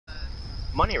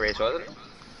money race, wasn't it?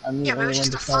 I'm the Yeah, but it only was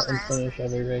one just to a fun start and race. finish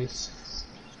every race.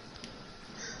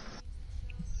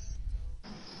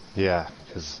 Yeah,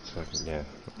 because, yeah.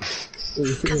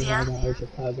 Cause yeah.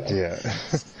 Chicago. Yeah.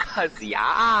 Cause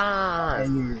yeah.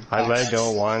 And you're I legged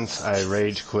out once, I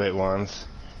rage quit once,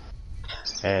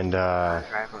 and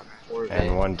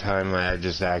one time I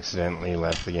just accidentally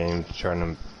left the game trying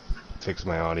to fix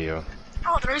my audio.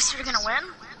 Oh, the race you're gonna win?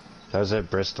 That was at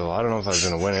Bristol. I don't know if I was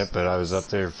going to win it, but I was up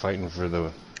there fighting for the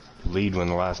lead when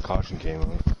the last caution came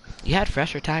out. You had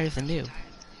fresher tires than new.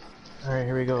 Alright,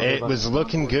 here we go. It was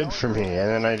looking good for me, and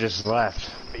then I just left.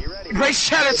 Race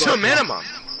set it to a minimum.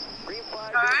 Alright,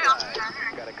 I'll do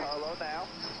that. Got a carload now.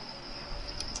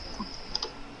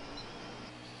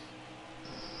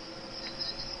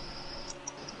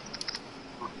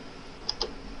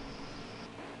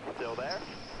 Still there?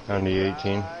 On the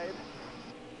 18.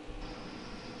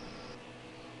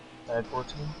 Side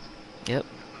 14. Yep.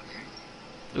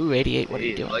 Ooh, 88, what are you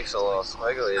He doing? looks a little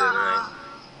squiggly tonight.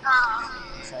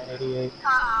 Side 88.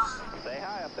 Stay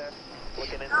high up there.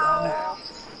 Looking inside now.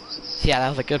 Yeah, that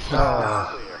was a good one.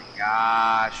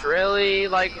 Gosh, really?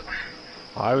 Like,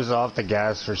 I was off the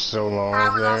gas for so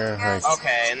long there. Like,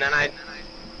 okay, and then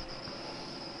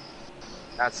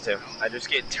that's two. I just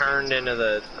get turned into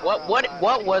the... What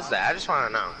was that? I just want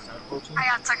to know. I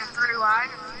got stuck in 3 wide.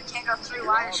 You can't go 3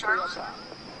 wide in Charlotte.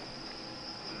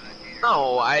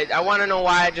 No, I want to know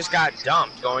why I just got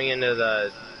dumped going into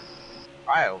the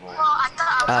trioval. Well, I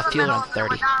thought I was in the fuel middle on and then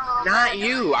went 30. down a little Not bit.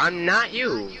 you. I'm not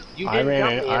you. You I didn't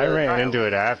dump me into the ran into trioval.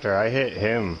 it after. I hit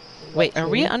him. Wait, are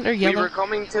we under We yellow? were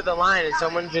coming to the line and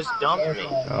someone just dumped me.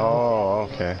 Oh,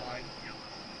 okay.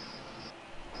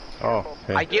 Oh,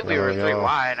 okay. I get we There were 3 go.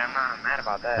 wide. I'm not mad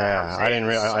about that. Yeah, I didn't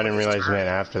realize you meant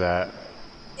after that.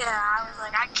 Yeah, I was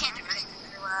like, I can't do anything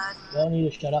 3 wide. Y'all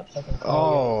need to shut up so I can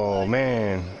call Oh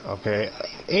man. Okay.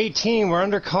 18. We're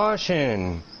under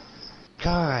caution.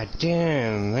 God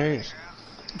damn.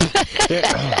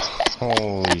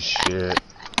 Holy shit.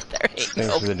 There ain't Thanks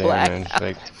no for the black. damage.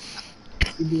 Like,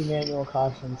 you. You do manual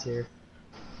cautions here.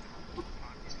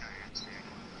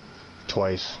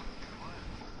 twice.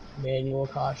 Manual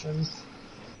cautions.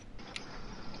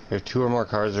 If 2 or more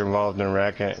cars are involved in a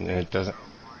wreck and it doesn't...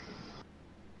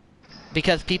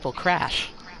 Because people crash.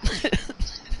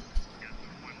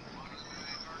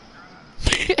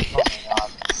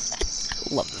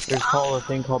 Love this guy. There's called a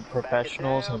thing called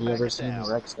professionals. Have you ever seen the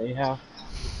wrecks they have?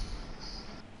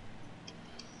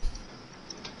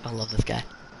 I love this guy.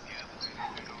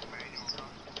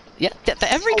 Yeah,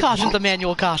 every caution's a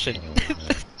manual caution.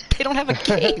 They don't have a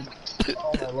game.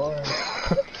 Oh my lord.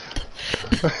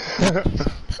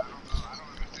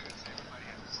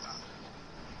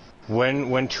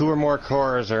 When 2 or more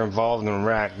cars are involved in a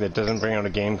wreck that doesn't bring out a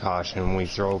game caution, we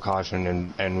throw a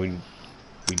caution and we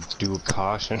do a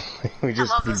caution. we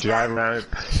drive around.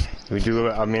 We do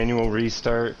a manual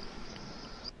restart.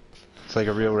 It's like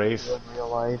a real race. In real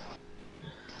life.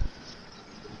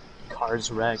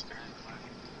 Cars wrecked.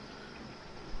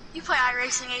 You play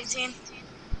iRacing 18?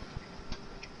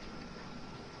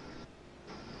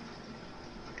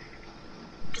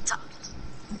 Good talk.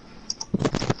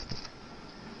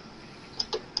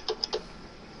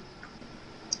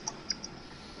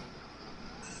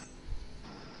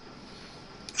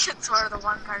 It's where the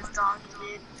one car's donkey,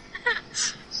 dude.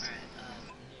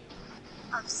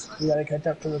 I'm just You gotta catch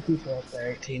up to the people up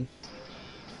there, 18.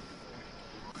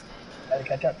 Gotta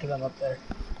catch up to them up there.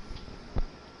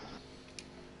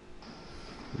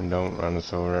 And don't run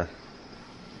us over.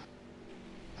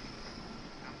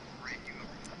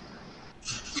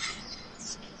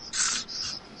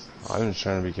 I'm just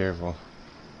trying to be careful.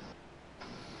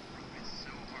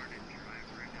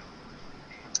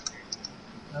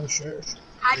 I'm sure.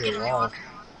 I'd get a new one.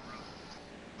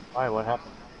 Why? What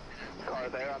happened? Car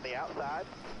there on the outside.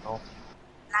 Nah,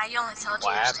 you only tell it to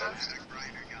What your happened?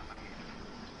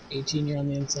 18, you're on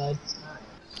the inside.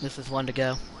 This is one to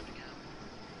go.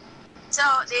 So,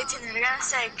 the 18, they're gonna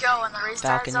say go in the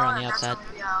restart Falcon, zone, you're on the and that's outside.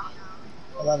 when we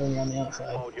go. 11, you're on the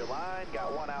outside. Hold your line.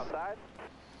 Got one outside.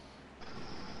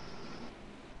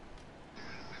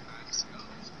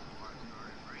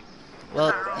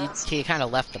 Well, he kind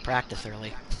of left the practice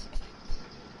early.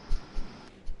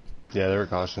 Yeah, there were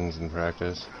cautions in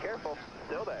practice. Careful.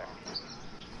 Still there.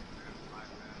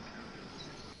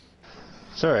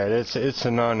 It's alright. It's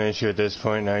a non-issue at this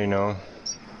point. Now you know,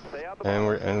 Stay on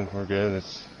the and we're good.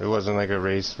 It wasn't like a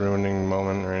race ruining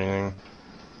moment or anything.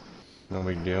 No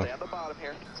big deal. Stay on the bottom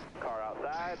here. Car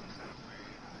outside.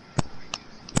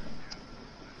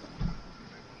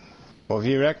 Well, if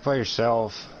you wreck by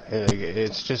yourself,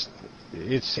 it's just,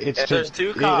 it's If just, there's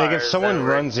two like if cars, someone then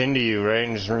runs into you, right,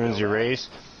 and just ruins your race,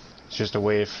 it's just a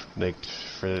way for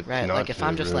it Right, not like if to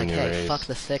I'm just ruin like, your hey, race. fuck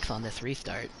the 6 on this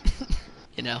restart.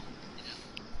 You know?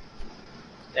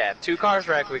 yeah, if two cars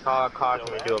wreck, we call a caution,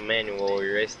 we do a manual, we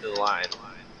race to the line.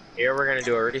 Here we're gonna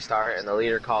do a restart, and the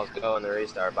leader calls go in the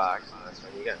restart box, and that's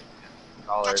when you go.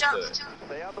 All there is to it.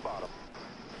 Stay on the bottom.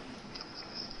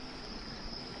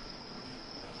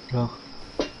 Go.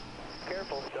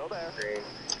 Careful, still there. Green.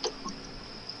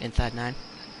 Inside 9.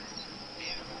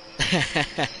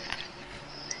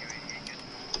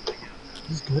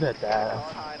 He's good at that.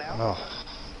 Car high now. Oh,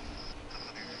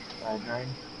 Side 9.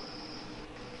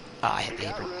 Oh, I hit You the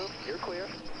got apron. room. You're clear.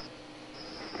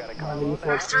 Got a car How low many now.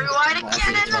 folks? 3 wide again I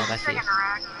see it, in the 12, I see it. freaking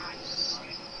rack.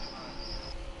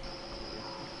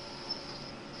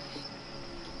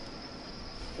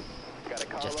 Got a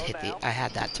car Just low hit now. the. I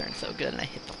had that turn so good, and I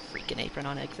hit the freaking apron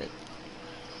on exit.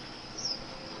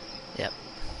 Yep.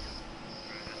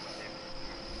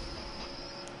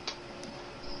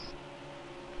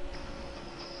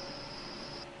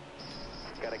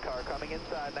 Got a car coming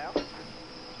inside now.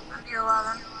 Under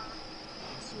 11.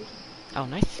 Oh,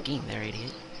 nice scheme there,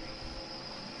 88.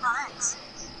 Thanks.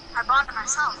 I bought it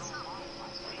myself.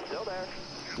 Still there.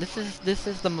 This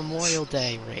is the Memorial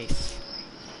Day race.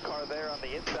 Car there on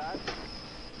the inside.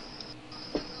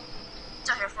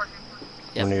 Still here for me.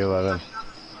 Yep. 2011.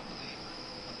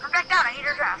 Come back down, I need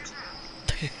your draft.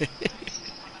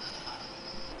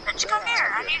 Bitch, come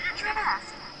here, I need your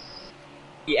draft.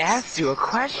 He asked you a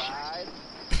question. Side.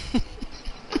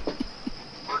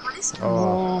 What is it?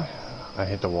 Oh, I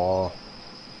hit the wall.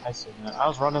 I see that. I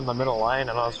was running the middle line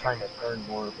and I was trying to turn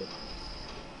more, but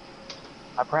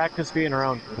I practice being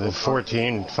around people. The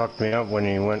 14 fucked me up when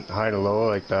he went high to low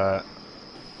like that.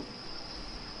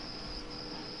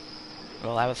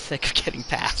 Well, I was sick of getting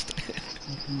passed.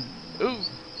 Ooh.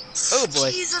 Oh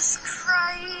boy. Jesus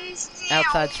Christ. Yeah,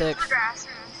 Outside we 6. grass.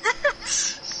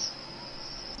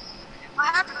 What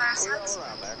happened there, Clear all Six?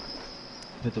 around there.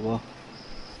 Hit the wall.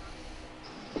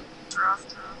 It's rough.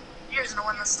 You're gonna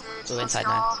win the stage. Go Let's inside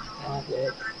go. 9. Stop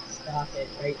it. Stop it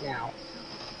right now.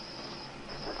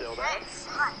 Still there. Hey,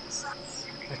 fine.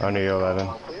 Under 11.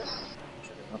 All clear.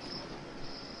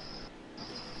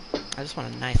 I just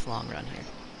want a nice long run here.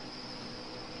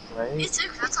 Me Right? too,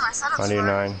 that's what I said it was Under for.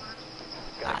 9.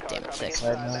 Got a Ah, car damn it, coming 6.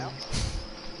 inside Side now. 9.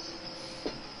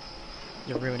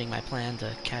 You're ruining my plan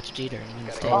to catch Jeter and win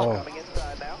the Got a stage. car Oh. coming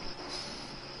inside now.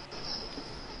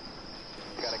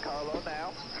 Got a car low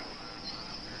now.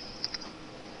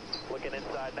 Looking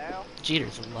inside now.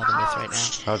 Jeter's loving this right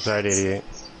now. Outside 88.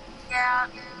 Yeah,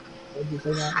 What did you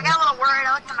say that? I got a little worried.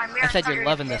 I looked in my mirror. I said and thought you're you were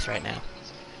loving gonna this hit right me. now.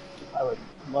 I would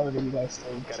love it if you guys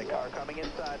stayed. Got a car coming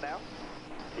inside now.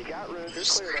 You got room. You're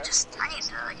clear I there. just, I need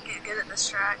to like get good at this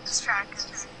track. This track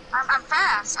is, I'm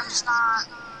fast. I'm just not.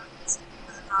 It's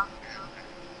not.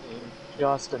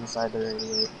 Just inside the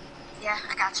 88. Yeah,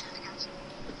 I got you. I got you.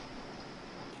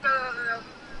 Go, go, go, go.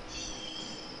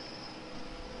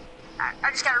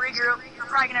 I just gotta regroup. We're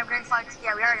probably gonna have green flags.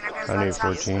 Yeah, we are gonna have green Under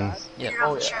flags. 14. Yep. You're on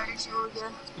Oh, the yeah. strategy, we're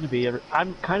good. It's gonna be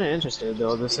I'm kind of interested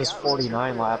though. This is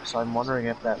 49 laps, so I'm wondering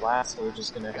if that last stage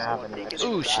is gonna have any extra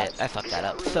Ooh, shit. laps. I fucked that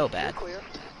up so bad. Clear.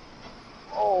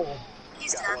 Oh,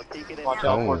 He's Got dead. one peeking in watch here.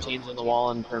 out! Oh. 14's in the wall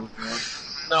and turn.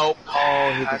 Nope.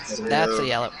 Oh, he That's- did it. That's a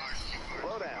yellow.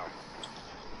 Slow down.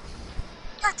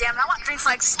 God damn it, I want green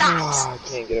flag stops. I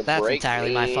can't get a That's break.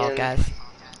 entirely my fault, man. guys.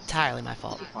 Entirely my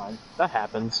fault. Fine. That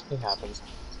happens. It happens.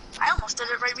 I almost did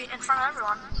it right in front of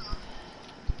everyone.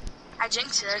 I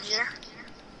jinxed it, Jeter.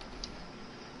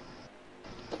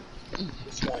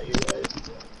 It's not you, right?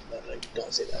 Like,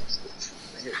 don't say that.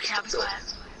 Okay, I'll be quiet.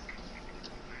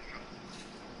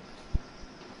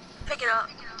 Pick it up.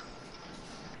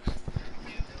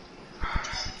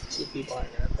 Two people in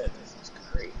our pit. This is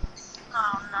great.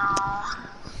 Oh no.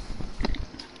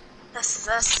 This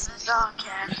is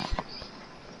okay.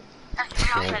 Okay,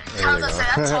 Okay, I there was we gonna say, go.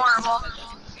 that's horrible.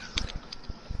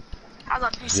 I was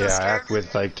about to be so Yeah, scared.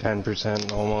 with like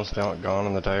 10% almost out gone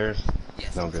on the tires.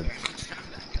 No good. Okay,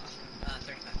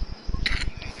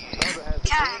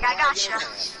 I got you.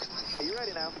 Are you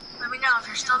ready now? Let me know if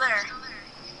you're still there.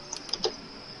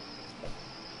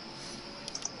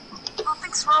 I don't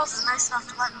think Swirls is nice enough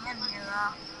to let me in here,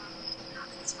 though.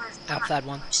 It's worth it. Outside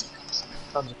 1. Tons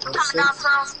of I'm coming down,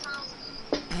 Swirls.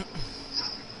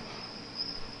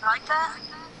 I like that.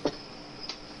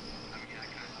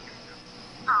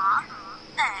 Aw,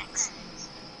 thanks.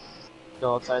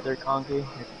 Go outside there, Conky. Okay,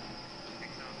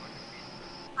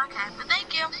 but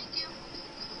thank you.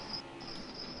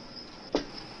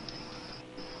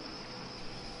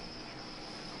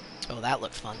 Oh, that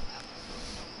looks fun.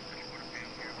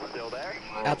 Still there?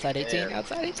 Outside 18, man.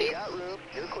 outside 18. Got room.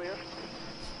 You're clear.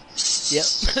 Yep.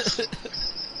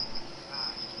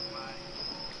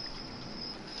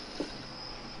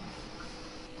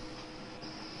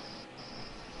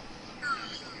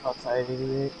 Outside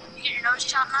 88. You get your nose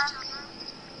shot, man?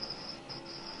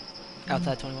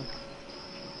 Outside 21.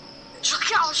 Look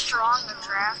how strong the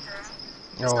draft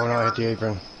is. Oh, no, I hit the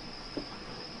apron.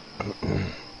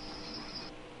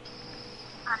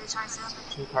 27.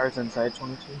 2 cars inside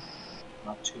 22.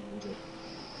 Not 2 either.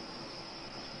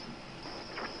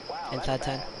 Wow, Inside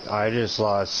 10. I just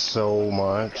lost so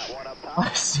much. got one up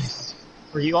top.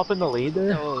 Were you up in the lead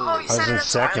there? Oh, No. you was said in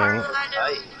it's harder second. than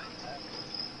I do.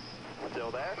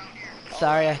 Still there?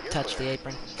 Sorry, I touched the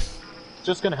apron.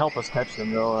 Just gonna help us catch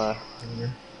them though,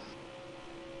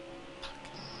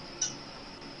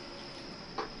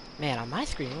 Man, on my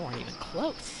screen, we weren't even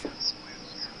close.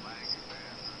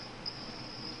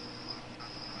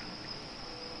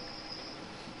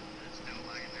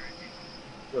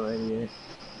 Go 88.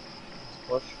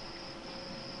 Push.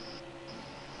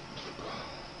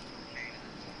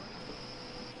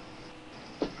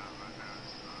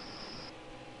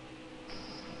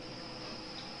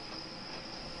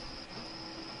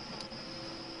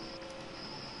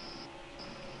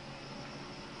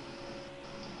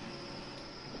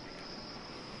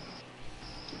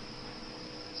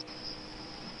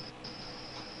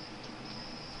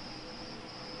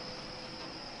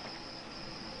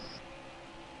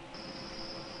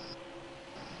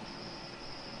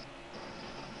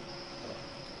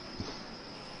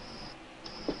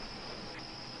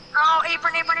 Oh,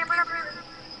 apron.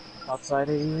 Outside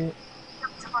 88. I'm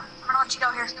gonna let you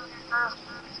go here.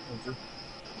 Thank you.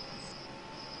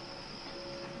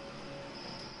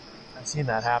 I've seen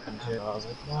that happen too. I was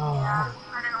like, no. Yeah,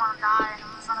 I didn't want to die in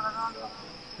front of everyone.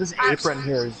 This apron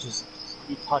here is just,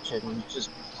 you touch it and it just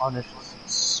punishes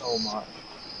so much.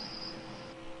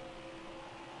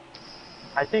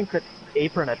 I think that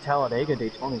apron at Talladega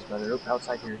Daytona is better.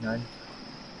 Outside here 9.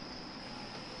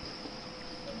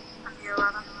 I'm here,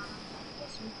 11.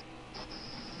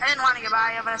 I didn't want to get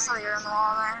by you, but I saw you were in the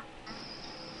wall there.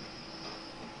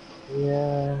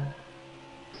 Yeah.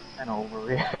 Kind of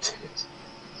overreacted.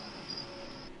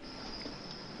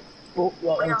 Oh,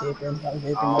 well, that was apron. That was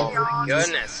apron. Oh That was my apron.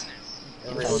 goodness.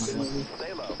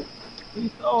 Stay low.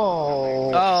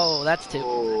 Oh. Oh, that's 2.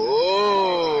 Oh.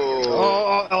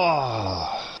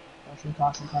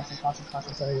 Caution.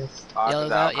 Sorry, yes.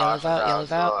 Yellow's out, yellow's out, yellow's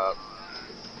slow out. up.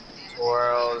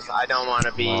 Swirls. I don't want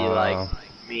to be Wow. like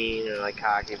mean or like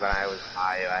cocky, but I was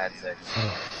high. I had 6.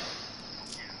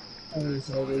 Oh,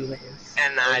 so really nice.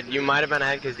 And you might have been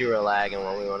ahead because you were lagging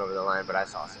when we went over the line, but I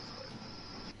saw 6.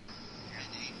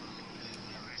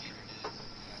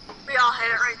 We all hit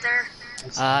it right there.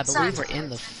 I believe we're in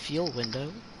the fuel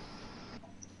window.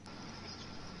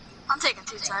 I'm taking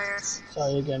 2 tires.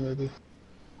 Sorry again, Ruby.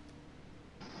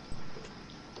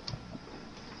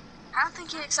 I don't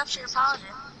think he accepts your apology.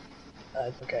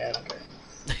 It's okay, I don't care.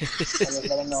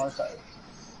 Let him know I'm sorry.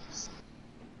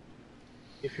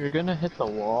 If you're gonna hit the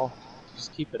wall,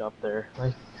 just keep it up there.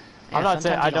 Like, Yeah, I'm not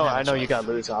saying sometimes you don't have a I know you choice. got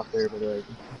loose off there, but like,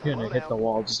 if you're gonna hit the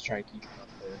wall, just try and keep it up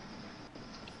there.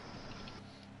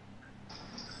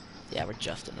 Yeah, we're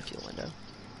just in the fuel window.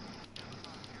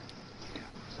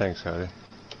 Thanks, Cody.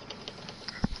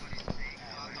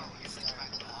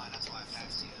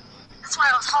 That's why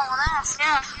I was hauling ass,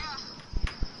 yeah.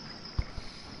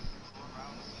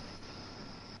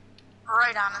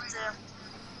 Right on it, too.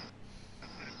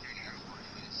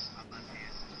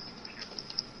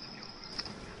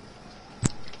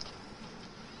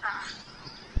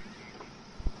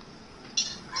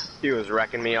 He was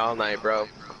wrecking me all night, bro.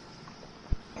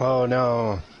 Oh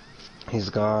no, he's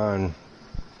gone.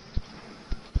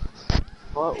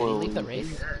 What Did he were leave the we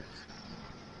race?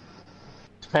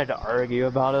 trying to argue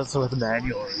about us with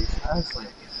manual? I was like,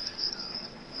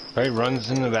 He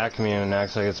runs in the back of me and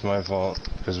acts like it's my fault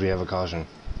because we have a caution.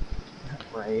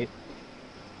 right?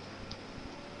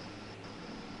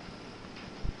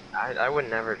 I would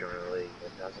never join a league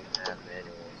that doesn't have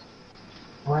manuals.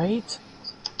 Right?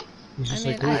 He's just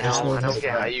I like, mean, "Ooh, I just know, let I him don't hit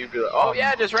get the how you do it. Oh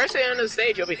yeah, just race to the end of the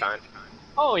stage, you'll be fine.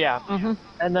 Oh yeah.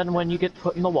 And then when you get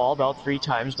put in the wall about 3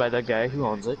 times by that guy who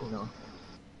owns it, you know.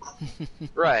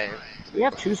 Right. Do we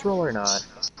have choose roll or not?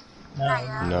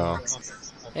 No. No.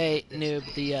 Hey,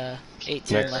 noob, the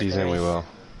 18 Next left season the we race. will.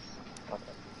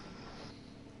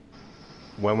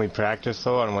 When we practice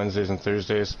though, on Wednesdays and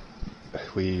Thursdays,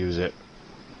 we use it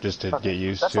just to Okay, get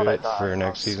used that's to what I it thought. for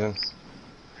next season.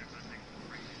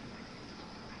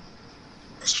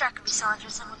 This track could be so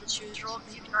interesting with the choose roll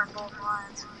because you can run both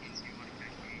lines.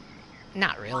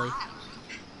 Not really.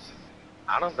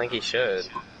 I don't think he should.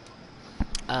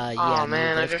 Yeah. Oh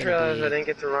man, I there's just gonna realized be... I didn't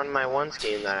get to run my one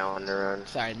scheme that I wanted to run.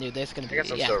 Sorry, dude, there's gonna be... I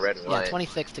guess I'm yeah, still red and yeah, white.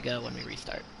 26 to go when we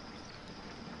restart.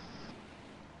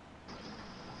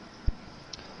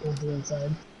 Go to the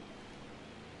inside.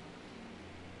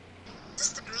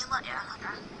 Just the green light, yeah.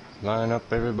 Okay. Line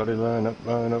up, everybody, line up,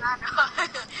 line up. I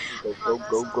know.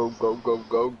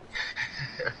 Go.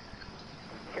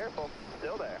 Careful,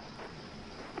 still there.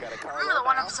 Got a car Remember the low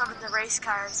one now. episode of the race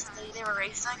cars? They were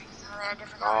racing. They had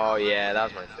different. Oh yeah, that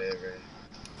was my favorite.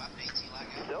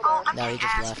 Still Oh, there. I'm No, he getting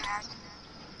just ass left.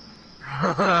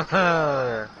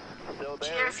 back. Still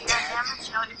Cheater, there. if you got damage,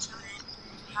 you know you're cheating.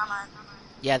 Come on.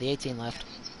 Yeah, the 18 left.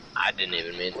 I didn't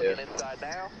even mean Looking to. inside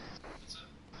now.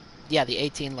 Yeah, the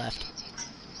 18 left.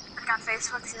 I got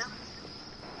Facebook too.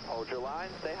 Hold your line,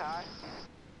 stay high.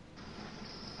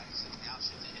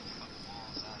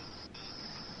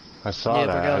 I saw Yeah, we're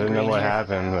that. I going didn't know green what here.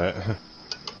 happened, but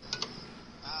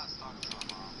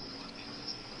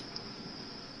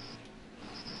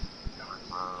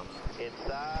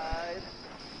Inside.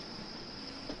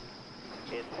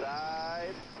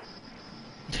 Inside.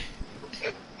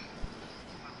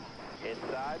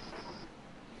 Inside.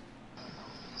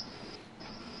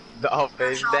 The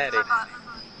off-face daddy. Full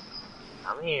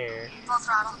I'm here.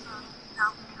 throttle.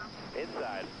 No.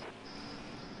 Inside.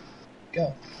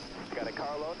 Go. Got a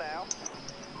car low now.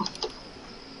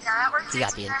 Yeah, that works. He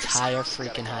got the entire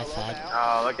freaking high side.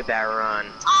 Oh, look at that run.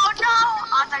 Oh no!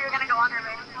 I thought you were gonna go under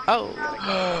me. Oh!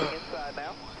 Inside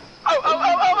now.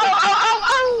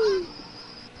 Oh!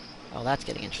 Oh, that's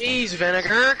getting interesting. Jeez,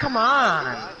 Vinegar, come on.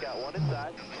 Got one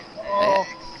inside. Oh.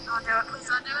 Don't do it. Please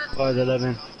don't do it. Oh, the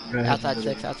 11. Go ahead. Outside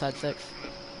 6, outside 6.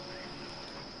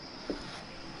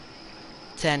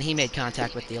 10, he made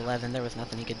contact with the 11. There was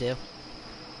nothing he could do.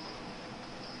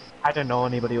 I didn't know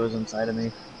anybody was inside of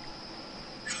me.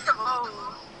 Whoa.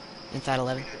 Inside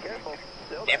 11. Careful.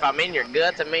 Still If I'm in your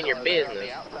guts, I'm in your on business.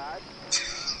 the outside.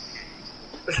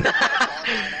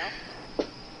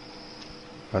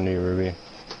 under you, Ruby.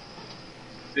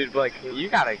 Dude, like, you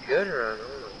got a good run.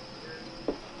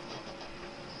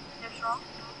 Neutral.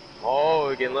 Oh,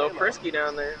 we're getting a little frisky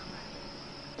down there.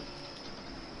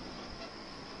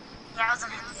 Yeah, I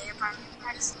wasn't hitting the apron.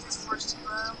 I just forced too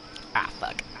low. Ah,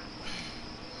 fuck.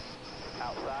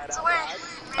 Outside, It's away.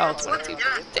 Oh, It's what 22. you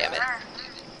doing? Damn it.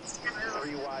 It's a good move.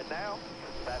 3 wide now.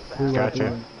 That's the Who half.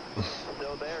 Gotcha.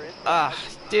 Still there. Inside. Ah,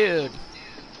 dude.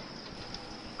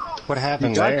 What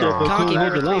happened got there? there, but Conky, couldn't we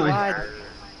hold were the 3 line. wide.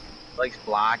 Like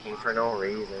blocking for no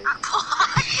reason. I'm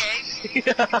blocking. He's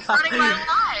running my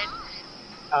line.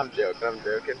 I'm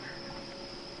joking.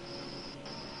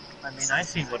 I mean, I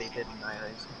seen what he did in my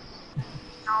eyes.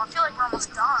 No, I feel like we're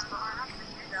almost done, but we're not gonna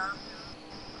be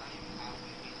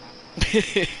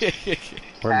done.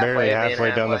 We're barely Halfway, halfway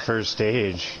being down the halfway. first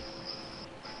stage.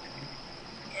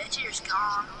 Yeah, cheater's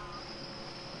gone.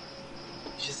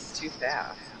 It's just too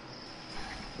fast.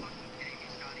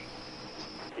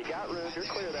 You got room. You're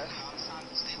clear there.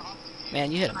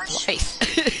 Man, you hit him twice.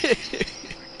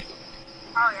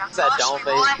 Oh yeah. It's that Push don't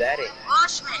me, face boy. daddy.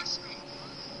 Push me.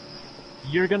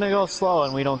 You're gonna go slow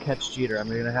and we don't catch Jeter. I'm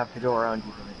gonna have to go around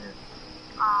you from here.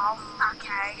 Oh,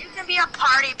 okay. You can be a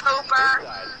party pooper.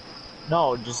 Inside.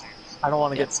 No, just, I don't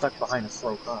want to get stuck behind a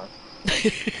slow car.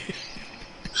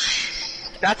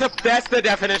 That's the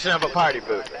definition of a party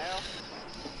booth. Now.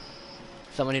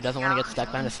 Someone who doesn't want to get stuck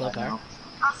behind a slow car.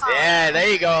 I'll follow Yeah, there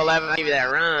you go, 11. Give you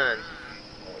that run. you.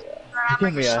 I'm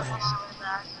Give me gonna a- shuffle all of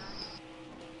that.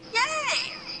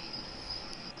 Yay!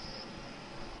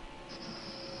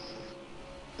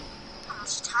 How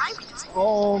much time is it?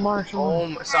 Oh,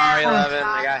 Marshall. Oh, sorry, 11.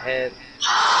 I got hit.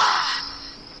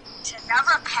 To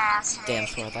never pass me. Damn,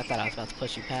 Swirls, I thought I was about to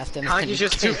push you past him. and Conky's then you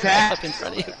just too came fast. Up in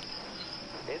front of you.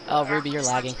 Inside. Oh, Ruby, you're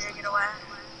So lagging. Cheater, get away.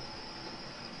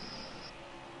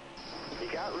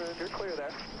 You got room. You're clear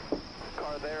there.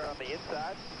 Car there on the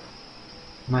inside.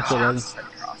 Max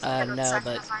 11. No,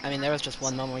 but, I mean, there was just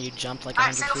one moment where you jumped like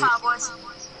Alright, 100 single feet. file, boys.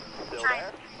 Still Try.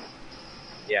 there.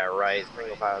 Yeah, right.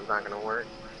 Single file's not gonna work.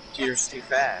 Cheater's too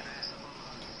fast.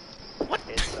 What?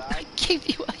 I Inside. gave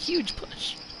you a huge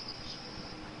push.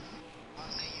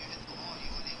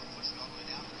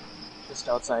 Just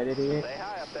outside, idiot. Stay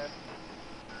high up there.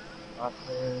 Not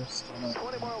there, still not.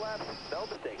 20 more laps. No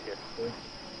mistakes here.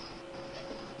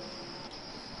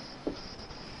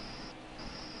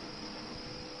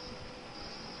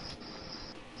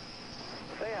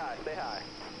 Stay high. Stay high.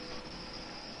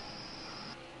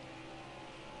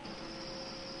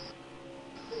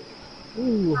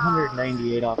 Ooh,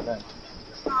 198 off that.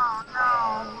 Oh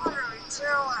no, what are we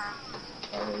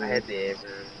doing? I hit the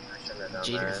apron. I shouldn't have done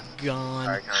Jeter's that. gone.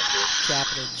 Sorry, Conky.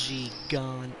 Capital G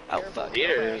gone. Oh fuck.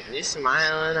 Peter, you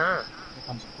smiling, huh? Here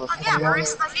comes a Oh push. yeah, we're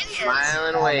racing like idiots.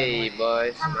 Smiling wave,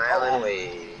 boy. Smiling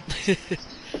wave.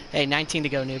 Hey, 19 to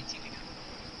go, noob.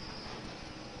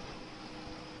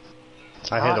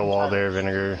 I hit a wall there,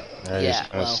 Vinegar. I Yeah,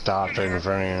 just well. stopped right in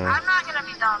front of you. I'm not gonna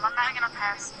be dumb. I'm not gonna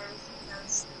pass this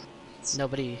because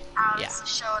Nobody. Yeah. Alex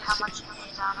showed how much you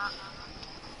need on it.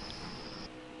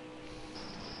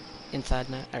 Inside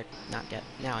now. Or not yet.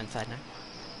 Now inside now.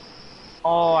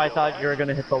 Oh, I thought you were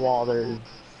gonna hit the wall there.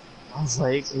 I was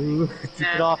like, ooh, keep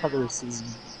it off of the scene.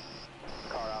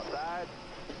 Car outside.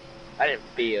 I didn't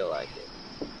feel like it.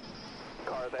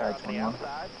 Car there on the 21.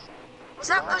 outside. Was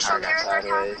that push I okay got with that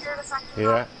car? sideways. You're the second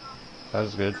Yeah, that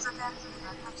was good. Was it that? I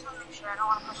just want to make sure. I don't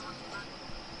want to push one.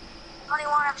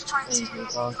 21 after 22. Thank you,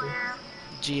 Coffee. Clear.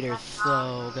 Jeter's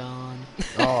so gone.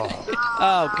 Oh,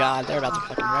 Oh god, they're about to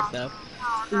fucking wreck though.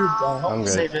 Oh, I'm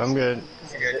good. Save it. I'm good.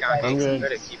 You're good, I'm good.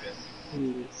 Better keep it.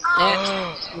 no.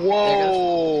 Eh,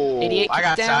 Whoa! 88 I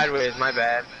got kicks down. sideways, my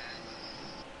bad.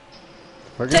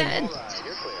 We're good. 10. Alright,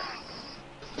 you're clear.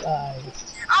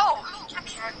 Nice. Oh, you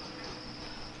can't.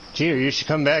 Jeter, you should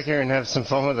come back here and have some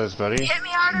fun with us, buddy. Hit me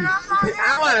hard enough on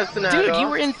I want us to not Dude, go. you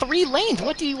were in 3 lanes.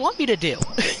 What do you want me to do?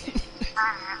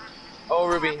 Oh,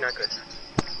 Ruby, not good.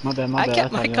 My bad, my I bad.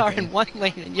 kept thought my you car had in 1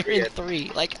 lane and you're You're in good.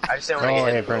 3. Like, I just didn't want to Oh,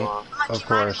 get hit. apron. Of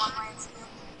course.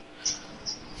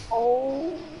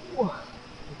 Oh,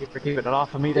 thank you for keeping it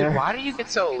off of me Dude, there. why do you get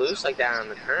so loose like that on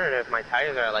the turn if my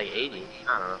tires are like 80?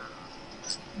 I don't know.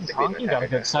 Honky got a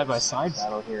good side-by-side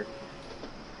battle here.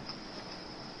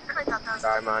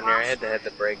 Sorry, man. I had to hit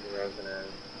the brake and I was gonna...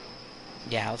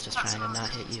 yeah, I was just trying to not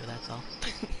hit you, that's all.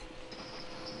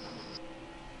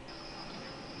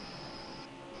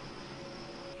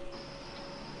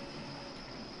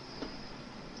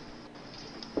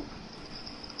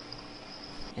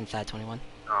 Inside 21.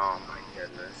 Oh my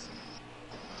goodness.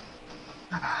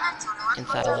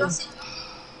 Inside 11.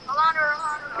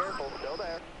 Careful, still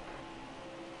there.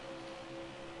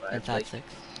 But, Inside like, 6.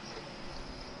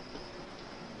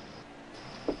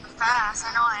 Fast,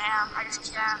 I know I am. I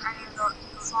just can't. I need to go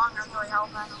longer really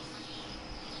helping.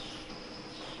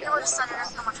 They would have set it up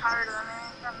so much harder than me.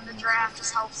 And the draft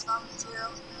just helps them too.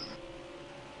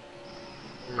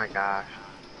 oh my gosh.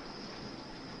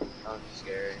 That was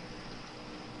scary.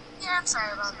 Yeah, I'm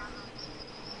sorry about that.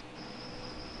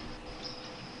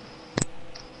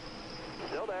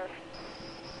 Still there.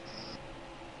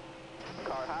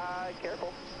 Car high,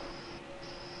 careful.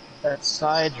 That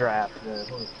side draft there.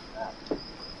 Holy crap.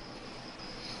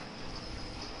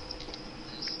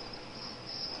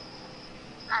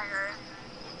 I heard.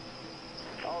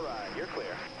 Alright, you're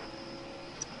clear.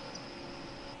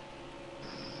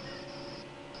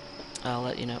 I'll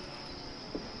let you know.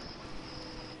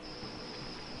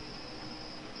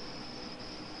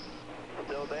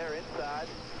 Still there inside.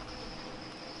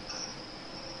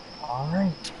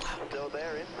 Alright. Still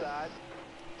there inside.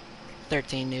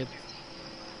 13, noob.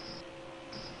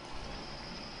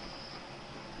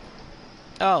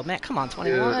 Oh, Matt, come on,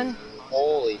 21. Dude,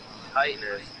 holy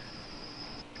tightness.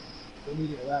 We need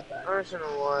to get that back. Personal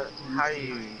what? How do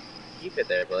you keep it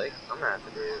there, Blake? I'm gonna have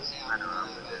to do this. I know what I'm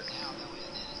gonna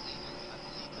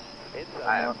do. Inside.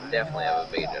 I definitely have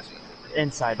a big adjustment.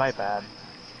 Inside, my bad.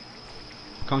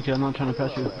 Conky, I'm not trying to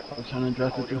press you. I'm trying to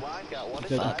address with Hold your you. line, got one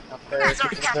Fuck. inside. You guys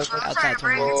already catch up. I'm trying to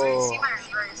break it so you see my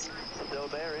race. Still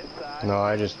there inside. No,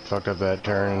 I just fucked up that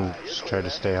turn and just tried to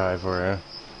stay high for you.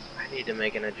 I need to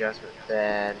make an adjustment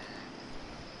bad.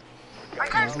 My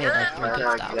car's made good. like I know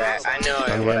 3 stops. I know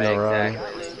I'm what I getting the run.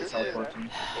 exactly need to do. Inside.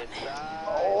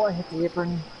 Oh, I hit the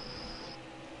apron.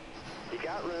 You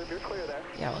got room, you're clear there.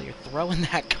 Yeah, well, you're throwing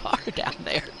that car down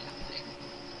there.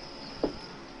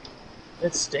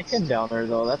 It's sticking down there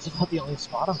though. That's about the only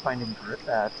spot I'm finding grip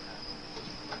at.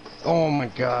 Oh my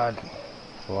god.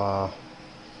 Wow.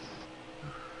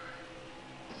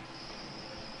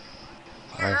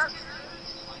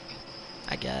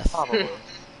 I guess. Probably.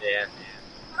 Yeah.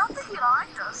 I don't think he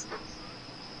liked us.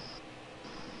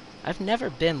 I've never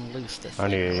been loose this I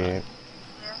year. need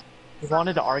You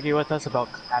wanted to argue with us about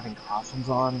having cautions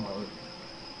on, or...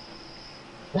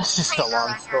 That's just a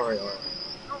long story.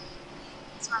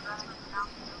 It's my brother now.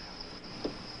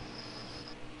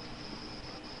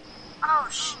 Oh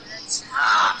shit.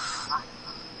 Ah,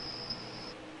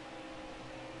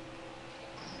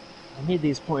 I need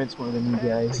these points more than you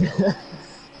guys.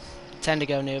 10 to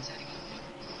go, noob.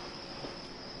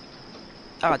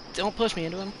 Oh, don't push me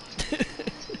into him.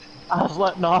 I was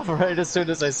letting off right as soon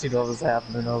as I seen what was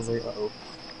happening. I was like, oh.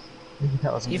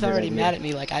 That was He's already mad at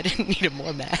me like I didn't need him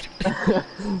more mad.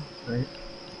 Right.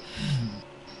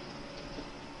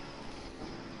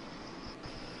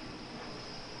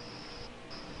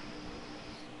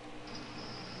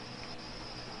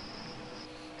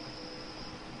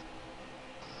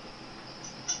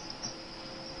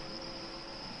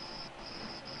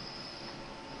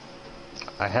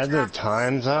 I had the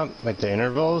times up, like the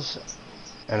intervals,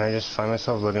 and I just find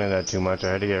myself looking at that too much.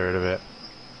 I had to get rid of it.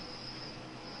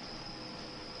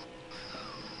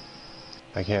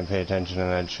 I can't pay attention to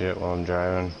that shit while I'm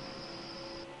driving.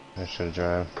 I should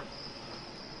drive.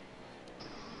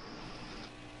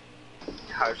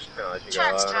 I was just gonna let you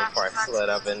go before I slid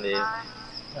up into you.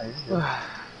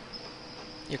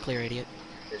 You're clear, idiot.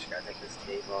 Just gotta take this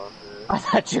tape off. I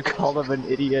thought you called him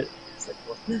an idiot. It's like,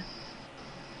 what?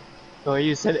 The way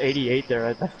you said 88 there,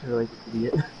 I thought you were like an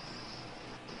idiot.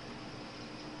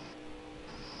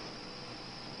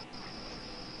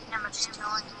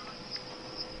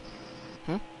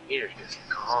 Peter's just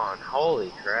gone.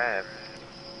 Holy crap.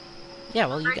 Yeah,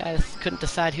 well, you guys couldn't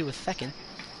decide who was second.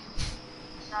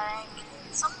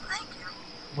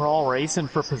 We're all racing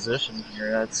for position here,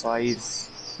 that's why he's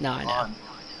No, I know. on.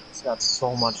 He's got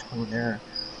so much clean air.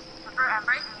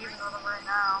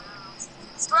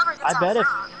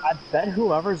 I bet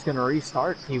whoever's gonna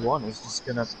restart P1 is just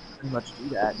gonna pretty much do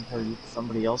that until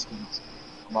somebody else can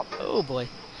come up. Oh boy.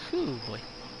 Ooh boy.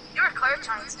 You were clear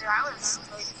trying to. I was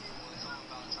like,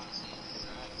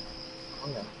 Oh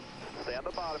yeah. Stay on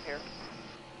the bottom here.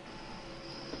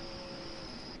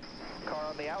 Car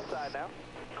on the outside now.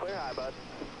 Clear high, bud.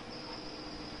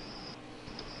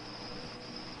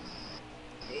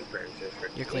 Papers is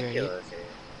You're clear, ridiculous here.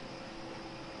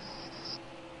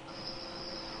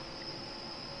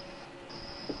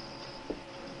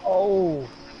 Oh!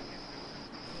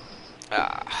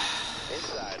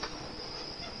 Inside.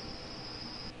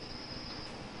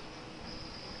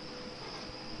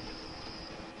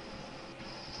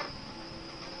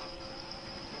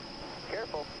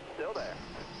 Careful. Still there.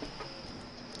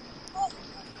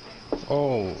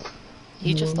 Oh.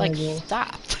 He just like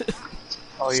stopped.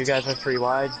 Oh, you guys are 3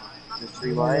 wide? You're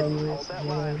 3 wide? Hold that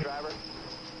line, driver.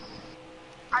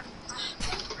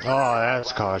 Oh,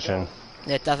 that's caution.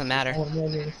 It doesn't matter.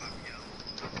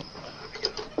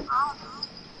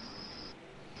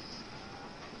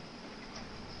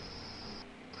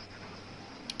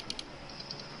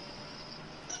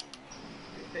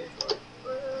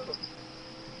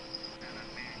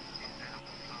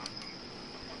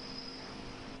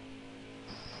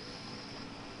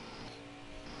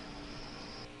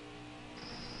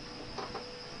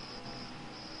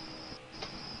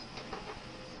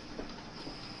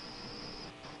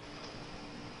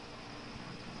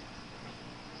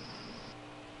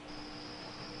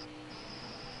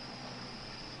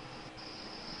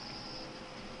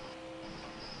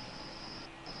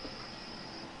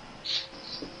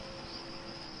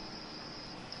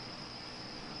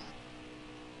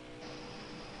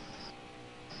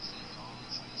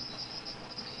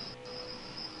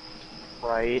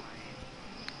 Right.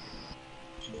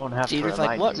 You don't have Jeter's to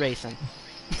like, what me. racing?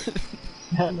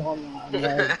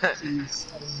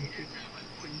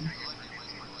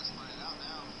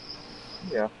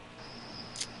 Yeah.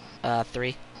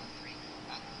 3.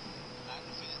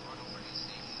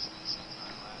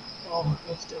 Oh,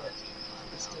 let's do it.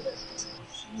 Let's do it.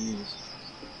 Jeez.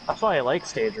 That's why I like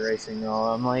stage racing though.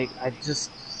 I'm like, I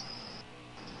just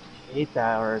hate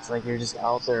that where it's like you're just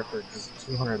out there for just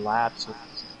 200 laps with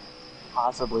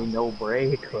possibly no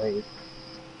break. Like,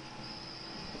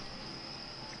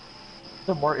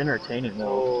 it's more entertaining though.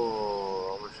 Oh,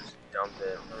 almost just dumped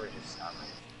it. Let me just stop it.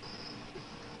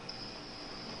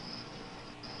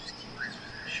 Just keep my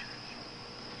position.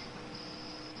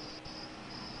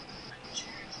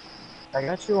 I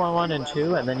got you on 1 and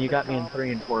 2, and then you got me in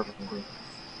 3 and 4.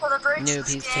 well, the brakes Noob, and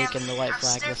he's scam taking the white are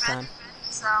flag this stupid, time.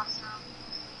 So.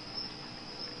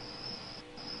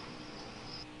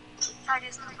 Tried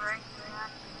using the brake, man.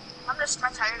 I'm just, my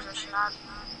tires are shot.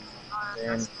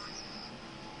 Damn.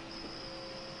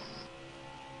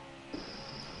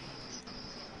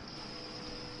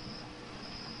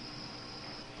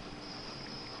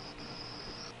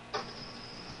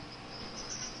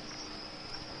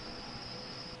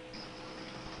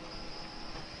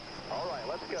 All right,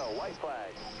 let's go. White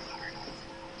flag.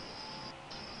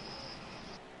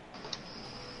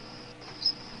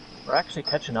 We're actually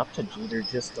catching up to Jeter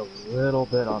just a little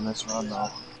bit on this run though.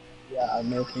 Yeah, I'm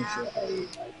making sure I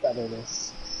feather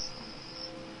this.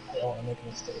 I don't want to make a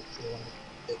mistake. So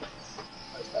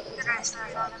I feather You're this. gonna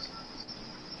start on him.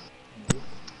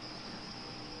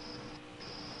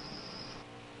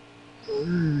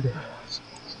 Dude.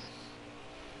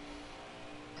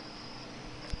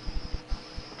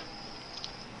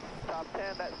 Top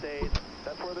 10 that stage.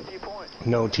 That's worth a few points.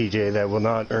 No, TJ, that will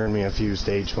not earn me a few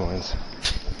stage points.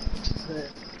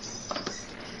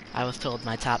 I was told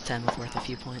my top 10 was worth a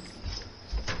few points.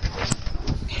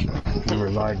 You were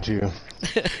lied to.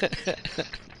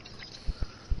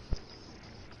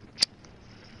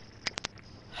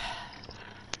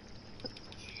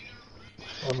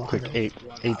 of Quick 100.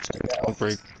 8 seconds smoke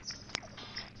break.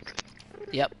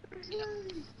 Yep.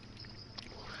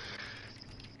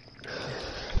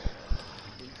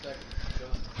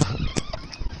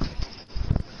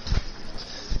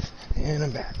 And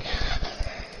I'm back.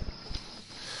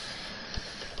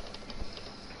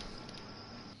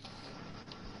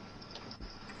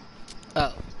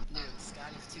 Oh. No,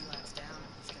 Scotty's 2 laps down.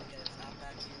 He's gonna get his lap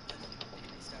back here, but he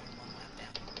restarted 1 lap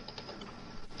down.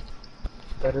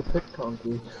 Better pick,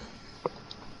 Conky.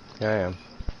 Yeah, I am.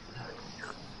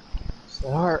 So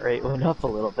the heart rate went up a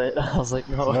little bit. I was like,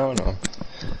 no. No.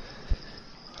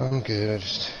 I'm good. I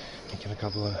just making a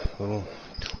couple of little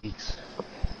tweaks.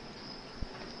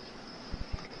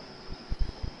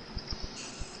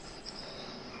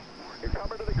 You're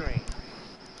coming to the green.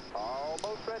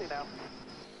 Almost ready now.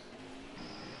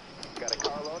 Got a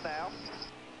car low now.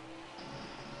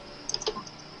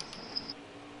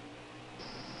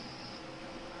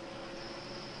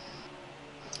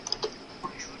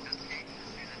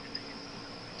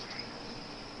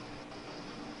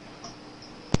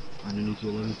 Underneath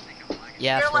your limit.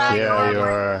 Yeah, You're Flo. lagging. Yeah, you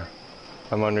are.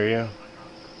 I'm under you.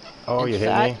 Oh, you hit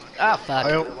Inside? me. Oh, fuck.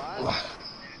 Oh,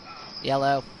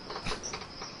 Yellow.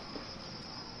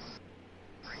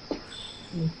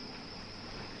 Hmm.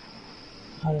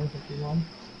 151.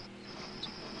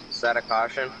 Set a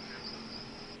caution.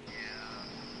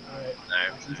 Alright,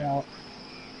 Alright. she's out.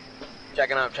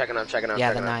 Checking up.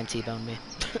 Yeah, the 9 T-boned me.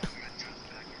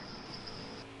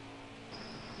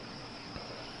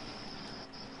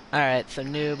 Alright, so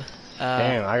noob.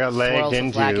 damn, I got Swirls lagged was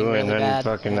into lagging you, really and then bad,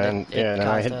 fucking and then I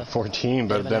caused hit a 14, bit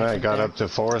but of an then I accident got there. up to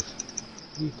 4th.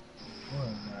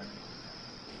 Oh,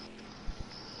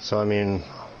 So I mean,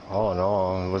 all in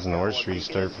all, it wasn't the worst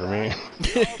restart for me.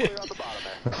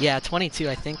 Yeah, 22,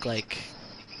 I think, like...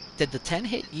 Did the 10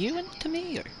 hit you into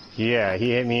me, or...? Yeah,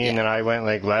 he hit me, and Yeah. then I went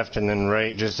like left, and then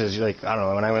right, just as like I don't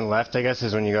know. When I went left, I guess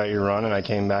is when you got your run, and I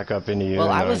came back up into you. Well,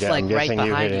 and I was, like, I'm right guessing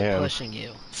behind hit you, him. pushing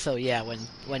you. So, yeah,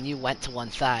 when you went to one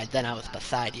side, then I was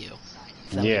beside you.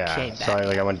 So we Yeah, came so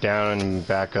back. I went down and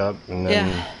back up, and then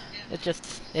Yeah,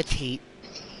 it's heat.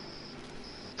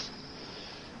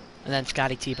 And then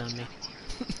Scotty T-boned me.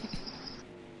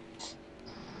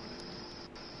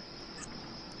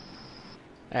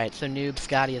 Alright, so noob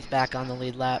Scotty is back on the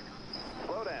lead lap.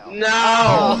 Slow down.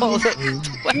 No! Oh,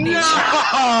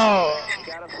 No!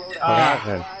 what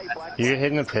happened? You get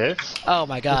hit in the pits? Oh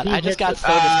my god, He I just hit got the- so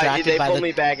distracted They by pulled the...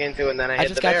 me back into it, and then I I hit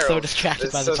just the got barrel. so distracted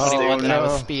It's by the so 21 stupid. that I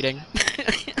was no. speeding. You know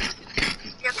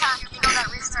that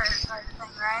restart thing,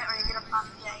 right? Or you get up on,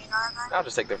 yeah, you know that thing? I'll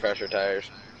just take the fresher tires.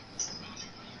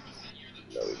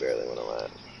 No, we barely went a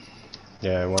lap.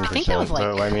 Yeah, 1%. think that was, like-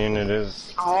 But I mean, it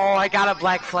is. Oh, I got a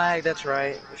black flag. That's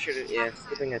right. Yeah,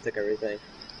 good thing I took everything.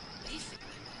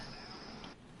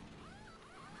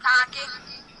 Conky,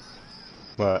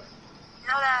 What? you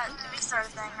know that restart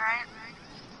thing, right?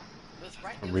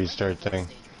 A restart thing.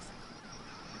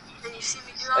 Did you see me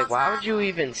do Like, why would you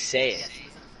even say it?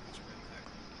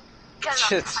 Because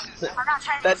Just, I'm not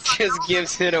trying to that fuck just over.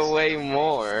 gives it away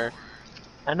more.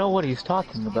 I know what he's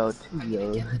talking about, too,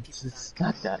 yo. It's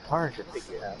not that hard to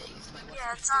figure out.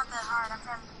 Yeah, it's not that hard.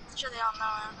 I'm sure they all know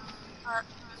it.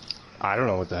 But I don't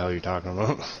know what the hell you're talking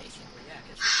about.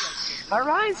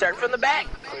 Alright, start from the back.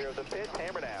 Clear of the pits,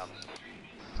 hammer down.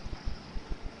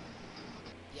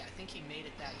 Yeah, I think he made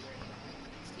it that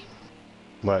year.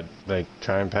 What? Like,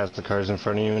 try and pass the cars in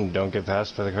front of you and don't get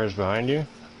passed by the cars behind you?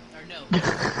 Or no.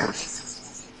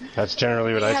 That's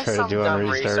generally what I try to do on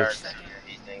restarts.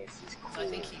 He thinks he's So I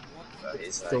think he won. cool.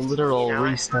 He's The like, literal you know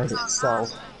what? restart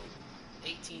itself.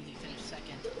 18, he finished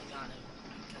second.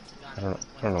 I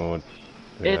don't know what.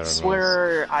 yeah, I It's don't know.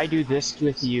 where I do this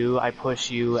with you, I push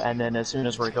you, and then as soon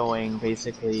as we're going,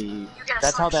 basically,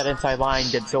 that's how that inside line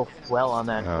did so well on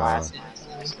that last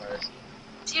restart.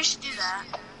 so you should do that.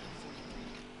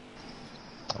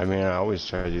 I mean, I always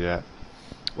try to do that.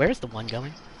 Where's the one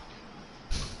going?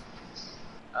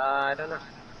 I don't know.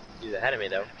 He's ahead of me,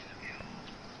 though.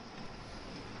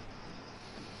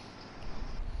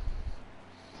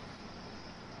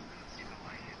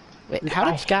 Wait, how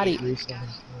did Scotty... Restarting.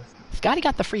 Scotty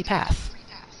got the free pass.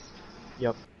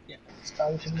 Yep.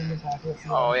 Scotty should be in the back with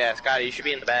you. Oh, yeah, Scotty, you should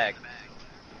be in the bag.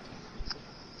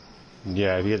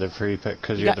 Yeah, if you get the free pick,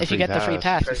 because you You get got, the if free you get the free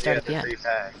pass, you Because start you at the have end. free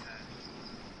pass.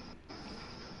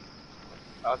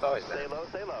 Oh, it's always Stay been. low,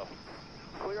 stay low.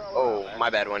 Clear all Oh, around. my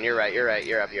bad one. You're right. You're up.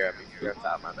 You're up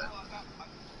top. My bad.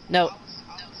 No.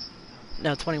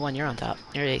 No, 21, you're on top.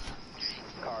 You're 8th.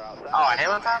 Car outside. Oh, I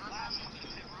am on top?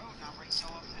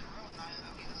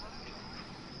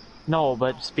 No,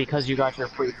 but it's because you got your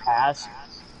free pass,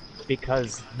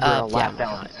 because you're a lap yeah,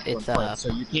 down. it's, so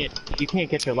you can't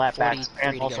get your lap back 43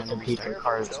 and to go also in the compete for restart.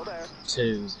 cars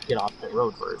to get off the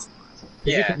road first.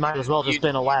 Because Yeah, you might as well just you-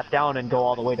 spin a lap down and go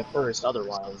all the way to first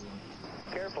otherwise.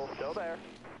 Careful, still there.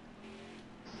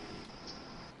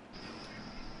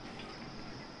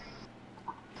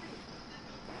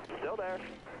 Still there.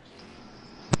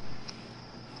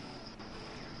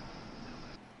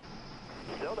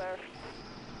 Still there.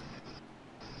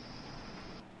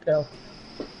 Go.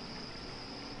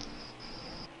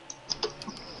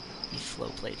 He slow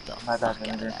played the My bad, fuck out of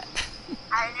Vinegar. that.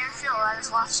 I didn't even feel it, I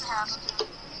just watched it happen.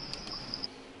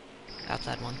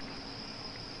 Outside one.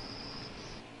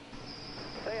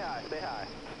 Say hi, say hi.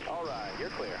 Alright, you're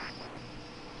clear.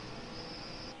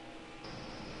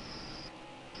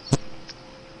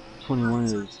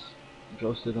 Is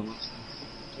roasted on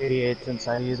 88's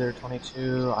inside either,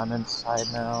 22, I'm inside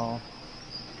now.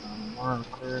 More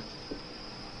clear.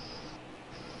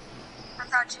 I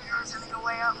thought Junior was gonna go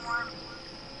way up more.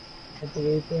 Hit the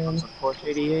apron. Support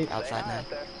 88. Outside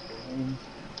nine.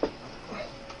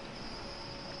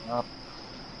 Up.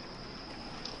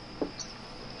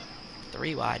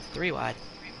 3 wide. 3 wide.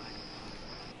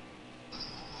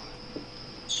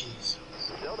 Jeez.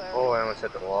 Still there. Oh, I almost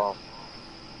hit the wall.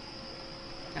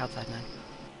 Outside nine.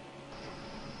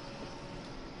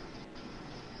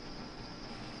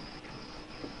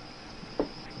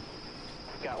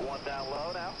 Got one down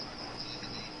low now.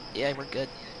 Yeah, we're good.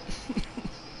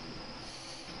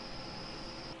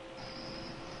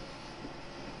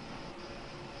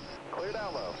 Clear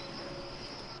down low.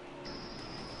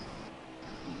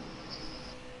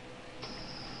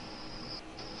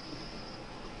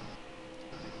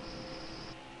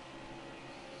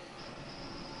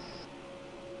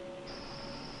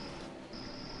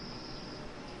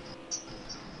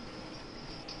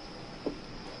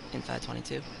 Inside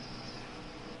 22.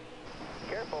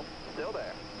 Careful, still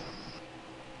there.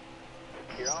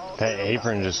 You're all That clear.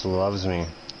 apron just loves me.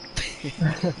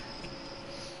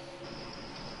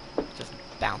 Just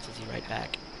bounces you right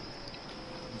back.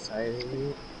 Inside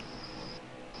 88.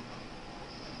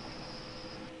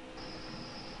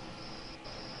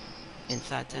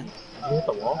 Inside 10. Did you hit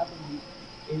the wall?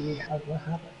 88, what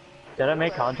happened? Did I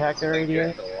make contact there, Hit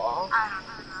 88? the wall? I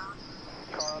don't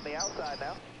know. Car on the outside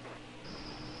now.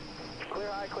 Clear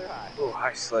high, clear high. Oh,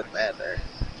 I slid bad there.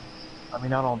 I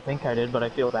mean, I don't think I did, but I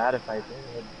feel bad if I did.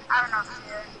 I don't know if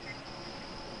you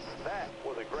did. That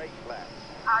was a great lap.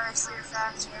 Obviously, you're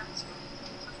faster.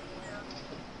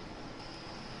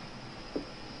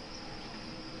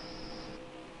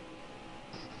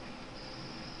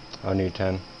 I need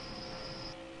 10. You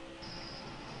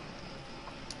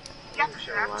got the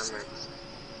Sure, directions. alignment.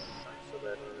 So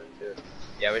bad one and two.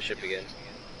 Yeah, we should be good.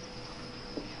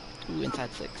 Ooh,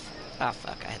 inside 6. Ah,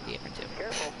 fuck, I hit the apron too.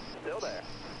 Careful, still there.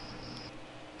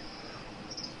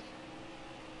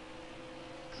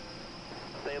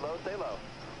 Stay low, stay low.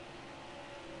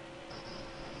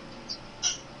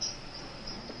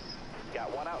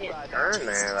 Got one outside. Turn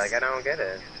there, like I don't get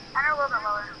it. I know a little bit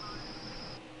lower.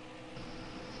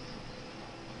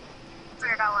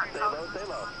 Figured out what Stay low, stay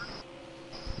low.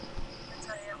 That's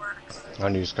how it works.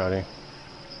 On you, Scotty.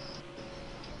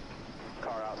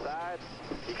 Car outside.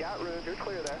 You got room, you're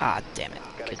clear there. Ah, damn it.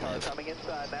 Got a Good car move. coming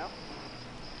inside now.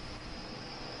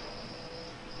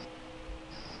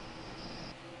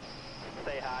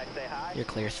 Stay high, stay high. You're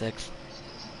clear 6.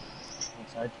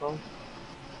 Inside 12?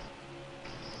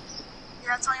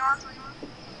 You're at 21?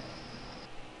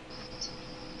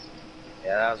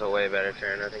 Yeah, that was a way better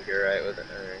turn. I think you're right with it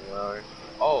turning lower.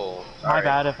 Oh, sorry. My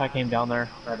bad if I came down there.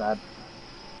 My bad.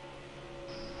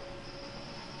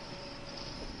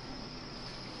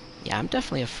 Yeah, I'm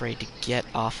definitely afraid to get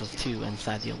off of 2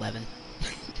 inside the 11.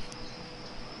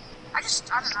 I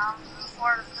don't know.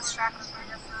 Before this track was very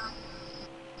different.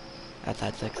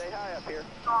 Outside 6. Stay high up here.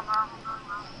 Going wrong, going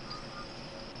wrong.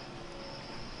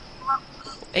 Well,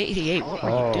 88, what were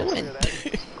Oh. you doing?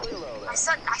 Clear low there. I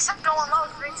said going low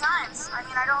 3 times. I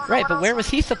mean, I don't know Right, what but else where was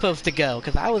he supposed to go?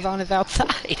 Because I was on his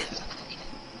outside.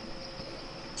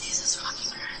 Jesus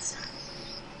fucking Christ.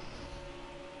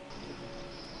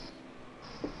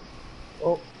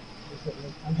 Oh,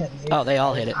 I'm hitting the Oh, they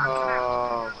all hit it.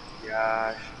 Oh,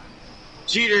 gosh.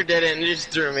 Cheater did it and just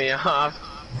threw me off.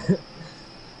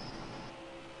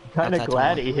 Kinda Outside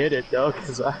glad 21. he hit it though,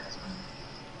 cause I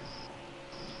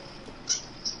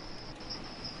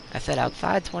said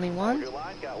outside 21? Your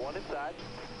line got one inside.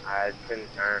 I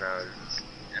couldn't turn. I was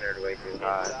entered way too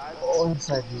high. Inside. Oh,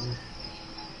 inside user.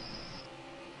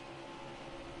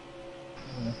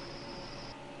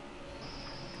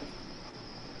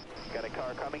 Got a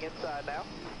car coming inside now.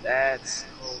 That's,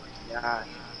 oh my god.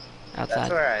 That's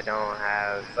Outside. where I don't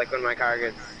have. Like when my car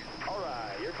gets.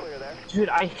 Alright, you're clear there. Dude,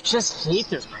 I just hate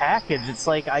this package. It's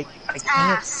like I can't.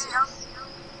 Ass, yep.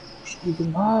 You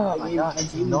can, Oh I my gave- god, I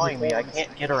it's gave you the annoying me. I bonus.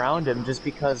 can't get around him just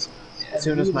because as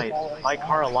soon as my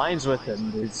car aligns with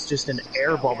him, it's just an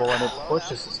air bubble and it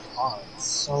pushes his car. It's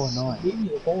so I annoying. gave you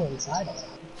the hole inside of it.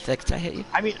 6, did I hit you?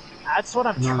 I mean, that's what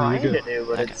I'm No, you're trying to good. do,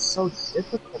 but Okay. it's so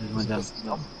difficult. It went down. This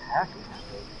dumb package.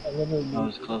 I literally That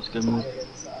was close, good move.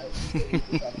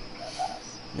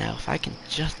 Now, if I can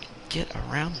just get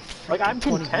around the Like, I'm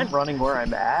freaking content 21. running where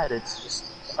I'm at. It's just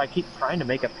if I keep trying to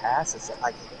make a pass, it's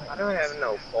like I don't have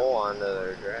no pull onto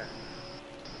their draft.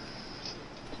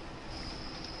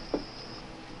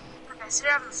 Okay, so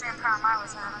you're having the same problem I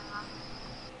was having.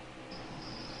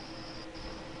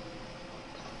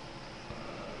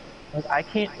 Like, I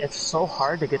can't. It's so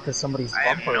hard to get to somebody's I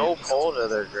have bumper. no pull to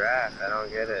their draft. I don't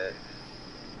get it.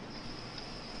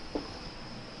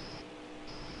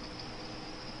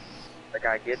 Like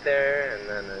I get there and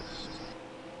then it's.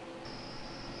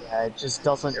 Yeah, it just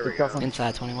doesn't. Here we It go. doesn't.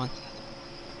 Inside 21.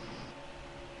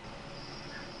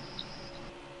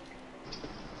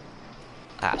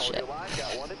 Ah, Hold shit. your line,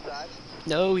 got one inside.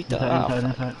 No, he does. Inside, Oh,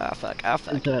 inside, fuck. inside. Ah, fuck. Ah,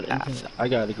 fuck. Inside, Ah, inside. fuck. I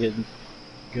got a good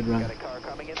run. Got a car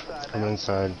coming inside Come now.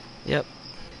 inside. Yep.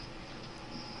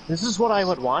 This is what I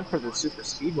would want for the super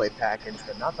speedway package,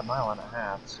 but not the mile and a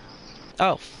half.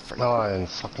 Oh, frick. Oh, I didn't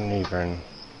fucking even.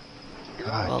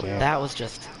 God Well, damn. that was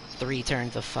just 3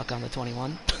 turns of fuck on the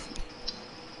 21.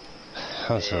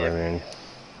 I'm sorry, man.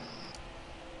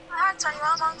 I tell you,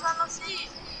 I was on time to see.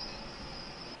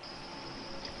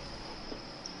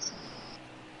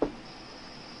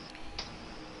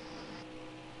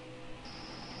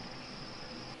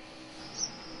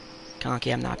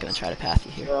 Conky, I'm not gonna try to pass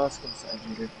you here. Just inside,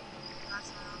 Jeter.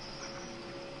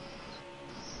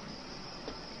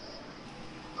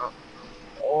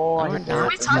 Oh, I No, hit we're not. Can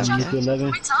we touch Get him? to 11.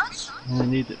 Can we touch?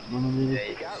 Underneath it. Underneath Yeah, it.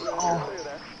 you Got can room, see you're clear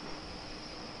there.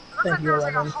 Looks like there was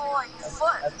like a whole like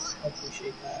foot. I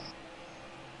appreciate that.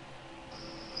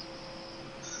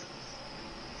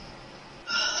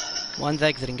 One's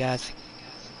exiting, guys.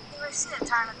 We've seen it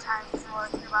time and time before.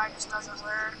 The ride just doesn't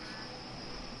work.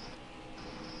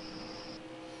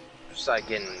 Just like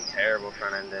getting terrible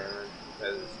front end damage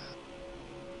because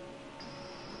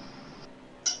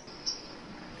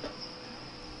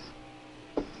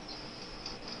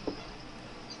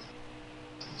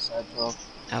Inside 12.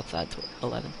 Outside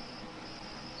 11.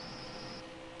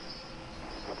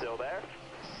 Still there?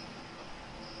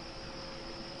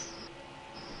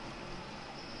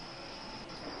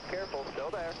 Careful, still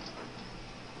there.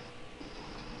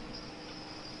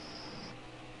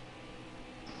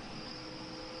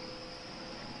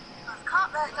 I'm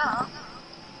caught back up.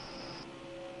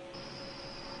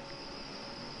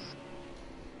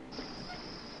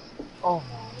 Oh,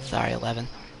 man. Sorry, 11.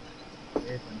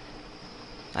 Nathan.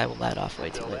 I will let off way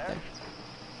too Still late there? there.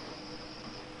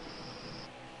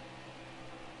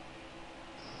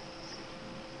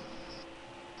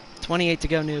 $28 to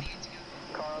go, noob.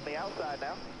 Car on the outside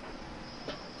now.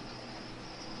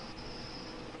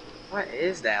 what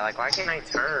is that? Like, why can't I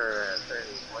turn at a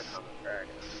certain point on the track?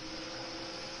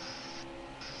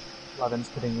 11's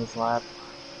putting his lap.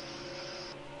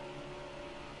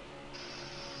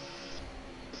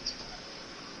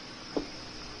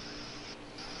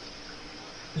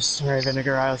 Sorry,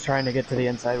 Vinegar, I was trying to get to the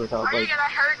inside without, Are you like... gonna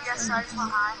hurt you? So I just went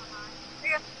high.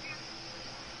 You're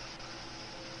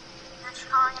just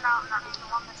calling it out and not being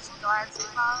the one that just glides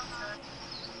above.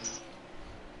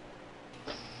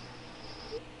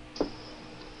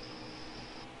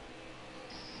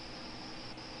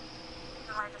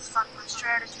 Or I just fucked my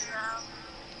strategy out.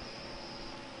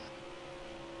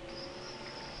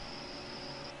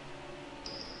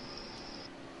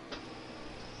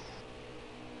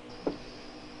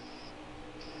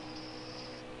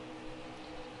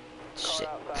 Shit.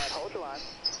 Car outside, hold your line.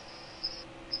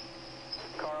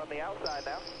 Car on the outside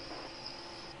now.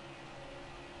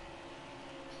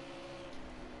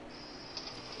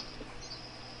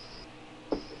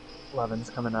 Levin's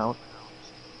coming out.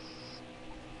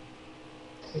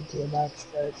 Into the back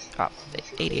stretch. Oh,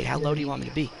 88. How low do you want me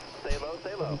to be? Stay low,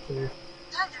 stay low. Clear.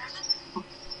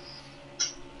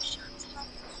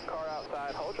 Car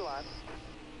outside, hold your line.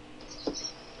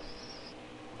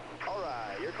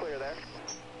 Alright, you're clear there.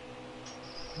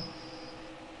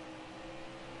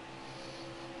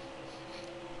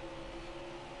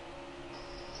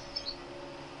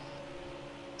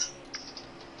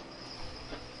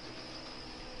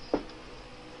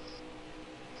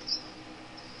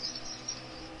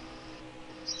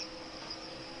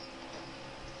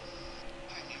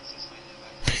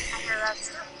 I hear that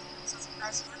stuff. This is a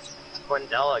nice one. One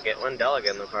delegate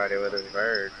in the party with his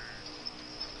bird.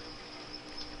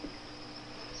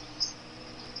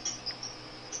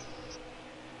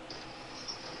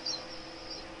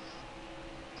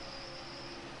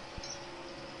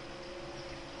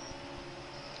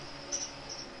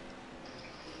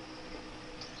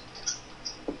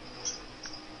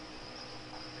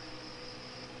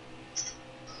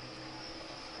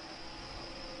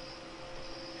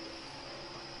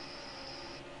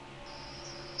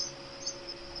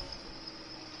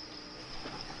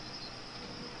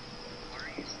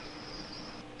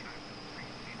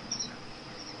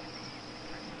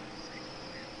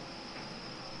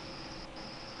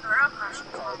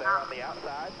 Car there on the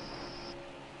outside.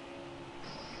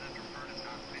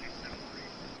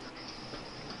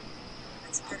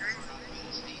 That's a good reason.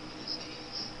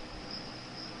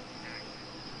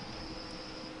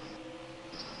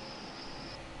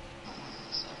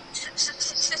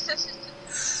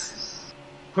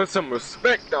 Put some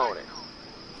respect on it.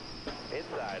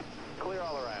 Inside. Clear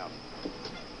all around.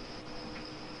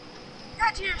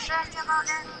 Got you distracted out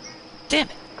there. Damn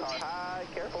it! Car high.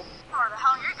 Careful. Where the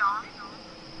hell you're going?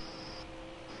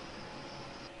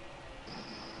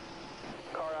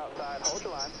 Car outside. Hold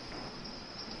your line.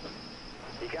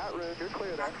 You got room. You're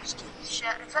clear there. Shit,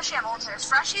 especially on old tires.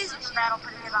 Freshies, you can battle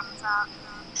pretty good on the top.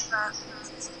 But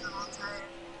it's the old tire.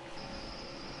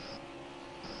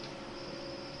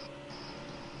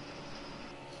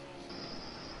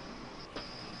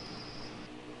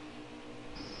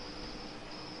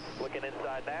 Looking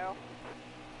inside now.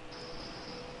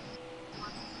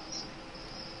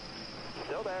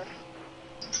 Still there.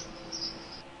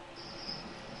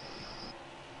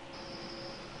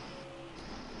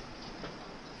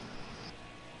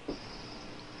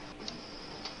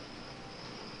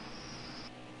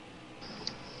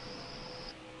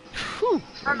 Whew,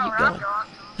 I where don't know you where I'm going?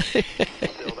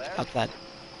 going. Still there. Outside.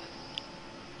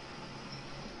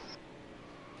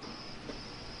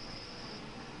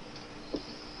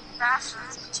 Faster,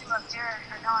 there's two up here.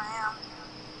 I know I am.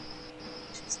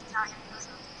 She's not gonna do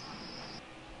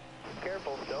something.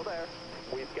 Careful. Still there.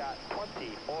 We've got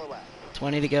 20 more left.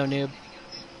 20 to go, noob.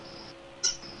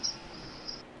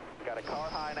 Got a car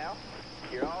high now.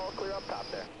 You're all clear up top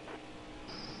there.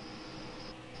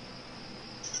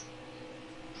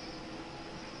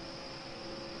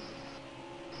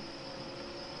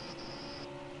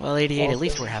 Well, 88, at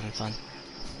least we're having fun.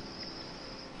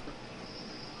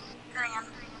 Hang on.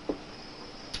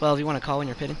 12, you want to call when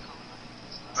you're pitting?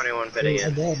 21 pitting I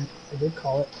in. did. I did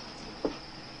call it.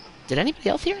 Did anybody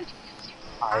else hear it?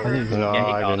 No, Yeah,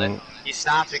 he I called didn't. it. He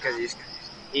stopped because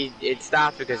it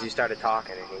stopped because you started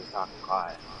talking and he was talking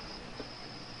quiet.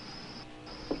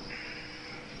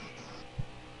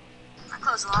 I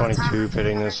close a lot of 22 time.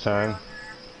 pitting this time.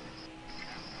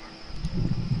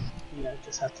 Yeah, I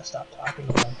just have to stop talking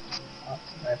when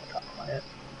I have to talk quiet.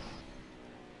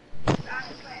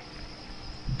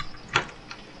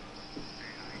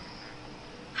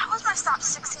 How was my stop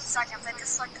 16 seconds? I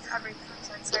just selected everything.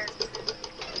 So it's very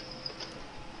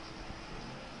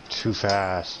Too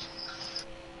fast.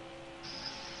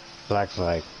 Black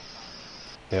flag.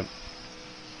 Yep.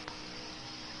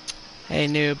 Hey,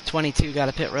 noob, 22 got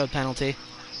a pit road penalty.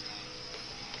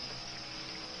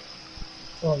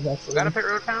 Oh, that's Got a pit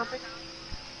road penalty?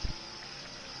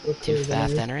 Too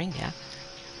fast entering, yeah.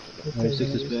 26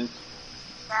 is bad.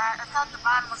 Yeah, I thought the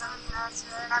bottom was everything else.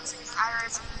 I'm seeing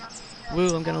iris.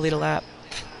 Woo, I'm gonna lead a lap.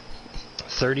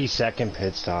 30-second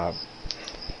pit stop.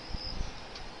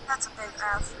 That's a big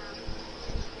F.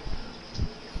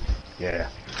 Yeah.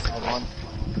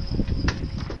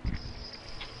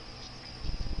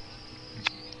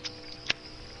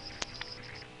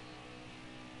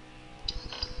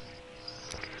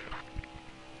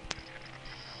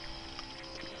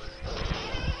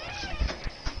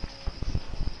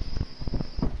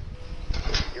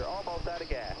 You're almost out of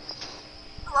gas.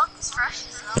 I love these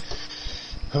freshies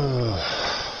though.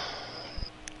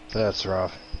 That's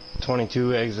rough.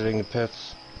 22 exiting the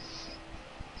pits.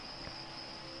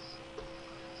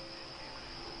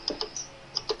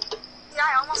 Yeah,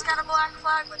 I almost got a black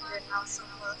flag, but didn't. I was so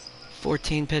close.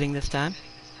 14 pitting this time.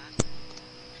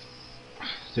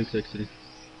 660.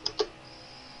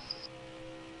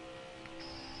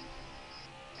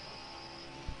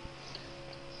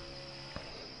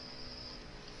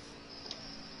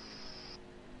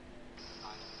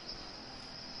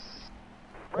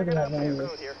 Look at that man.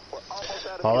 Road here. We're almost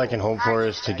out of All I fuel. can hope for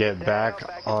is to get back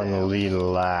on the lead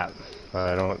lap. But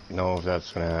I don't know if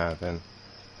that's going to happen.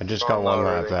 I just got one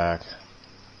lap back.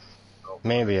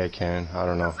 Maybe I can. I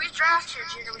don't know. If we draft here,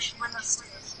 Jigger, we should win this stage.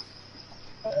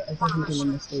 I think we can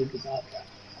win the stage without that.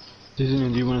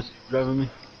 Susan, do you want to drive with me?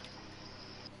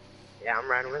 Yeah, I'm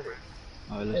riding with you.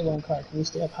 Alright, Hey, let's go. one car, can you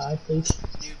stay up high, please?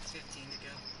 Noob 15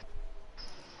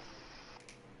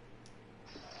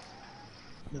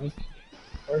 to go. No.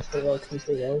 Or stay low, can you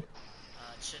stay low? It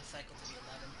should cycle to the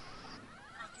 11.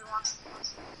 If you want.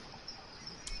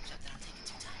 Shut down, take it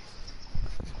 2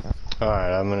 times.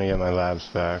 Alright, I'm gonna get my labs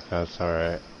back. That's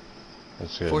alright.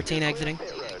 That's good. 14 exiting.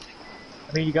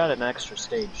 I mean, you got an extra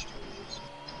stage too.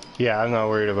 Yeah, I'm not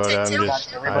worried about it. I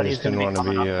just Everybody's didn't gonna want to be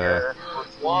coming be, up here.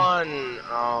 One.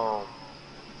 Oh.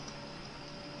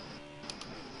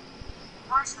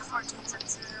 Watch the 14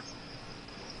 sensitive.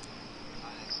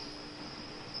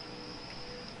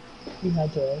 He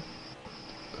had to.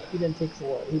 He didn't take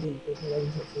 4. He didn't take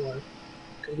 11 for 4.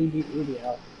 Because we beat Ruby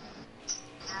out.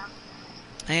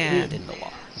 And in the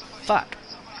wall. Fuck.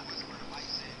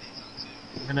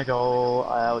 I'm gonna go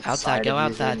outside. Outside, go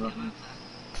of outside. you.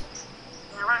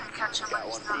 Yeah, we're gonna catch him when Got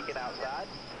he's one not. peeking outside.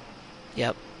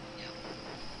 Yep.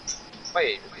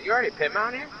 Wait, you already pit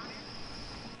mount here?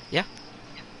 Yeah.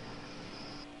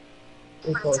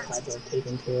 We both had to have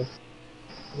taken 2.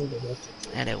 I think they both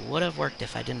took 2. And it would have worked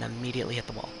if I didn't immediately hit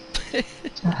the wall.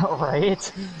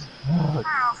 Right? I don't know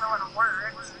if it would've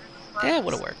worked. But, Yeah, it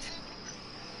would have worked.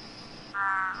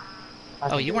 uh,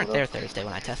 Oh, you weren't there Thursday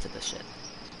when I tested this shit.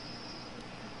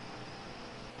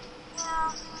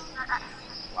 yeah.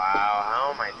 Wow,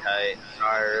 how am I tight?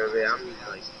 Sorry, Ruby, I'm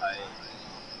really tight.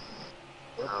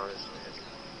 Oh,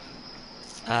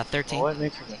 shit. 13. Well, it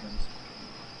makes a difference.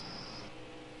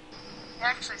 They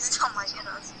actually still might get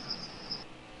us.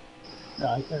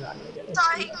 No, they're not gonna get us.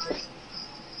 Sorry.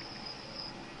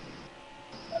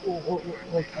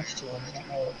 We'll catch 2 of them. I don't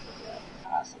know if that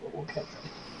possible. We'll catch them.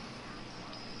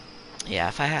 Yeah,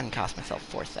 if I hadn't cost myself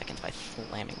 4 seconds by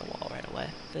slamming the wall right away,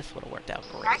 this would have worked out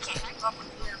I great. can't keep up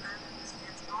with you, man. This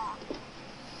man's gone.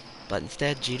 But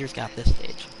instead, Jeter's got this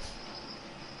stage.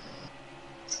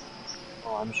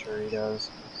 Oh, I'm sure he does.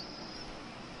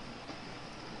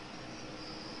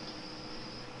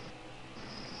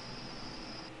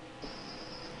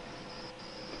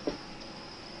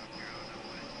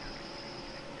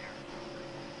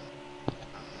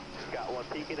 Got one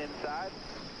peeking inside.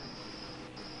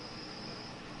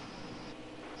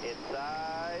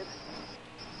 Inside.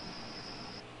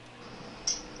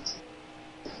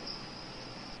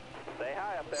 Stay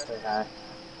high up there. Stay high.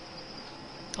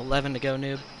 11 to go,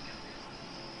 noob.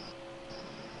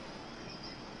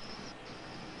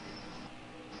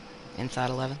 Inside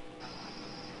 11.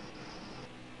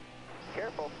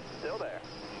 Careful. Still there.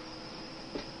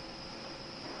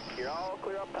 You're all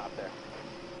clear up top there.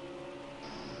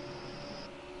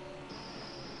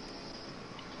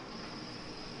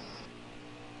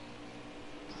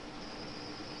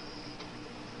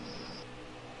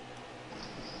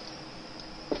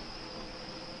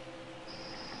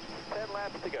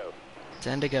 Laps to go.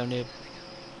 10 to go, noob.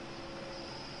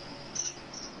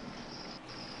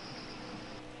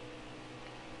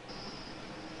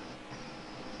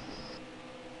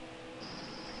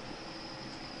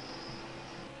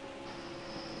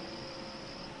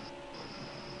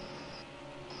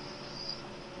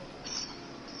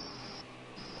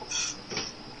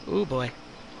 Ooh boy.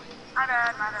 My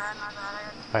bad.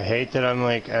 I hate that I'm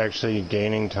like actually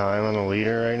gaining time on the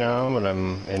leader right now, but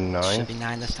I'm in Should ninth. be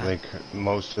 9 this time. Like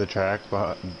most of the track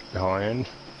behind.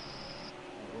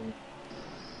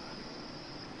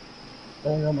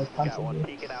 They're almost Got punching one you.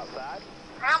 peeking outside.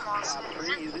 I almost. Top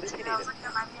three, use it if you I need was it. looking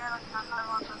at my gear, like, I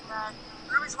want this back.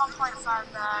 Ruby's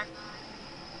 1.5 back.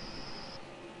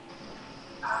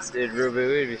 Dude, Ruby,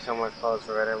 we'd be so much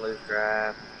closer if I didn't lose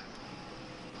draft.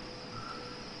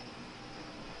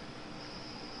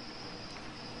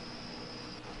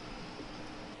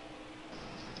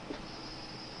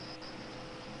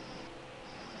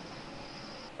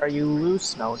 Are you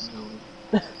loose? No.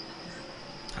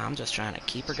 I'm just trying to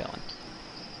keep her going.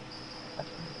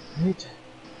 Right.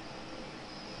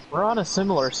 We're on a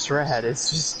similar strat, it's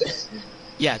just...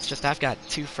 Yeah, it's just I've got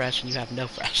 2 fresh and you have no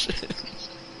fresh.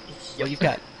 Well, you've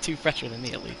got 2 fresher than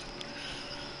me at least.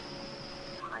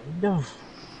 Kind of.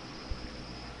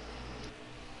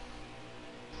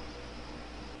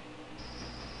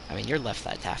 I mean, your left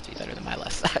sides have to be better than my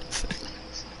left sides.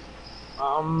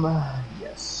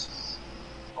 Yes.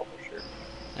 Oh, for sure.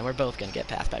 And we're both gonna get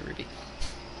passed by Ruby.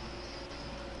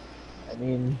 I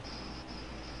mean...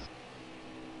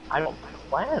 I don't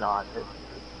plan on it.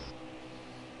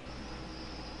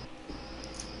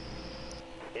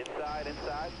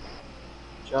 Inside.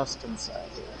 Just inside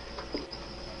here.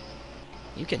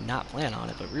 You cannot plan on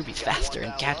it, but Ruby's faster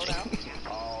in catching.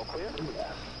 All clear.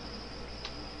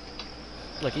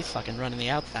 Look, he's fucking running the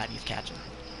outside, he's catching.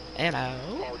 And out.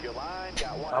 Hold your line,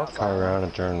 got one outside. Car around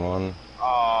at turn 1.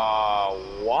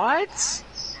 What?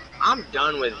 I'm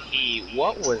done with heat.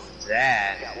 What was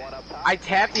that? Got one up top. I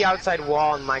tapped the outside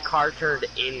wall and my car turned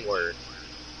inward.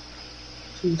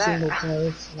 2 That- single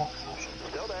cars, not caution.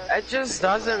 Still there. That just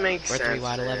doesn't make We're sense. 3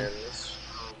 wide 11. man.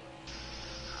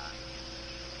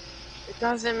 It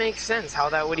doesn't make sense how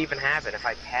that would even happen if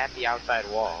I tap the outside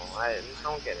wall. I just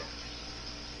don't get it.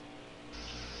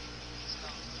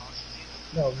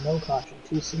 No, no caution.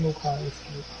 2 single cars, no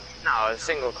caution. No, a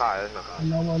single car. There's no caution.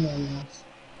 No more manuals.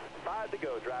 5 to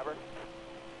go, driver.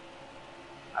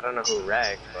 I don't know who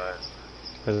wrecked, but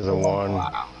This is a 1.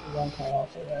 wow. One car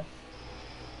also there.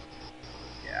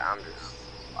 Yeah, I'm just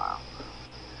wow.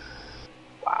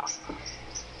 Wow.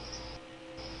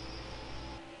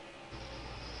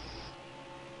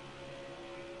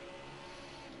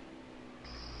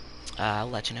 I'll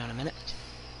let you know in a minute.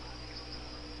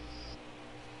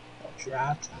 A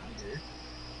draft under.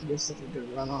 This is a good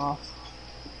runoff.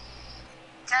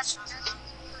 Catch.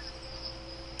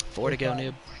 4 to go,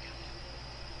 noob.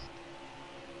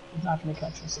 He's not gonna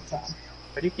catch us a time.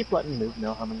 Why do you keep letting Noob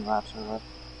know how many laps are left?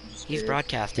 I'm just He's curious.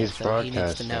 broadcasting, He's so he needs to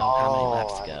broadcasting. know how many Oh,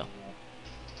 laps I to go. don't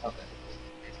know. Okay.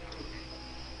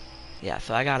 Yeah,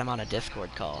 so I got him on a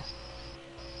Discord call.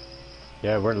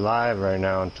 Yeah, we're live right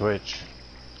now on Twitch.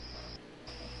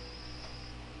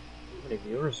 How many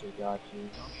viewers we got, you?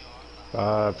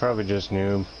 Probably just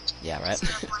noob. Yeah, right.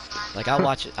 Like I'll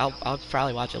watch it. I'll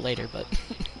probably watch it later, but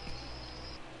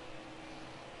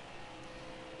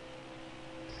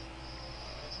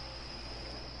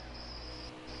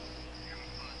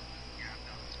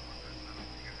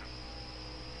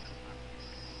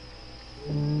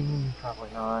Probably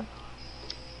not.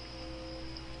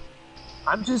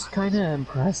 I'm just kind of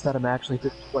impressed that I'm actually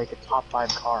like a top 5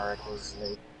 car because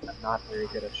I'm not very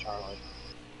good at Charlotte.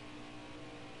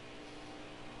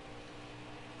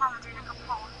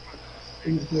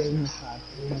 Here in the side,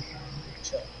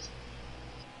 chill.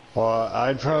 Well,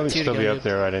 I'd probably 2 to still go, be noob. up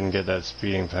there. I didn't get that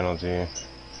speeding penalty.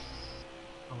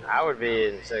 I would be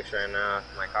in 6 right now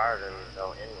if my car didn't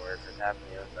go inward for tapping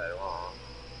the outside wall.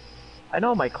 I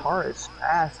know my car is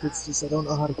fast, it's just I don't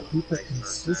know how to keep it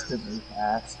consistently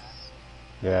fast.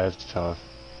 Yeah, it's tough.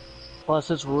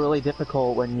 Plus, it's really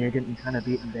difficult when you're getting kind of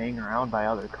beaten bang around by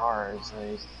other cars,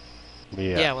 like,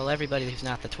 yeah. Well, everybody who's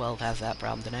not the 12 has that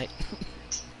problem tonight.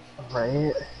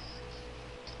 right?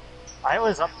 I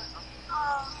was up.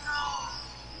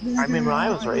 I mean, when I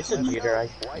was racing Jeter,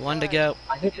 I 1 to go.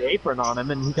 hit the apron on him,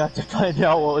 and he got to find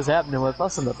out what was happening with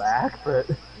us in the back. But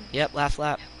Yep, last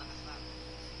lap.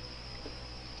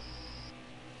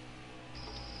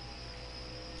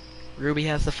 Ruby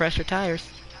has the fresher tires.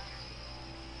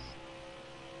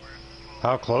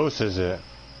 How close is it?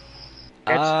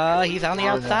 He's on the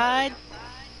outside.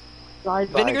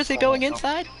 Vinegar's it going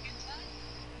inside?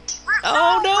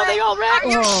 Oh no, they all wrecked!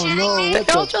 Oh no!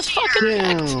 They all just fucking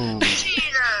wrecked! Cheater!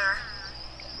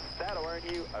 That'll earn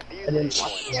you a few I didn't days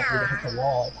want you to hit the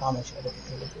wall. I promise you I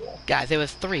didn't hit the wall. Guys, it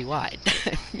was 3 wide.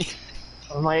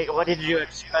 I'm like, what did you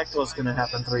expect was gonna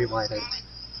happen 3 wide?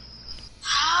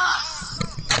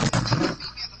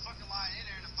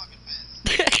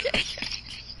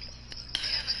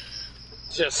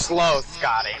 Just slow,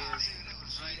 Scotty.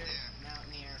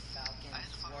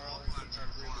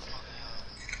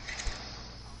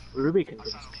 Ruby can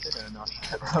just hit it on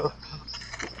that road.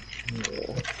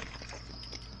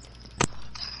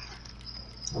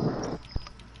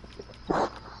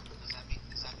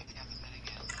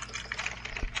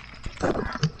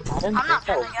 I'm not that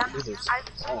betting was again. Ruby's I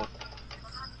fault.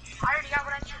 already got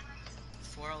what I need.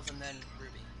 Swirls and then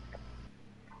Ruby.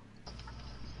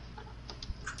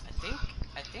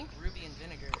 I think Ruby and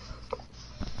Vinegar.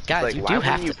 Guys, Like, you why do wouldn't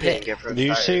have you to pit and pit. get first Do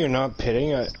you tire? say you're not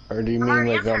pitting, or do you mean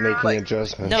like not making Like-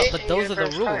 adjustments? No, Yeah, but you those get are the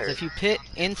first rules. tire. If you pit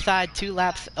inside 2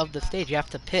 laps of the stage, you have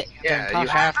to pit. during Yeah, you caution.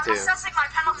 have I'm to. assessing my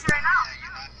penalty right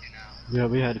now. Yeah,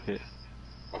 we had a pit.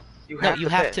 No, you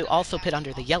have pit. to also pit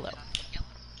under the yellow.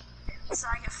 So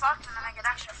I get fucked and then I get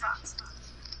extra fucked.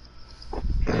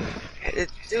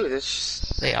 Dude, it's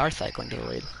just... They are cycling to the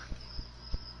lead.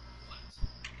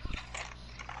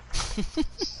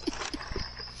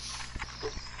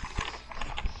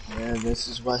 Yeah, this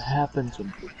is what happens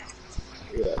when people.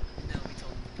 Yeah.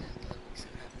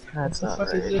 That's What not the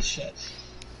fuck is right. this shit?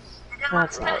 They didn't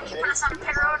want to pit, he put us on the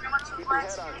pit road and it went to the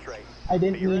left. head on straight. I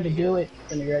didn't mean to do it,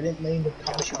 Vinegar. I didn't mean to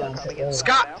toss you down pit road.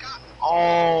 Scott!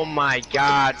 Oh my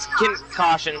god.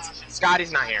 Caution.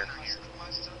 Scotty's not here.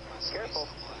 Careful,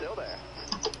 still there.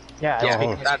 Yeah, Yeah,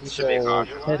 because that should be a people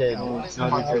caution. pitted Caution's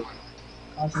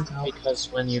out.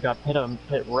 because when you got pit on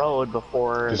pit road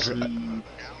before Is it- the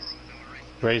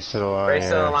Race to the line. Race to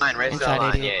the yeah. line, race to the Inside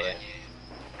line, 80. yeah.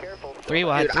 3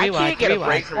 wide, Dude, 3 I wide, can't get 3 a break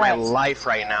wide. for my life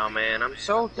right now, man. I'm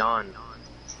so done.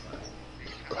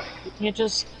 You can't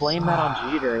just blame that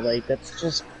on Jeter. Like that's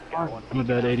just fun. My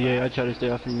bad, 88. I try to stay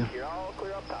after you.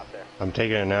 I'm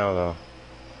taking it now, though.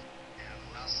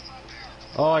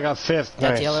 Oh, I got 5th. That's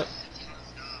Nice. yellow.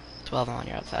 12 on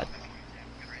your outside.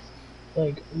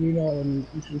 Like, you know, and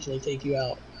intentionally take you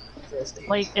out for a stage.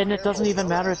 Like, and it doesn't even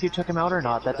matter if you took him out or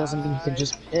not. That doesn't mean you can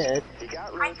just pit.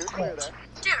 I did.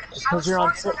 Dude, Just I 'cause was you're on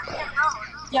forced pit. out of pit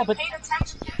road. Yeah, but Paid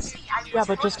attention to see. yeah,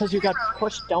 but just because you got pushed.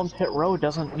 pushed down pit road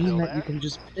doesn't mean that you can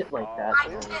just pit like that. I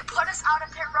did put us out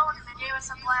of pit road and they gave us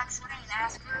a black screen.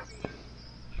 Ask Ruby.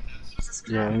 Jesus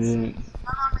Christ. Yeah, I mean,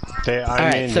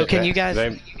 Alright, so can you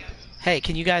guys... Hey,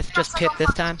 can you guys just pit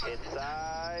this time?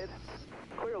 Inside.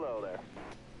 Clear low there.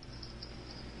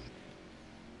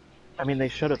 I mean, they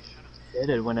should have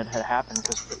pitted when it had happened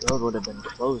because pit road would have been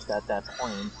closed at that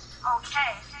point.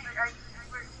 Okay, but are you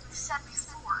said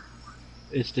before?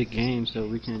 it's the game, so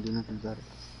we can't do nothing about it.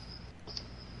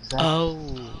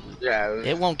 Oh. Yeah.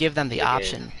 It won't give them the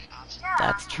option.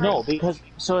 That's true. No, because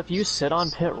so if you sit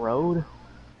on pit road,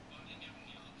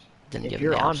 Didn't if give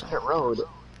you're them the on option. pit road,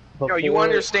 Yo, you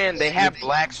understand they had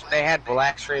black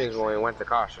screens when we went to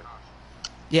caution.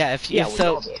 Yeah, if Yeah, if we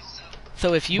so, know this.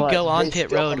 so if you But go on they pit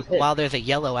still road can pit. while there's a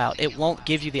yellow out, it won't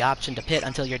give you the option to pit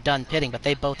until you're done pitting. But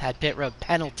they both had pit road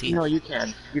penalties. No, you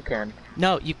can. You can.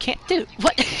 No, you can't do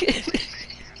what?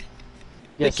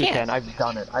 Yes, you can't. can. I've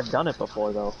done it. I've done it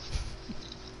before, though.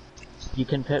 You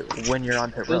can pit when you're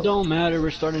on pit It road. don't matter,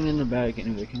 we're starting in the back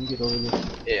anyway. Can we get over this?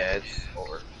 Yeah, it's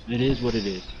over. It is what it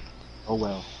is. Oh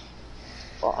well.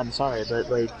 Well, I'm sorry, but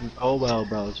like, Oh well,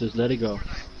 bro. Just let it go.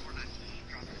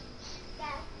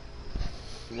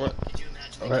 What?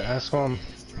 Alright, ask him.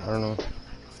 I don't know.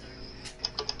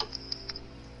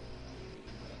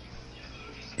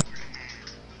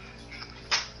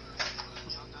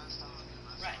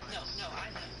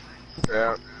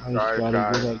 Yeah. I just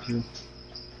got it. Good luck to you.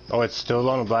 Oh, it's still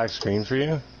on a black screen for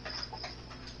you?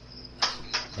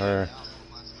 Or...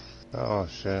 Oh,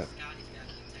 shit.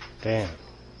 Damn.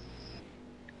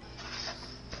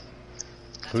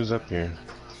 Who's up here?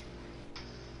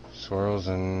 Swirls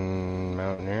and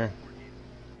Mountaineer?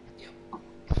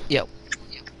 Yo.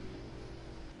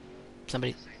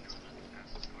 Somebody.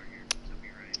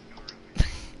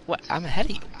 What? I'm ahead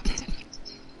of you.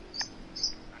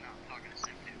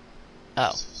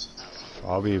 Oh.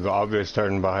 I'll be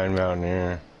starting behind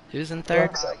Mountaineer. Who's in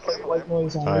third? White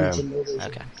noise on I each am. and every-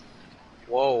 Okay.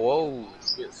 Whoa, whoa.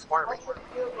 Get smart.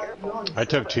 I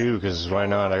took 2, because why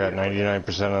not? I got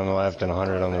 99% on the left and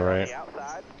 100 on the right.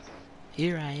 Outside.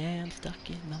 Here I am, stuck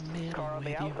in the middle Car on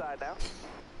with the you. outside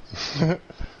now.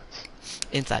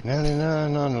 Inside.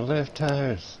 99 on the left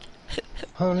tires.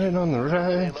 100 on the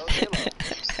right. Stay low.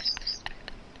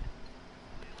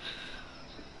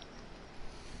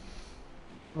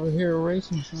 We're here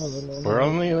racing Charlotte. man. We're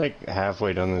only like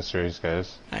halfway done this race,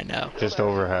 guys. I know. Just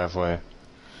over halfway.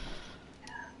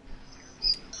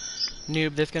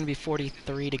 Noob, there's gonna be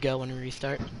 43 to go when we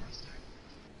restart.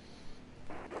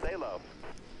 Stay low.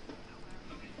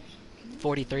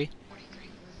 43.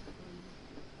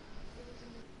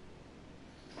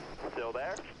 Still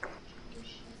there.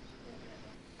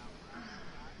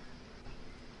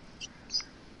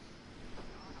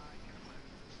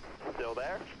 Still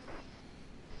there.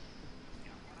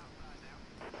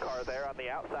 Car there on the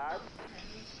outside.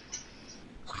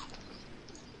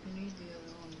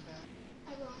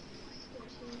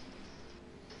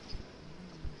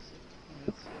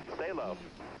 Stay low.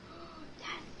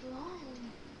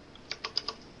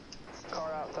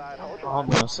 Car outside. Hold your all I'm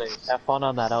gonna say, have fun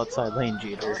on that outside lane,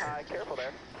 Jeter. high. Careful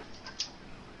there.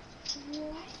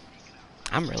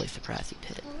 I'm really surprised he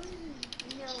pitted.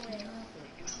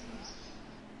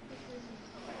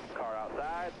 Car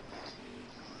outside.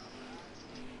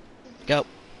 Go.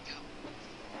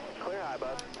 Clear high,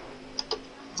 bud.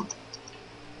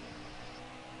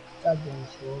 God damn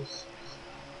Swirls.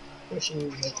 Wishing you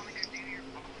would.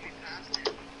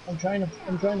 I'm trying to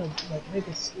like make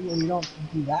it so you don't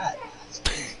do that.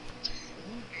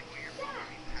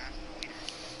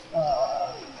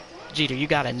 Jeter, you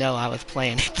gotta know I was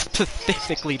playing it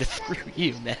specifically to screw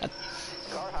you, man.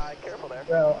 Car high. Careful there.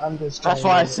 Bro, I'm just trying That's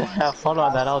why I to said have fun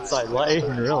on that outside lane,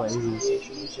 really.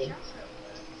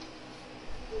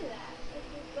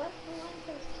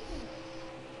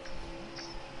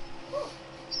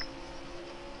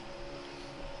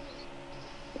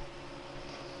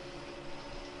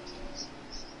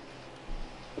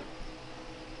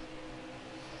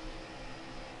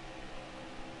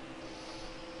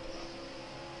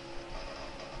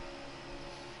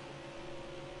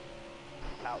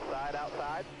 Outside,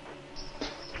 outside.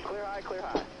 Clear high, clear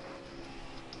high.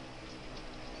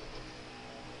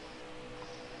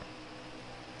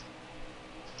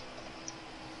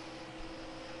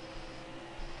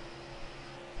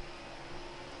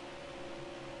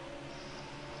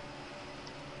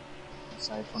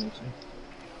 Side 22.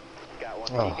 Got one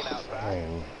Oh, peeking outside.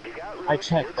 man. You got room, I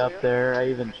checked you're up clear. there. I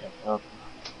even checked up.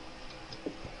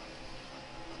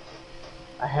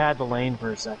 I had the lane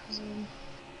for a second.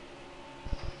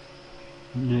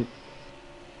 Yeah.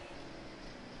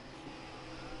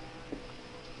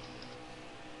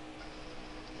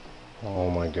 Oh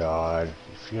my god.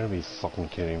 You're gonna be fucking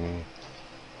kidding me.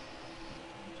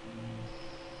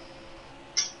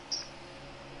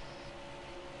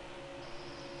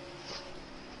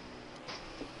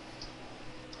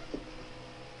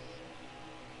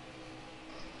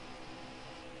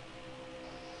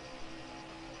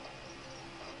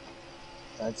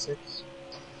 Side 6.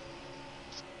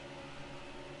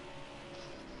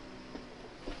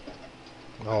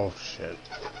 Oh shit.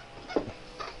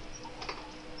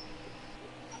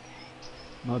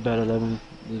 My bad, 11.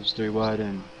 Lives 3 wide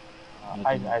and.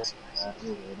 I see that.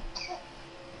 You're good.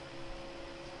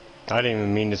 I didn't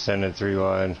even mean to send it 3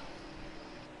 wide.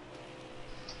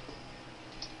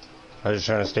 I was just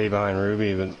trying to stay behind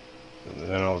Ruby, but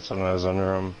then all of a sudden I was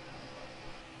under him.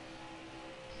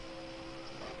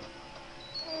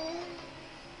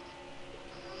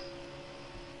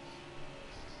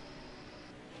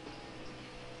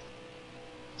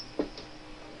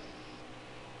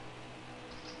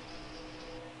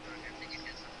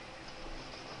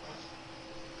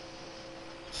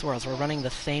 Swirls, we're running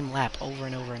the same lap over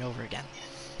and over and over again.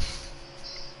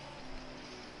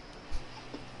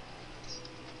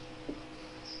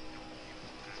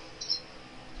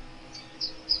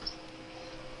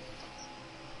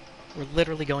 We're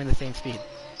literally going the same speed.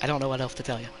 I don't know what else to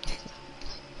tell you.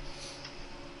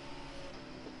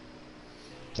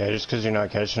 Yeah, just because you're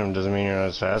not catching him doesn't mean you're not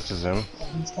as fast as him.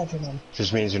 He's catching him.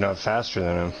 Just means you're not faster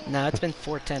than him. No, it's been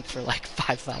 4/10 for like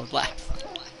 5 solid laps.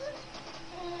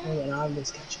 Oh, and I'm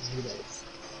just catching you guys.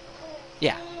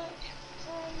 Yeah.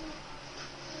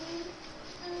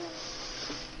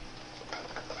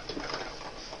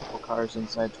 Couple cars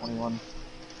inside 21.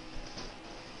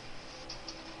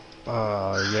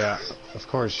 Yeah, of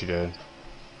course you did.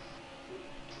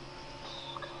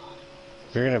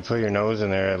 If you're gonna put your nose in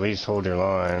there, at least hold your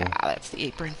line. Ah, that's the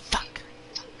apron. Fuck.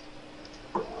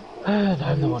 And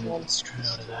I'm the one who gets screwed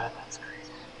out of that. That's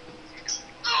crazy.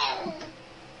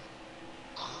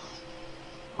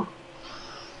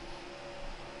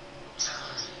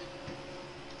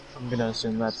 I'm gonna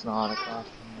assume that's not a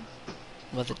caution.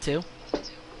 Was it 2?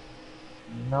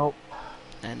 Nope.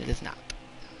 And it is not.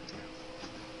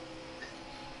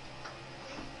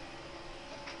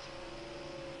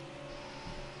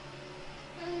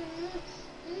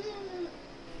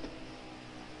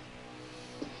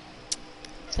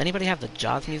 Does anybody have the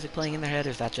Jaws music playing in their head, or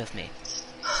is that just me?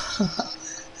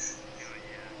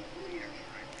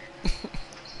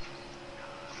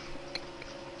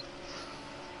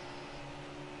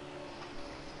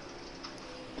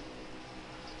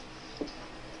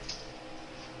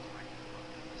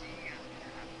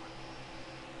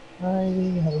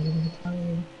 Ivy, have a good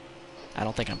time. I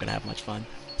don't think I'm gonna have much fun.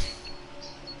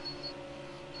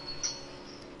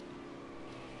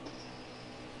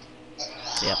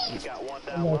 Yep, he's Got one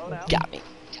down low now. got me.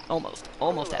 Almost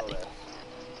had me.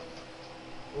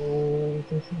 Oh,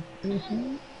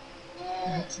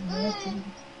 that's nothing.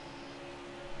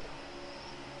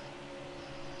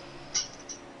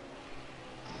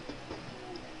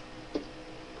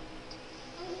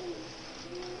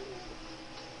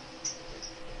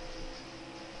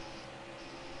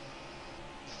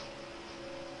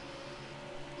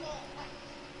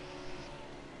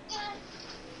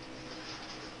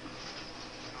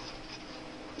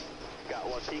 Got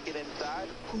one peeking inside.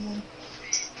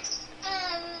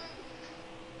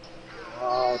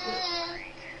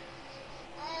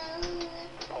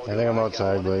 I think I'm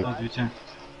outside, Blake. Oh, do 10.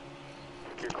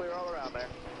 You're clear all around there.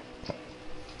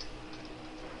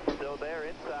 Still there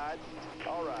inside.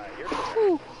 All right, you're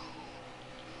clear.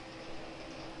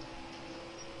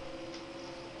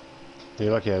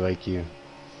 You're lucky I like you.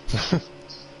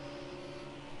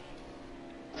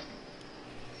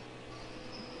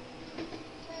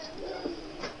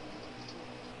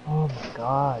 Oh my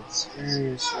god,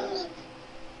 seriously.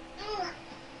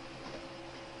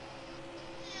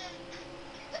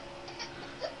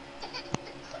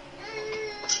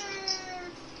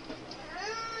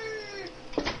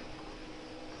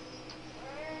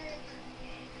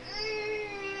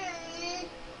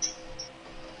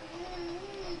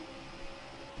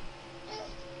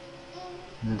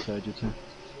 Inside you too.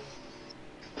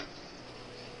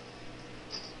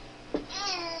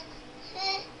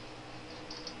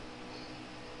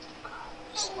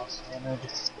 Just lost damage.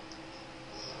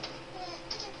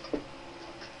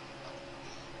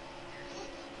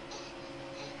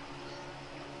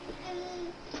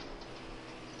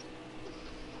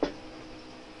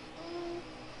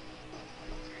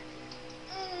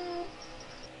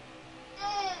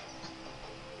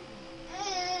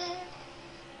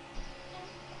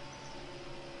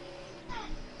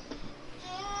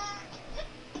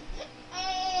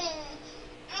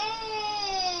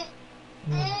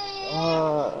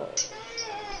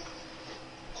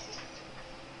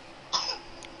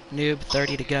 Noob,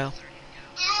 30 to go.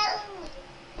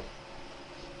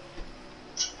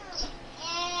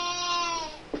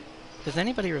 Does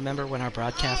anybody remember when our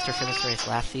broadcaster for this race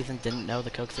last season didn't know the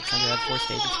Coke 600 had 4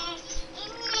 stages?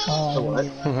 The what?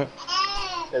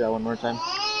 Say that one more time.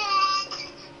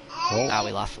 Ah,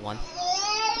 we lost the one.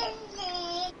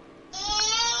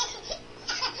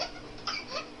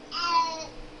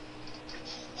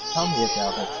 Tell me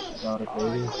about it,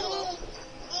 baby.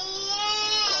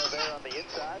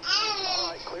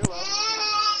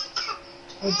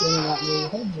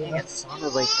 It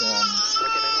sounded like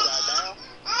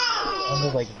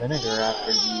vinegar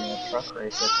after the truck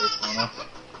race at Daytona.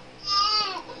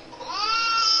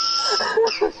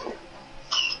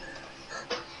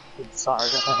 Sorry,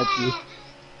 I had to.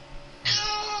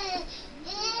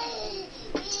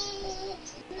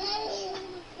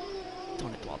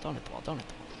 Don't hit the wall, don't hit the wall, don't hit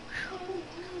the wall.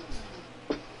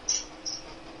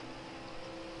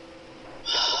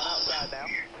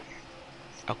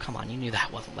 Oh, come on, you knew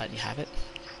that wasn't letting you have it.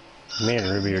 Me and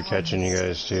Ruby are catching you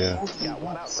guys too. Got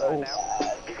one outside now.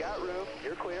 You got room.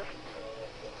 You're clear.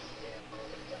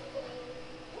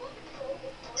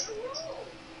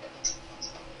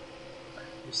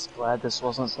 Just glad this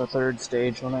wasn't the third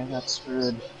stage when I got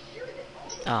screwed.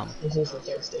 This is the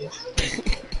third stage.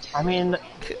 I mean,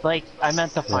 like, I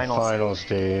meant the final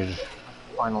stage.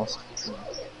 Final stage.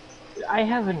 I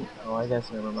haven't. Oh, I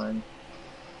guess never mind.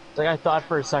 It's like I thought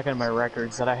for a second in my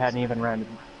records that I hadn't even ran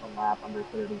a lap under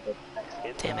 30, but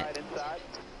damn it.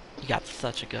 You got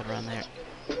such a good run there.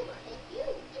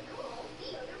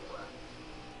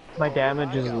 My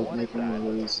damage is making me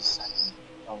lose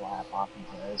a lap off you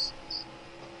guys.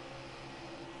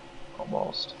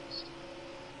 Almost.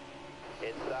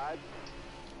 Inside.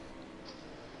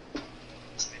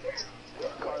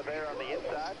 Car there on the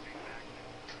inside.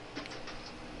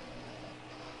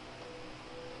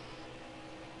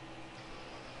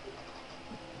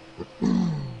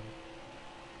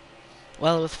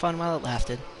 Well, it was fun while it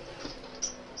lasted.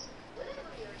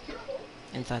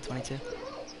 Inside 22.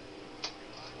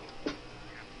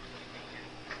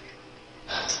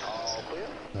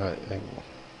 Alright,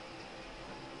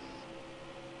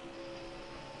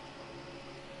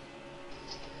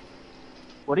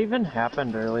 What even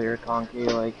happened earlier, Conky?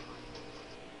 Like,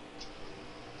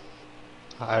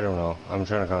 I don't know. I'm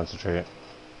trying to concentrate.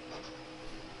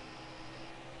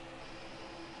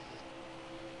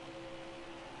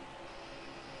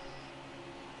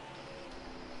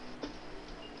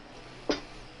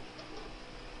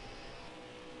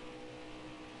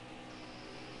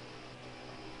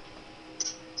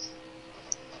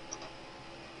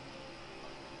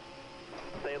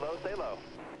 Stay low, stay low.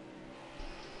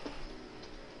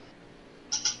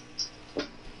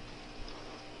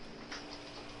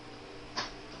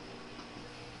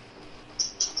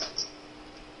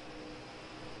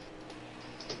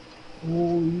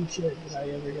 Holy shit, did I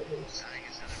ever get loose?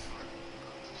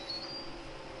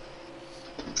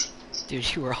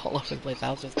 Dude, you were all over the place. I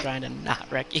was just trying to not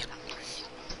wreck you.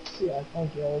 Yeah,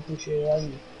 thank you, I appreciate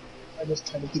it. I just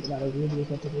tried to keep it out of Ruby as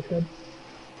much as I could.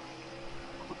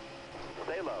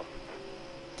 Stay low.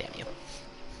 Damn you.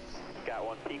 Got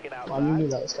one peeking out. Well, you knew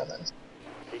that was coming.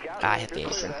 I hit the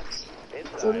apron.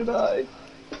 So did I.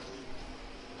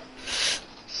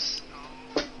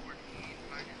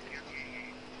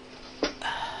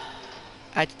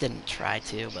 I didn't try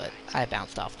to, but I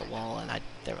bounced off the wall and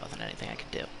there wasn't anything I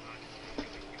could do.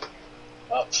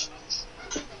 Oh.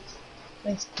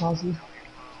 Thanks, Ozzy.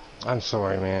 I'm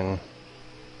sorry, man.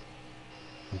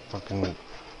 I'm fucking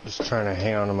just trying to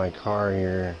hang on to my car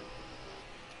here.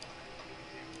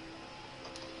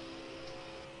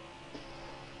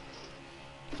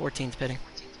 Fourteen's pitting.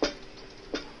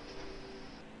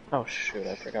 oh shoot,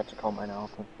 I forgot to call mine out.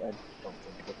 I don't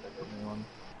think it did anyone.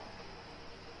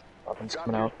 Nothing's Drop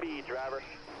coming your out. speed, driver.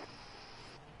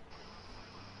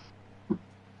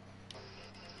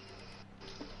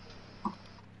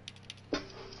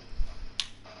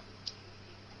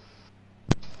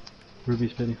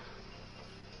 Ruby's pitting.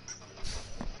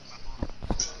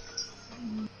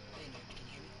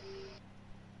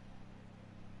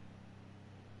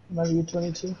 Remember you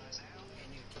 22?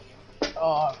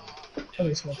 Oh, I'm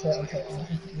just gonna tell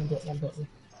you.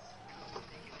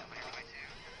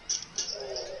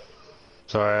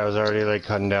 Sorry, I was already like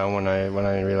cutting down when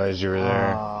I realized you were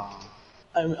there.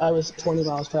 I was 20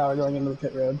 miles per hour going into the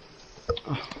pit road.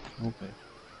 Okay.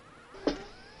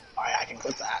 Alright, I can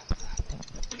clip that.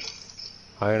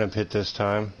 I'm gonna pit this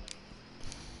time.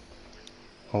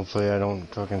 Hopefully I don't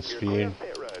fucking speed.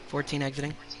 14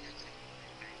 exiting.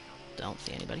 Don't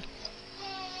see anybody.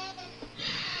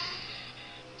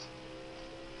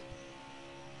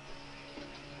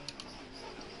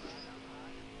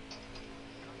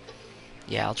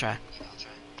 Yeah, I'll try.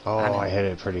 Oh, I hit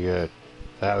it pretty good.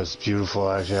 That was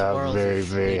beautiful, actually. I'm very,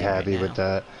 very happy with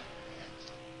that.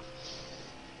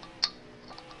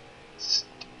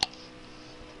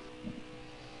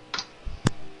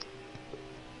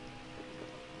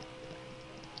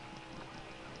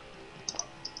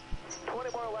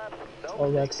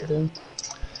 Oh, accident.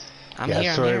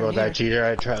 Yeah, sorry about that,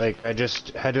 Jeter. I just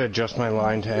had to adjust my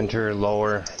line to enter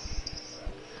lower.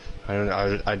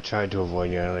 I tried to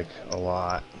avoid you like a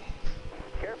lot.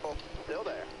 Careful, still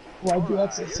there. Why'd you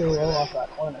exit so low off that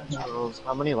corner? Charles,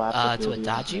 how many laps? To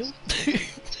dodge you?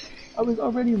 I was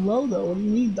already low though. What do you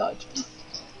mean dodge?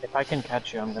 If I can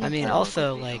catch you, I'm gonna. I mean,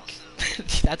 also like,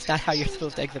 that's not how you're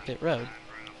supposed to exit pit road.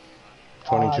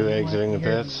 22 exiting the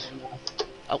pits.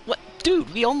 What,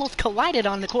 dude? We almost collided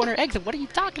on the corner exit. What are you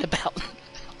talking about?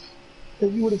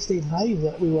 If you would have stayed high,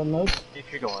 that we wouldn't have.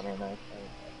 If you're going in there.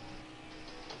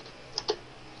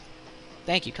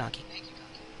 Thank you, Conky.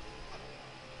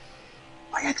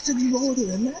 I exited lower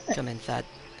than that. Come inside.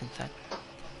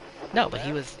 No, but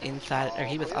he was inside, or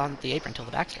he was on the apron till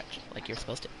the backstretch, like you're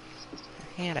supposed to.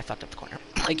 And I fucked up the corner,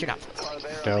 like you're not supposed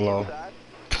to. Down low.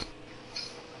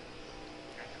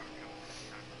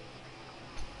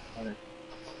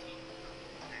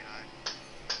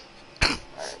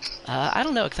 I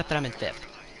don't know, except that I'm in 5th.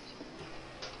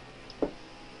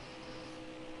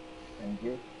 Thank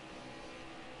you.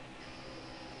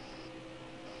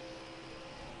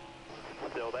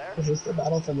 Still there? Is this the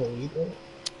battle for the lead? Right?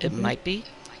 It might be.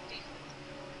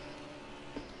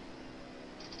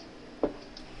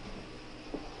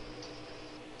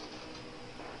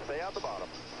 Stay out the bottom.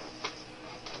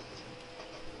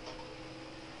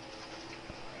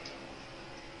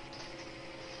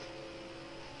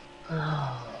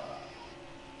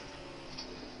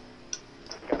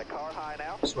 Got a car high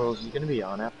now. So, is he gonna be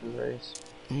on after the race?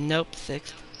 Nope,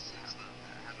 6th.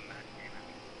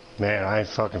 Man, I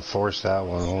fucking forced that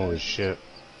one. Holy shit.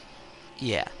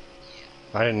 Yeah.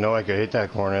 I didn't know I could hit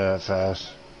that corner that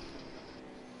fast.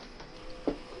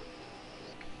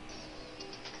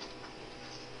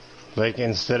 Like,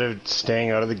 instead of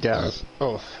staying out of the gas...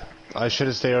 Oh, I should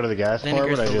have stayed out of the gas more,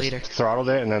 but I just throttled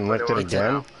it and then lifted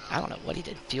again. I don't know what he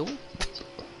did. Fuel?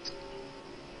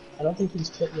 I don't think he's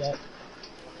pit yet.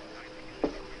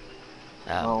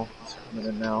 Oh, it's coming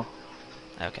in now.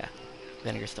 Okay.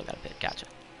 Vinegar still got a pit. Gotcha.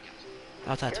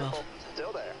 Outside 12.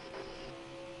 Still there.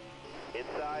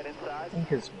 Inside. I think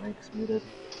his mic's muted.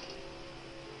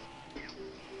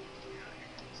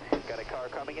 Got a car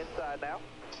coming inside now.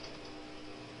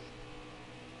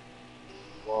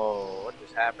 Whoa, what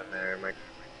just happened there?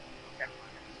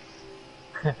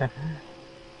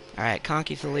 Alright,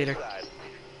 Conky's the leader.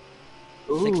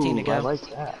 Ooh, 16 to go. I like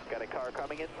that. Got a car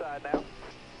coming inside now.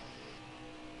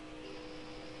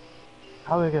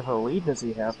 How big of a lead does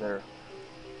he have there?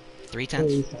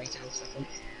 3/10.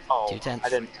 Oh,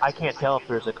 2/10. I can't tell if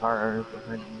there's a car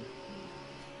behind me.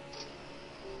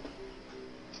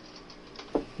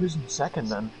 Who's in second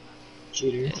then?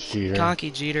 Jeter. Conky,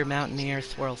 Jeter, Mountaineer,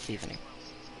 Swirl, Seasoning.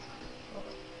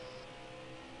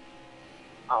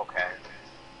 Okay.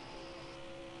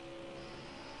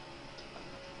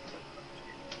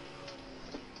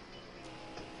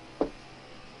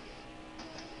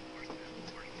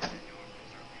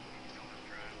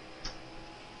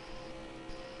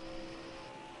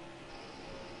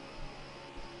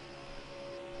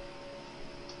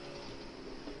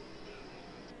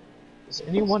 Is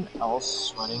anyone else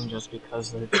sweating just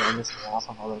because they're trying to stay off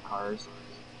of other cars?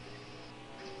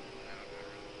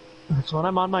 So when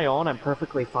I'm on my own, I'm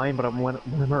perfectly fine, but when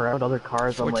I'm around other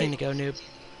cars, 14 I'm like... to go, noob.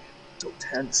 So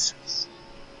tense.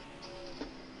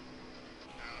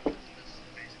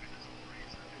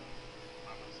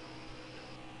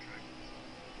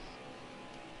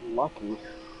 Lucky.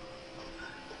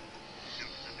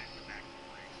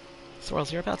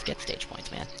 Swirls, you're about to get stage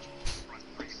points, man.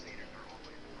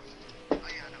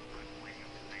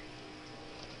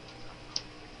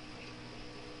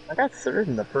 I got third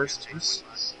in the first two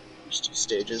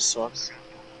stages, so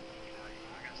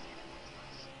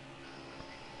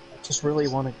just really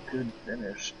want a good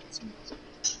finish.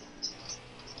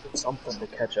 Something to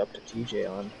catch up to TJ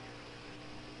on.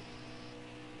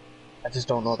 I just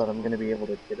don't know that I'm going to be able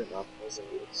to get enough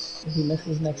results. If he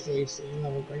misses next race, you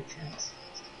have a great chance.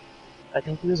 I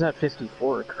think he was at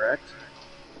 54, correct?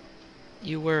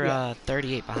 You were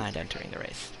 38 behind entering the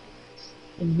race.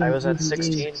 I was at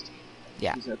 16.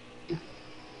 Yeah.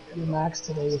 Your max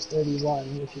today was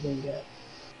 31, which you didn't get.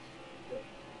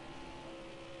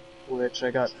 Which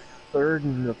I got 3rd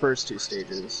in the first 2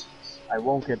 stages. I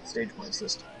won't get stage points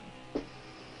this time.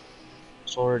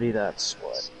 So already that's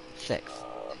what? 6.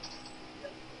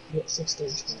 You get 6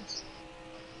 stage points.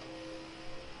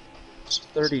 It's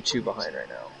 32 behind right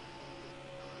now.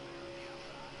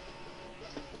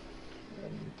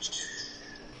 And 2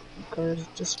 cars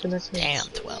disconnected. Damn,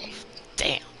 12.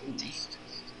 Damn.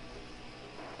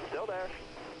 Still there.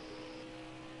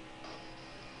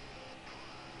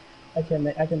 I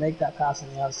can make that pass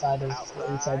on the outside of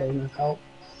the inside doesn't help.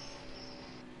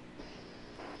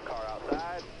 Car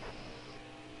outside.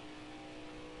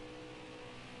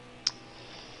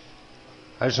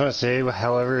 I just want to say,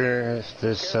 however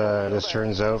this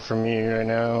turns out for me right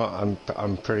now,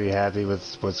 I'm pretty happy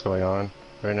with what's going on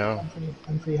right now.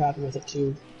 I'm pretty happy with it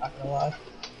too. Not gonna lie.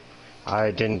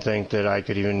 I didn't think that I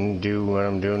could even do what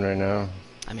I'm doing right now.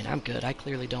 I mean, I'm good. I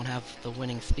clearly don't have the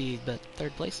winning speed, but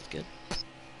 3rd place is good.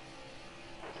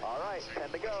 Alright, 10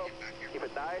 to go. Keep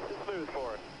it nice and smooth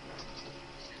for us.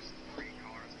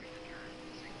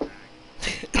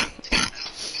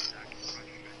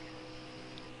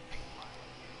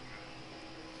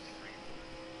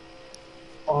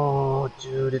 Oh,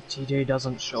 dude, if TJ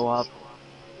doesn't show up.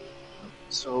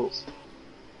 So,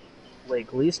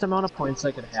 like, least amount of points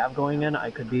I could have going in,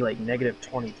 I could be like negative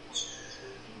 20.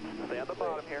 Stay on the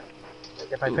bottom here.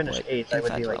 Like, if I finish 8th, I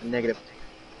would be like negative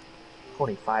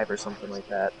 25 or something like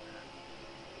that.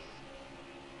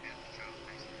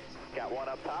 Got one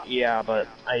up top. Yeah, but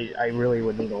I really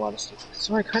would need a lot of stuff.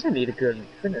 So I kind of need a good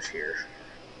finish here.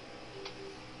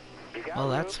 You got Well,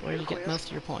 room, that's where you clear. get most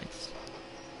of your points.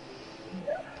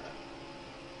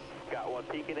 Got one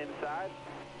peeking inside.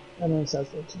 And then it says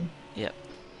 13. Yep.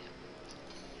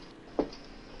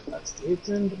 That's the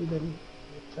 18, but he didn't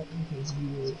check his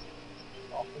view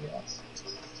off the gas.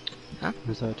 Huh?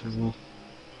 Where's that turn?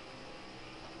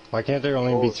 Why can't there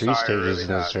only be 3 sorry, stages really in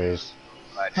this not. race?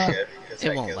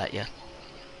 It won't let you.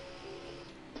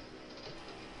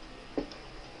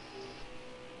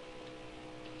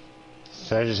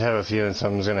 So I just have a feeling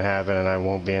something's gonna happen and I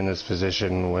won't be in this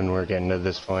position when we're getting to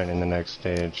this point in the next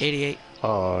stage. 88.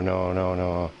 Oh, no, no,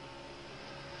 no.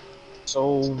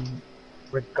 So,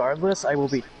 regardless, I will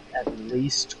be at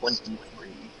least 23.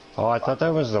 Oh, I thought that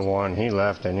was the one. He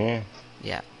left, didn't he?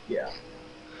 Yeah. Yeah.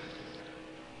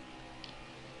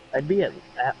 I'd be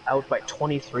out by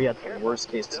 23 at the worst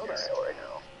case scenario right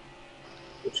now.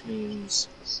 Which means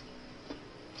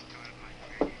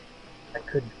I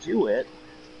could do it.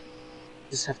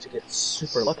 Just have to get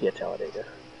super lucky at Talladega.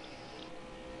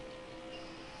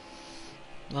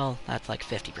 Well, that's like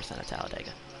 50% of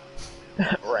Talladega.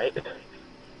 Right?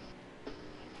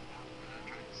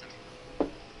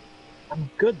 I'm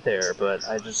good there, but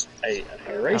I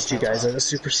raced you guys at a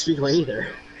super speedway either.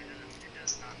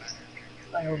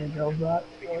 I overdrove that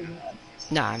really bad.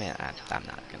 No, I mean, I'm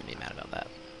not going to be mad about that.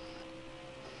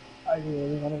 I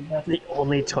really wanted that. The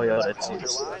only Toyota too,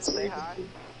 so that's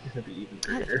gonna be even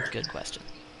greater. Good question.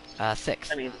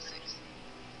 6. I mean,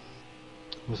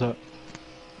 What's up?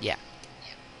 Yeah.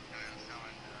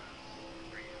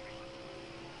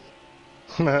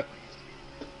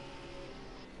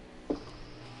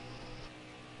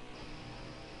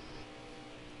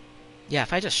 Yeah,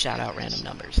 if I just shout out random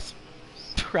numbers,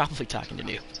 probably talking to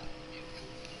new.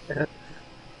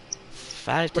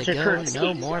 5 What's to your go, current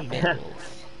no speed? more manuals.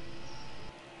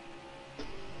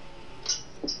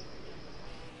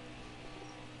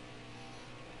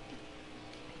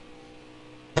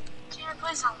 Junior,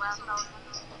 please don't laugh about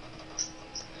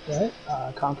Right?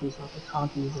 Conky's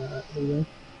leading.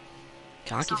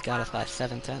 Conky's got us by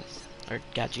 7/10, or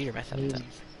got Jeter by 7/10.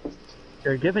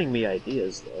 you're giving me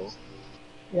ideas though.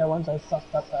 Yeah, once I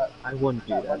sucked up that, I wouldn't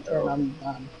do that that one turn, though. I'm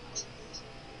done.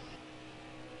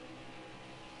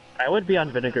 I would be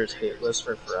on Vinegar's hate list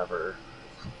for forever.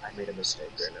 I made a mistake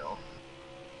right now.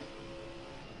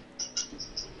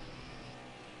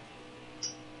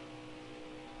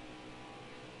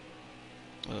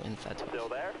 Oh, inside 12. Still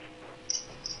there?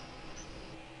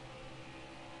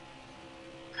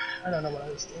 I don't know what I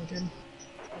was thinking.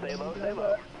 Stay low, stay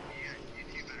low.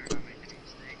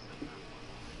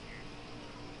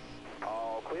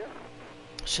 All clear?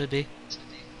 Should be.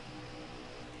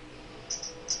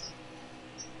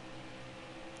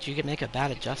 Did you make a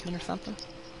bad adjustment or something?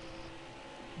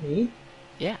 Me?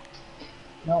 Yeah.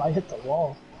 No, I hit the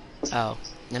wall. Oh,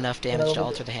 enough damage to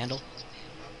alter the handle?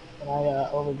 When I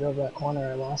overdrove that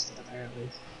corner, I lost it, apparently.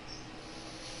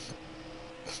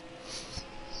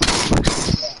 Yeah,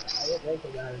 I didn't make a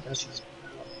bad adjustment. I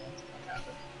don't know what the fuck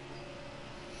happened.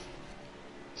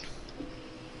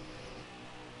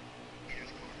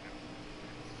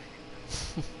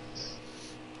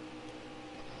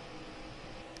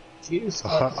 Jeez.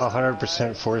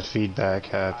 100% force feedback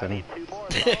happened.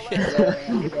 Yeah.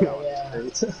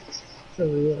 For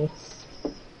real.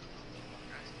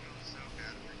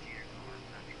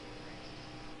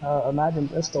 Imagine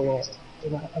Bristol.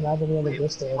 Imagine being in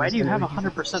Bristol. Why do you have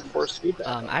 100% force feedback?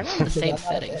 I run the same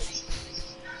settings.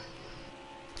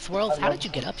 Swirls, how did you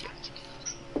get up here?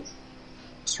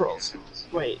 Swirls.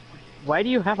 Wait, why do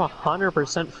you have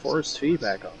 100% force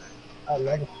feedback on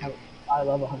it? I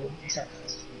love 100%.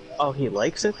 Oh, he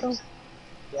likes it though?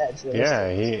 Yeah, it's really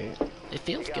It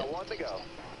feels good.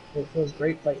 It feels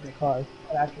great fighting the car.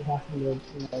 I actually have to,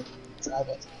 drive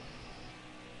it.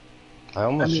 I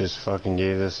almost just fucking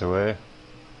gave this away.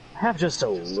 I have just a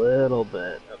little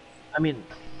bit.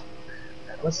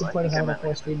 What's the point of having a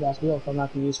force feedback wheel if I'm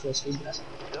not going to use force feedback?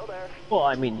 Well,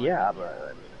 I mean, yeah,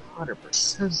 but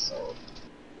 100% though.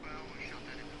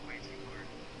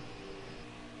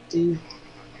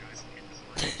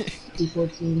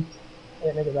 D14. I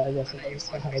didn't make a bad adjustment. I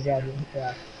just don't have a job.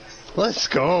 Yeah. Let's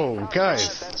go,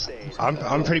 guys!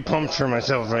 I'm pretty pumped for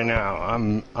myself right now.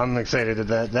 I'm excited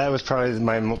that was probably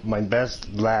my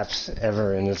best laps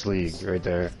ever in this league right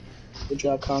there. Good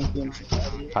job, Conky.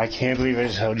 I can't believe I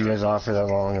just held you guys off for that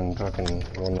long and fucking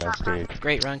won that stage.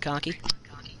 Great run, Conky.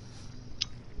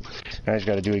 I just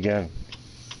gotta do it again.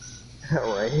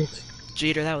 Right.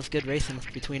 Jeter, that was good racing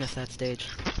between us that stage.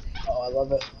 Oh, I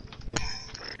love it.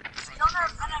 If you don't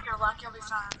have fun on your luck, you'll be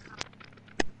fine.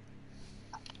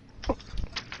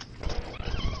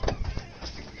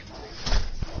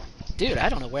 Dude, I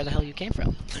don't know where the hell you came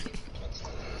from.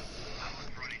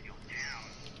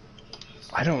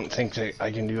 I don't think that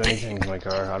I can do anything to my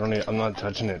car. I'm not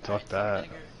touching it. Fuck that.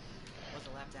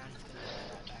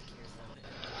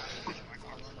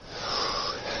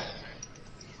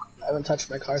 I haven't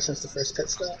touched my car since the first pit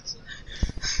stop.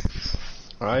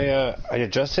 I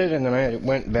adjusted and then I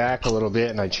went back a little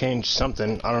bit and I changed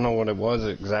something. I don't know what it was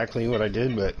exactly what I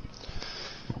did, but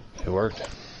it worked.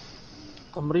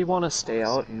 Somebody want to stay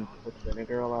out and put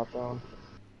Vinegar a lap down?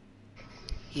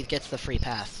 He gets the free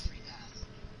pass.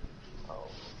 Oh.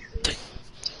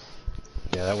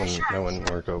 Yeah, that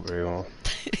wouldn't work out very well.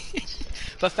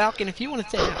 But Falcon, if you want to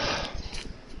stay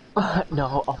out.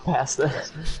 No, I'll pass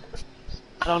this.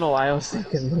 I don't know why I was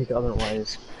thinking like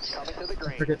otherwise. I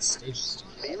forget stages.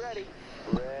 Be ready.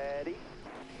 Ready.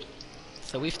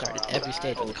 So we've started every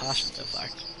stage with a caution so far.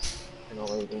 I know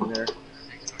what we're there.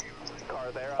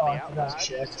 Car there Oh, on I the forgot outside. to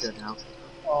check. Good now.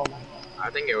 Oh my god. I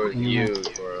think it was you,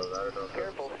 Twirls. I don't know.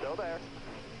 Careful, still there.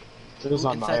 It was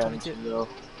on my Inside end 22. though.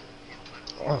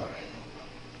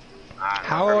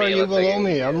 How are you below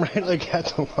me? I'm right like at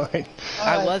the line.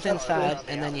 I was inside,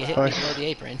 and then you hit me below the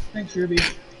apron. Thanks, Ruby.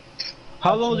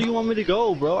 How low do you want me to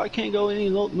go, bro? I can't go any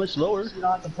much lower. You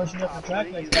don't have to push it up the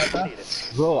track like that, huh?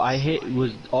 Bro,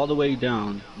 was all the way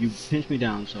down. You pinched me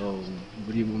down, so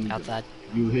what do you want me to Outside. do?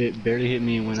 You barely hit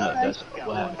me and went up. That's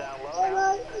what happened.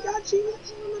 Alright, I got you.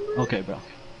 Okay, bro.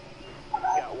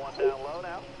 Got one down low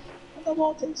now. The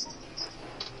wall taste.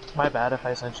 My bad if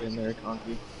I sent you in there,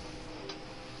 Conky.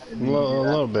 A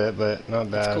little bit, but not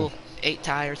bad. It's cool. 8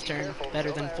 tires turn,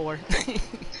 better than 4.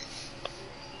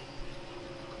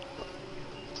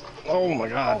 Oh my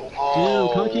god. Damn,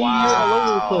 Conky, you're all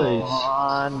over the place.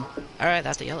 On. Alright,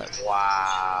 that's a yellow.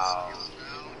 Wow.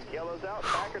 Yellow's out,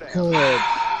 back or down. Good.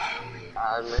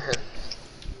 Man.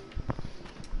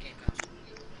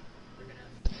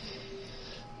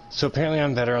 So apparently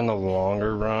I'm better on the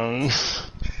longer run.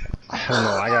 I don't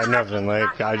know, I got nothing.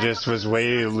 Like, I just was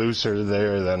way looser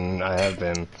there than I have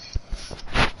been.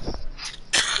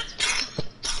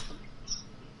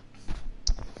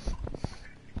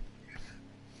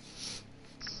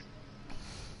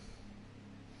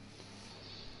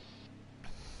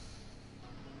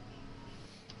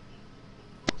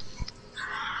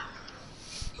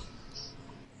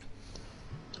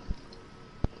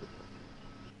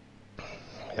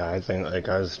 Yeah, I think, like,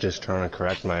 I was just trying to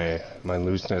correct my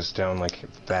looseness down, like,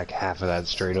 back half of that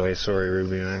straightaway. Sorry,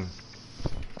 Ruby, man.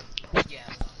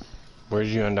 Where'd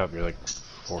you end up? You're like,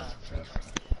 fourth.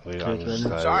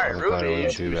 Sorry,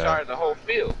 Ruby. You started the whole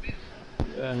field.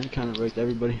 Yeah, he kind of wrecked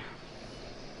everybody.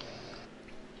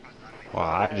 Well,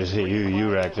 I just hit you.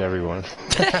 You wrecked everyone.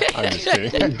 I'm just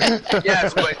kidding.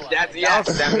 Yes, but that's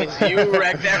yes. That means you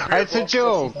wrecked everyone. It's a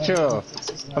joke. Chill.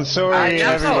 I'm sorry, I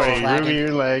know. everybody. Flagging. Ruby,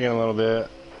 you're lagging a little bit.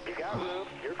 You got room.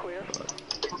 You're clear.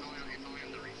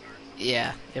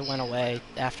 Yeah, it went away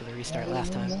after the restart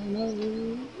last time.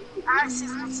 Alright,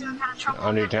 Susan, let's see what kind of trouble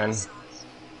Under we're 10. in.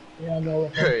 Yeah,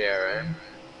 no. Yeah, right.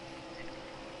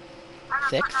 I'm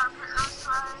Six? putting on pit notes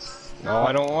twice. No,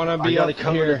 I don't want to be gotta up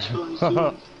cover here. the 2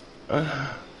 and 2.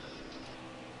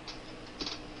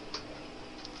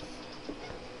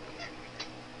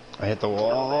 I hit the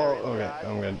wall. Okay,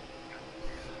 I'm good.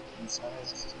 Inside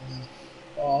 10.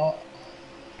 Oh,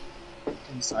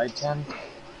 Inside 10.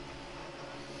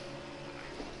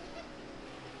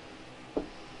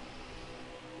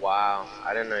 Wow,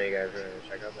 I didn't know you guys were gonna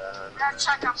check out that. That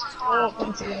checkup was oh,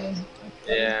 horrible. thanks again.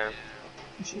 Yeah.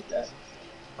 Appreciate that.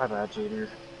 My bad, Jader.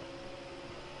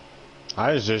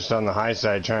 I was just on the high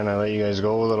side trying to let you guys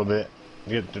go a little bit.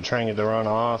 Try and get the run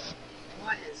off.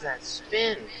 What is that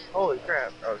spin? Holy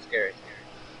crap! Oh, scary.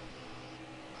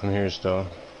 I'm here still.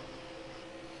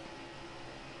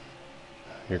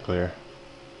 You're clear.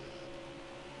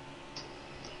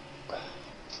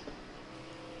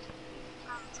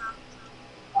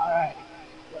 Alright.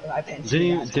 I pinched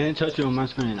you. Didn't touch it on my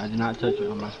screen. I did not touch it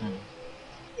on my screen.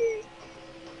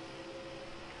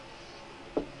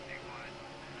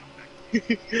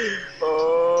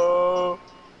 Oh.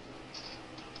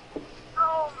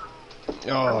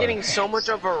 Oh, I'm getting so much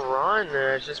of a run.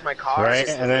 It's just my car. right,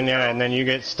 and then yeah, and then you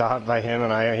get stopped by him,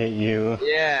 and I hit you.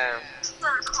 Yeah.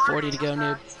 40 to go,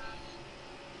 noob.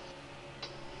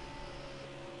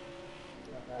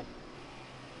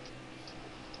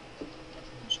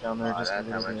 Just down there, Oh, just a that's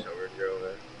how little much bit. overdrove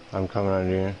it. I'm coming on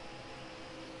you.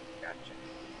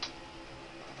 Gotcha.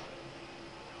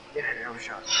 Yeah, no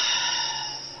shot.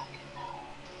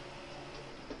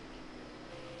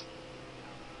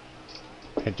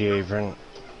 Hit the apron.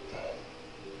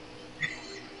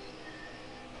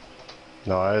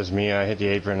 No, that was me. I hit the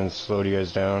apron and slowed you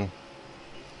guys down.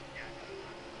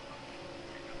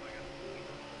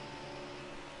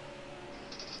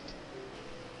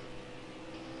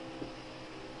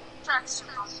 Track's too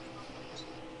long.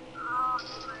 Oh,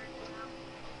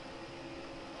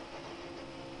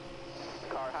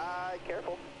 Car high.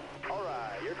 Careful. All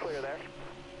right, you're clear there.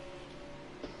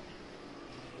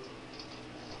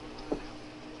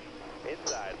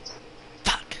 Inside.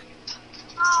 Fuck.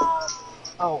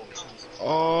 Oh,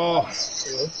 Oh,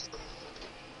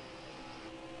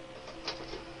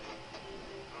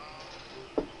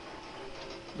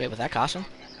 Wait, was that caution?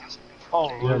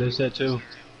 Yeah, they said too.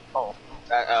 Oh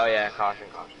yeah, caution,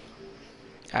 caution.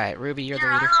 Alright, Ruby, you're the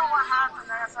yeah, I leader. don't know what happened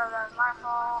there, if that was my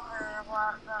fault or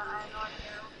what, but I have no idea.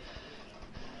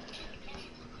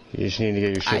 you just need to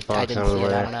get your shit I box didn't out of see the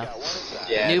it, I way. don't know. Got one inside.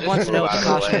 Yeah. Noob just wants to know what move the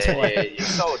out of caution is way. for. You're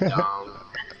so dumb.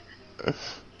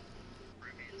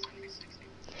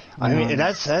 I mean,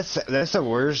 that's the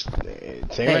worst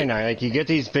thing Hey. right now. Like, you get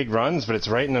these big runs, but it's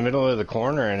right in the middle of the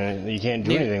corner, and you can't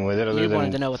do Noob- anything with it other Noob than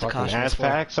wanted to know what the fucking caution was half for.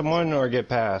 pack someone or get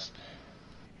past.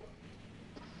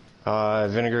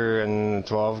 Vinegar and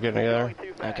 12 getting together.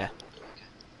 Too fast. Okay.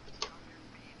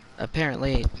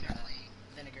 Apparently,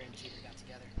 Vinegar and Cheater got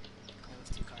together. It was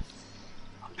 2 cars.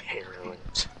 Apparently.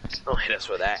 Don't hit us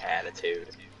with that attitude.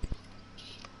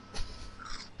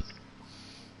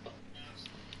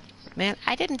 Man,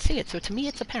 I didn't see it, so to me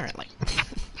it's apparently.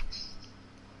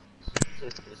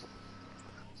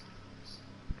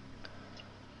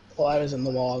 Well, I was in the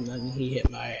wall and then he hit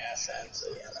my ass end, so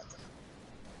yeah, that's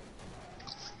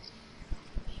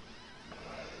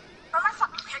Oh, my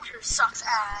fucking picture sucks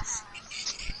ass.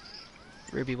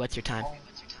 Ruby, what's your time?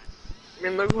 I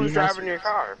mean, look who's driving your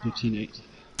car. 15-8.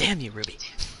 Damn you, Ruby.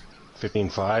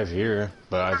 15.5 here,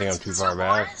 but I think I'm too far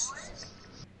back.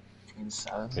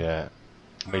 inside. Yeah,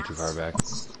 way too far back.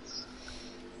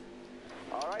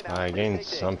 All right, now I gained take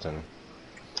it. something.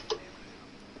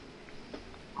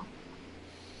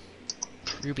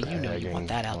 Ruby, you know you want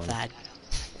that One. outside.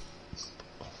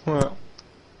 Well,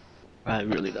 I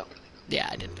really don't. Yeah,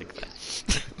 I didn't think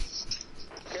so.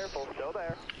 Careful, still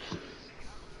there.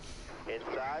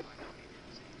 Inside.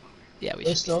 Yeah, we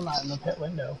They're should. still not in the pit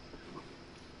window.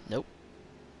 Nope.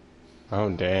 oh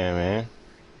damn, man.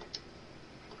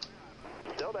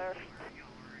 Still there.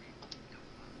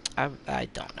 I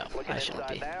don't know. Looking I shouldn't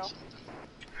inside be. now.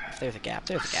 There's a gap.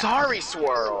 There's a gap. Sorry,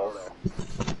 Swirl.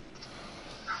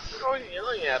 You're always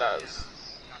yelling at us.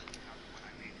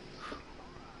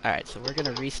 Alright, so we're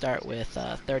gonna restart with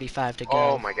 35 to go.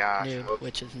 Oh my gosh. Noob, Oops.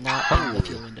 which is not in the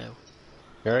fuel window.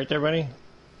 You alright there, buddy?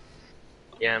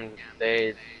 Yeah,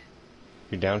 they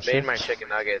You downshift? Made my chicken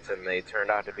nuggets and they turned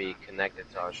out to be connected,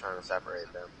 so I was trying to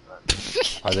separate them.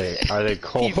 But... Are they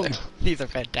cold? These are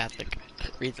fantastic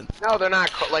reasons. No, they're not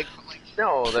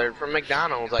no, they're from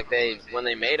McDonald's. Like when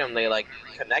they made them, they like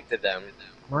connected them.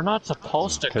 We're not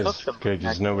supposed to cook them.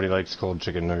 Because nobody likes cold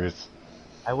chicken nuggets.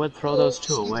 I would throw those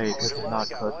two away because they're not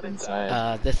cooked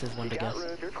inside. This is one to go.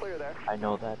 I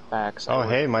know that fact. Oh,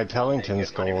 hey, my Pellington's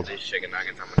cold. These chicken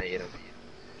nuggets, I'm gonna eat them.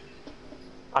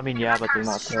 I mean, yeah, but they're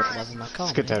not cooked.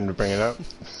 It's a good time to bring it up.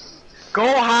 Go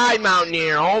hide,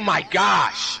 Mountaineer! Oh my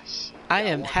gosh! I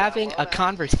am having a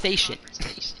conversation.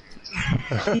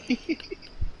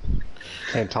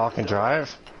 Can't talk and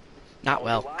drive? Not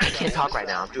well. I can't talk right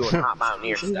now. I'm doing hot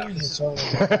Mountaineer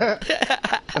stuff.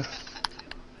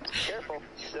 Careful,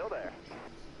 still there.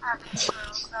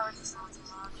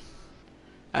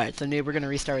 Alright, so Noob, we're gonna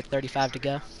restart with 35 to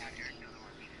go.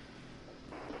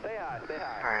 Stay high, stay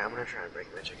high. Alright, I'm gonna try and break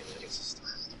my chicken nuggets system.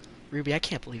 Ruby, I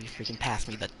can't believe you freaking passed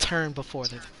me the turn before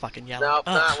the fucking yellow. Nope,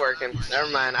 not working. Never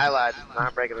mind, I lied.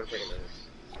 Not breaking the chicken nuggets.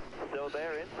 Still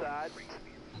there inside.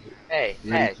 Hey,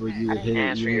 Ready for you to hit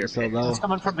it, you hit so low. It's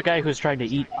coming from the guy who's trying to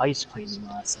eat ice cream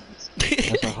last night.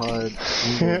 That's a hard.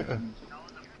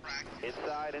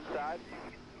 Inside.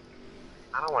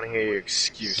 I don't want to hear your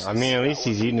excuses. I mean, at least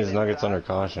he's eating his nuggets under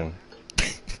caution.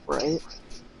 Right?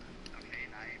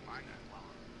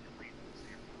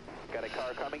 Got a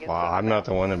car coming in. Wow, I'm not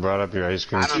the one that brought up your ice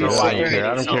cream. I don't know Shit, why I you're don't care.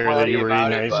 I don't care that you were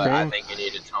eating ice I cream. think you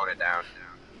need to tone it down.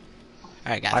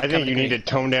 Alright, guys. I think you need to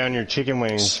tone down your chicken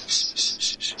wings.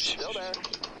 Still there.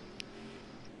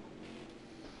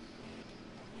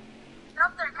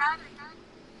 Up there, guy.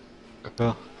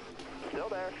 Go. Still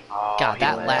there. Oh, God,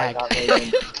 that lag.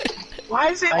 Why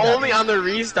is it only on the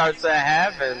restarts that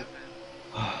happen?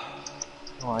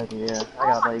 No idea. I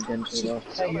got lagged into though.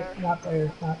 Hey, you're not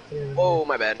there, not there. Oh,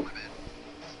 my bad.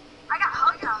 I got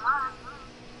hugged on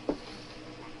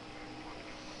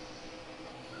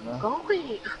mine. Go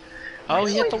away. Oh,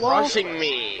 he hit the wall? Rushing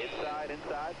me.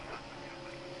 Inside.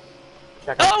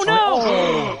 Oh, no!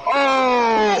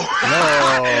 Oh!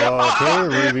 No,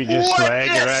 okay, Ruby just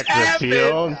lagged back the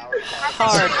field.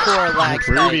 Hardcore lag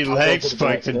Ruby spike. leg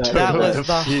spiked and took That was the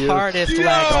the field. hardest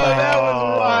lag spike. that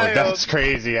was wild. That's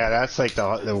crazy. Yeah, that's like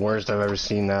the worst I've ever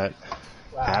seen that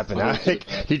happen. Like,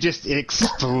 he just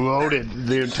exploded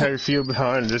the entire field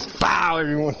behind. Just pow,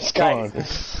 everyone's gone.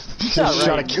 Just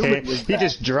shot a can. He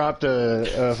just dropped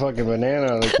a fucking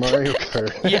banana like Mario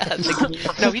Kart. Yeah,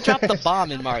 no, he dropped the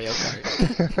bomb in Mario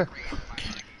Kart.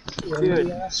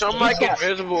 Dude, Some like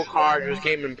invisible car just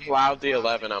came and plowed the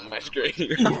 11 on my screen.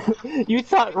 you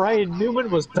thought Ryan Newman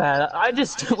was bad. I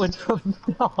just went from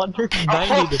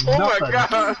 190 to Oh nothing. my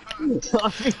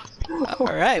god!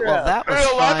 Alright, well that was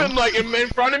The 11 fun. like in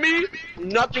front of me,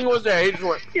 nothing was there. He just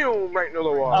went pew, right into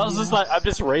the wall. I was just like, I'm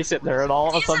just racing there, and all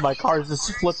of a sudden my car's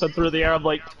just flipping through the air. I'm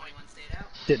like,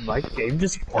 did my game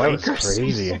just That break? was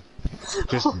crazy.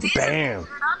 Just bam.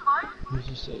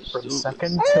 For a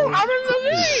second? Oh, I'm in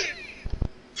the lead!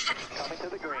 Coming to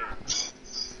the green.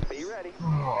 Be ready.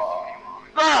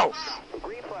 Go! The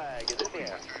green flag is in the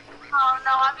air. Oh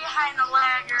no, I'm behind the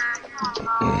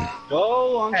lagger. Oh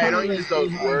Go on. Hey, don't use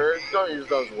those words. Don't use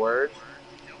those words.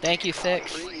 Thank you,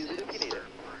 Six. Use it if you need it.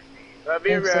 That'd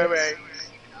be right.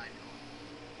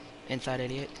 Inside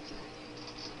 88.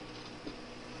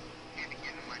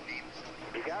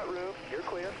 You got room. You're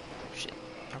clear. Shit.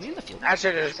 Are we in the field? I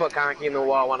should have just put Conky in the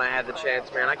wall when I had the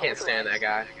chance, man. I can't stand that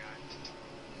guy.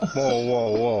 Whoa,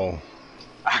 whoa, whoa.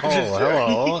 I'm Oh, just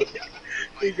hello.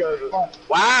 He goes,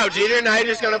 wow, Jeter, now you're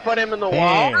just gonna put him in the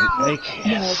wall? Man, they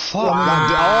can't. Fuck.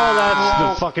 All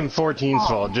that's the fucking 14's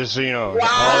fault, just so you know. All Wow,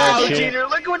 that shit. Jeter,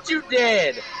 look what you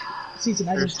did! Season,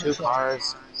 I There's didn't two touch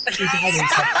cars. that. Season, I didn't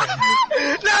touch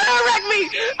that. No, don't wreck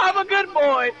me! I'm a good boy!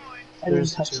 I didn't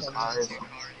There's touch two that. cars.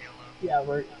 Yeah,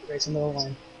 we're racing the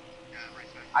line.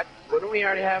 Wouldn't we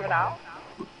already have it out?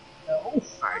 No.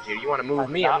 Alright, Jeter, you wanna move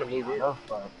me? I'm gonna move you.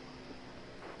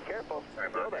 Careful. Sorry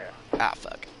Still about there. Ah,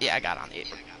 fuck. Yeah, I got on the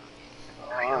 8.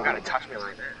 No, you don't gotta touch me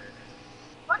like that.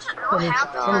 what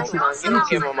happened? No, Like, you I'll sit don't on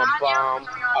give the him a radio, bum.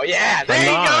 Oh yeah, there I'm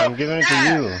you not. go! I'm giving it to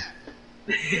you.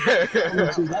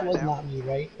 Honestly, that was not me,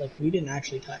 right? Like, we didn't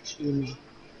actually touch, you and me.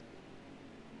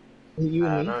 Was it you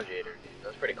and me? No, Jeter. That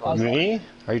was pretty close. Me?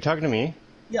 Are you talking to me?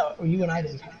 Yeah, or you and I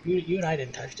didn't touch. You and I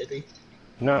didn't touch, did we?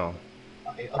 No.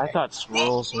 Okay, I okay. thought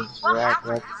Swirls was What rack.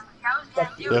 happened?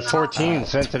 That was The 14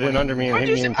 sent it in under me and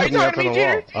hit me and put me up on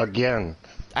the wall. Again.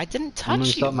 I didn't I'm gonna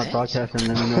touch you, stop my man. broadcast and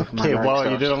let me know if my Okay, rack well, you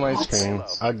stops. did on my screen.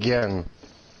 Again.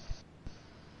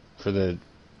 For the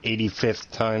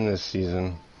 85th time this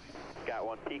season. Got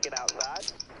one peeking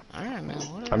outside. Alright, man,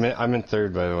 whatever. I'm in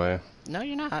third, by the way. No,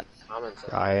 you're not. I'm in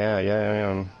second. Yeah, I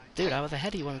am. Dude, I was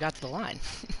ahead of you when we got to the line.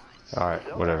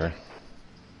 Alright, whatever.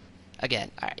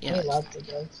 Again, alright, you Hey, know, lots of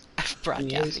guys. I'm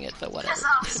broadcasting it, so whatever. Piss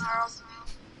off, Snarls.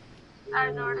 I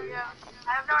have nowhere to go.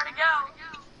 I have nowhere to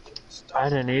go. I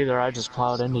didn't either. I just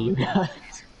plowed into you guys.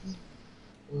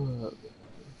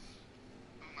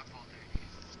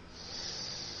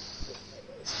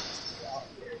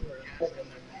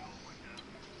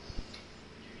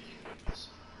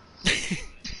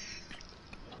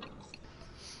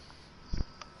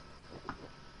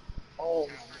 Oh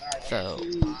my god.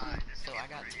 So I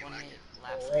got 28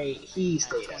 laps. Great. He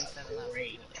stayed out. 27 laps.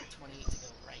 Great. 28 to go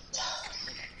right.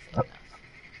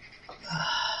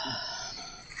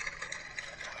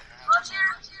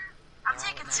 I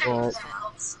think I can say Well, Jared, I'm taking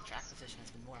two votes. that. Track position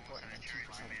has been more important than 2%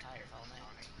 of tires all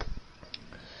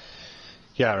night.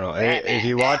 Yeah, I don't know. If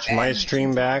you watch my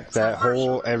stream back, that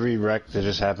whole every wreck that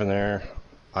just happened there,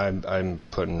 I'm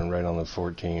putting it right on the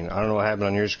 14. I don't know what happened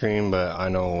on your screen, but I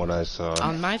know what I saw.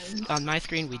 On my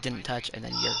screen, we didn't touch, and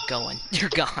then you're going. You're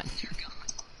gone.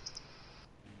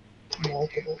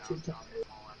 Multiple 2 times.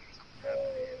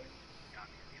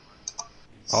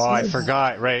 Oh, I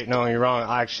forgot. Right, no, you're wrong.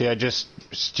 Actually, I just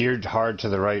steered hard to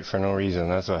the right for no reason.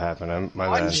 That's what happened. My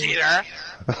bad. Cheater!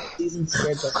 Season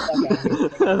scared the fuck out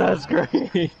of me. That's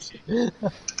great.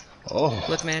 Oh.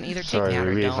 Look, man, either take Sorry, me out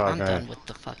or we don't. I'm fucking- done with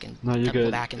the fucking No, you're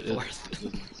good. back and forth.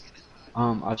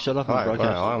 I shut off my Alright, broadcast.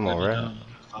 well, I'm alright. and,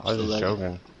 I was just so that-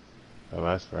 joking. Oh,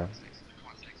 that's fair.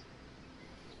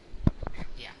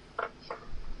 Yeah.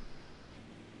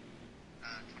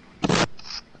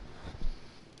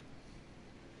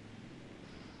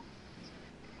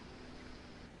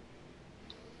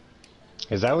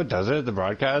 Is that what does it? The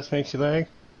broadcast makes you lag?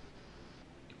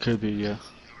 Could be, yeah.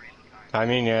 I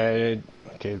mean, yeah, it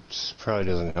probably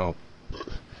doesn't help.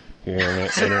 Your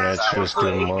internet's just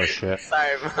doing more shit.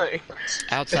 Sorry, Mike.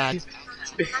 Outside.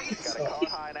 Got a car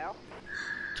high now.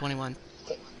 21.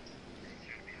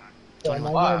 Don't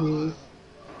mind Wow. me.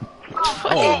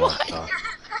 Oh my god.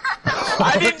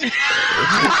 I didn't.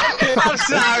 I'm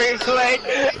sorry,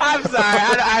 Clay. I'm sorry.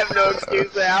 I have no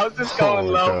excuse there. I was just going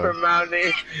Oh, low God. for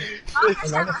mounting.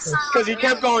 Another first. Because he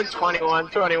kept going 21,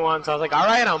 21. So I was like,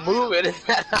 alright, I'll move it.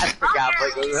 I forgot.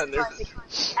 Like, it was under.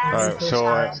 Alright,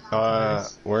 so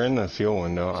we're in the fuel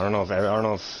window. I don't know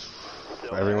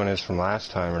if everyone is from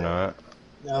last time or not.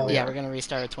 No, Yeah, we're gonna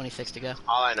restart with 26 to go.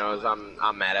 All I know is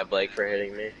I'm mad at Blake for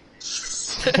hitting me.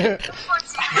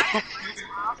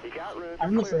 You got room.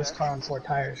 I'm the first car on 4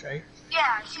 tires, right?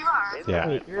 Yeah, you are. Yeah.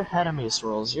 Wait, you're ahead of me,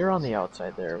 Swirls. You're on the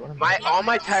outside there. What am I? All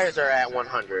my tires are at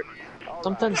 100.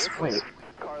 Something's. Wait.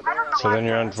 Car I there. don't know So why then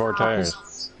you're on that's 4 not-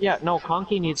 tires. Yeah, no,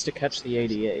 Conky needs to catch the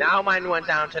 88. Now mine went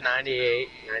down to 98,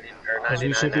 90, or 99,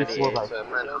 you should be 98, 4 by so I'm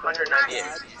at 198.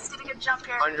 Let's get a good jump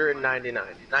here. 199,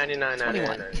 99,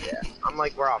 99, 21. yeah. I'm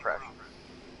like, we're all fresh.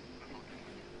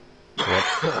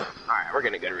 Alright, we're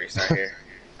gonna get a restart here.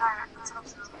 Alright, let's hope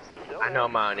so. I know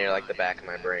I'm out near like the back of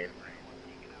my brain.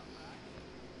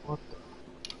 What the?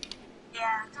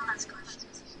 Yeah, don't ask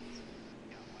questions.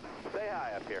 Stay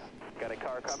high up here. Got a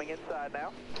car coming inside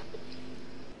now.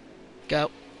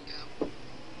 Go.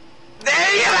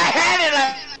 There you go, I had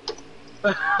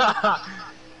it!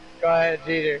 Go ahead,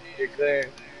 Jeter. You're clear.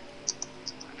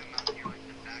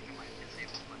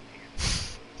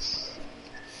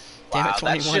 Damn Wow, it, that's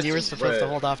 21. just You were supposed to red.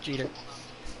 hold off Jeter.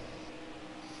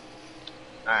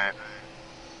 Alright.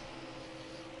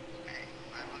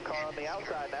 Car on the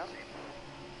outside now.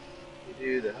 You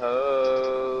do the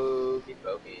hokey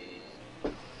pokey.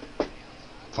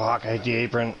 Fuck, I hate the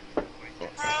apron.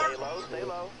 Stay low, stay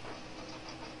low.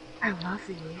 I love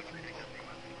you.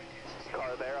 Car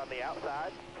there on the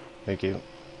outside. Thank you.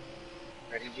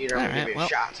 Ready, Jeter? I'm gonna Alright, give you well, a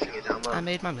shot to get down low. I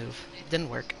made my move. Didn't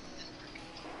work.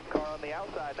 Car on the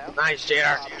outside now. Nice, Jeter.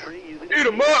 Top 3 using Eat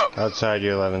him up! Outside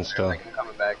you 11 still. I'm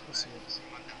coming back.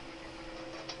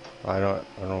 I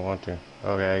don't want to.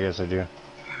 Okay, I guess I do.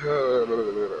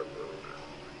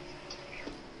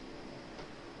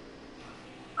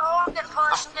 Oh, I'm getting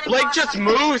pushed. I'm getting Blake pushed. just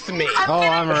moves me! Oh,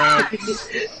 I'm around.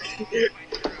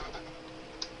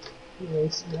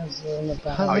 Yes, yes, in the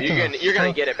back. Oh, you're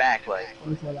gonna get it back, Blake.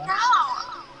 24 laps.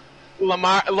 No!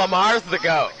 Lamar's the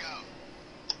goat.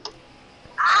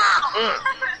 Ow!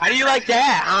 How do you like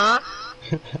that, huh?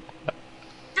 Do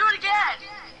it again!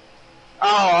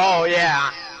 Oh,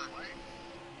 yeah.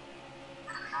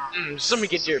 Somebody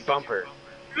get your bumper.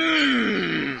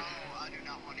 No,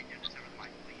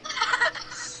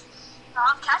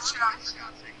 I'll catch you on it.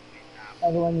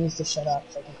 Everyone needs to shut up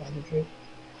so I can concentrate.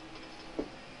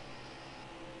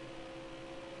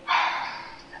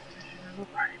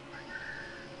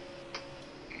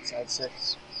 inside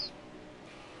 6.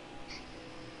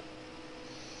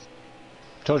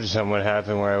 Told you something would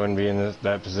happen where I wouldn't be in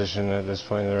that position at this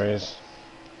point in the race.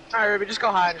 Alright, Ruby, just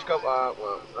go high. Just go. Well,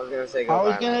 I was gonna say go. I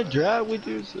was by. gonna drive with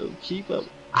you, so keep up.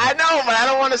 I know, but I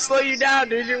don't want to slow you down,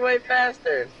 dude. You're way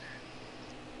faster.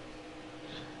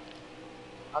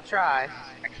 I'll try.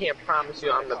 I can't promise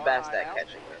you I'm the best at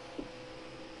catching it.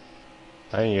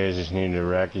 I think you guys just need to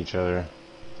wreck each other.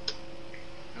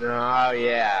 Oh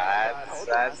yeah,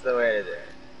 that's the way to do it.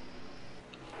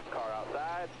 Car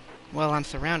outside. Well, I'm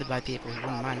surrounded by people who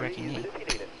wouldn't mind wrecking me. If you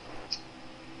need it.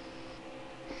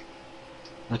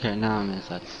 Okay, now I'm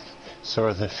inside. So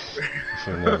are the...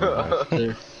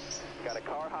 There. Got a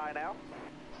car high now.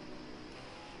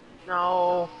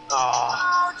 No.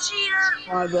 Oh, Oh,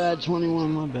 cheater! My bad,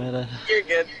 21, my bad. you're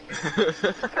good. Careful,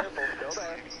 still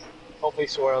there. Hopefully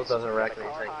Swirls doesn't wreck Car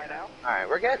anything. high now. Alright,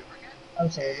 we're good. I'm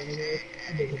sorry, let me do it.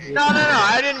 I did it. No,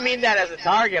 I didn't mean that as a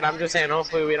target. I'm just saying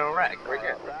hopefully we don't wreck. We're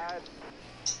good. Outside.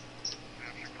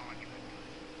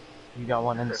 You got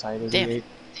one inside, Damn. 88.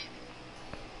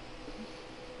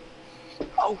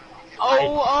 Oh,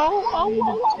 I needed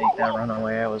to take that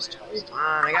runaway, I was tight. Come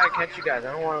on, I gotta catch you guys.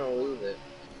 I don't want to lose it.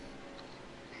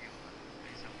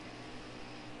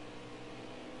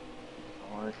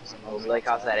 Oh, Blake,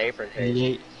 how's that apron page?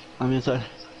 88. I'm inside.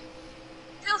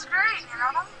 Feels great, you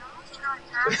know?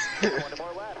 You know, 20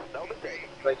 more left. No mistake.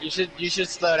 Like you should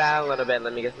slow down a little bit. And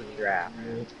let me get some draft. I'm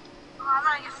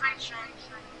gonna get freight train.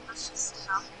 Let's just,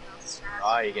 you know,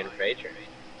 Oh, you're getting freight train.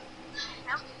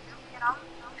 Yep, you know.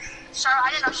 Charlotte,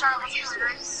 I didn't know Charlotte was using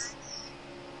race.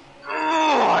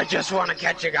 Oh, I just want to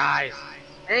catch you guys.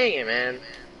 Dang it, man.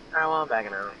 Alright, well, I'm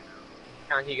backing out.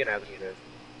 Count, you can have this.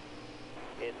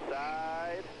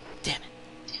 Inside. Damn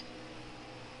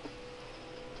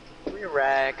it. We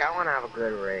wreck. I want to have a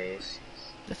good race.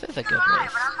 This is a good Alright,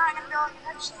 race. but I'm not gonna be able to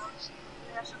catch them.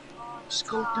 Just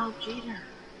go dump Jeter.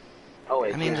 Oh,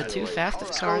 wait, I mean, the yeah, two wait.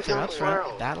 fastest cars are up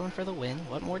front, battling for the win.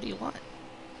 What more do you want?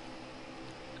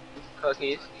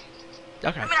 Cookies.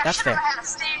 Okay, I mean, I that's should fair. have had a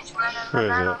stage where Who is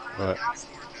it? What?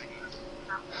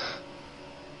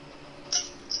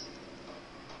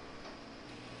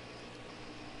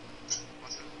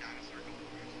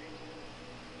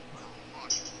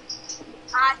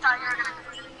 I thought you were gonna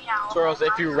clean me out. Swirls,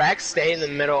 if you wreck, stay in the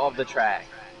middle of the track.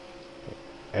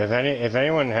 If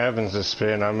anyone happens to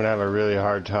spin, I'm gonna have a really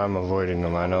hard time avoiding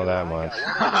them. I know that much.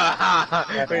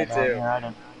 Me too.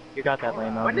 Yeah, you got that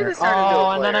lane When over. did it start to do Oh,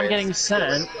 a and then player? I'm getting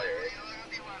sent.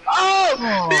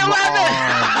 Oh, the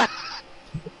 11!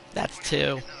 That's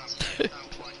two.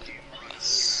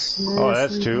 Oh,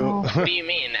 that's two. What do you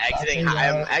mean, exiting high?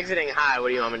 I'm exiting high, what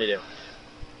do you want me to do?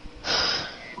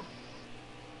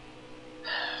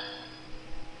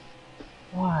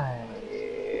 Why?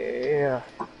 Yeah.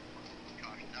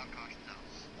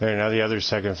 There, now the other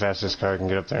second fastest car can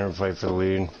get up there and fight for the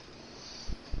lead.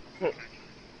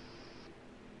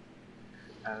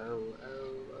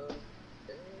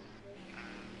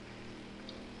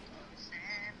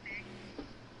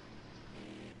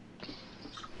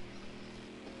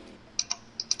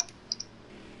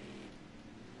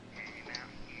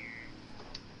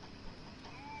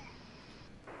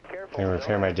 I can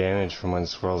repair my damage from when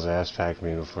Swirl's ass packed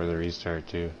me before the restart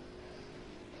too.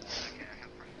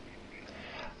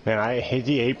 Man, I hit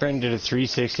the apron, did a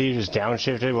 360, just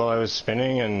downshifted while I was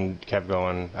spinning and kept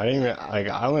going. I didn't even, like,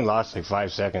 I only lost like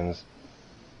 5 seconds.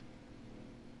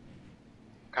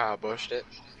 Kyle bushed it.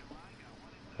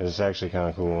 It was actually kind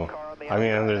of cool. I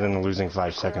mean, other than the losing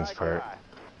 5 seconds part.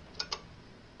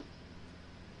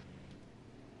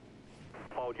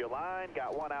 Hold your line.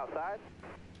 Got one outside.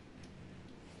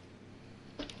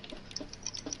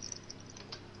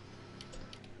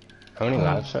 How many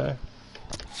laps are there?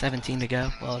 17 to go.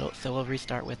 Well, so we'll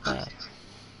restart with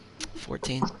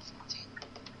 14.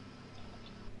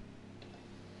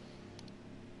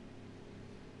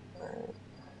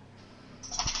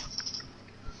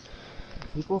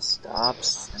 People stop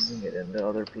sending it into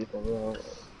other people though.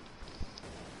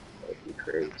 That'd be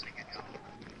great.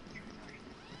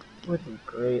 Would be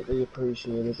greatly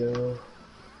appreciated though.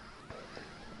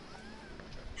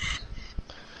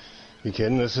 You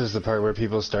kidding? This is the part where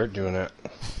people start doing it.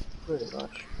 Pretty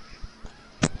much.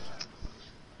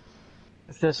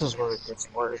 If this is where it gets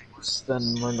worse,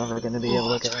 then we're never gonna be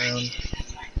able to get around.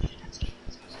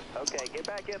 Okay, get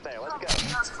back in there. Let's go.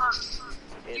 That was close.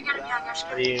 You're gonna be on your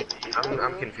screen. What do you,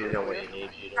 I'm confused on what you need,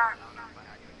 Jeter.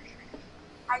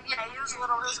 It was a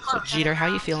little, it was close. Jeter, how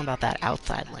you feeling about that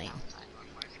outside lane?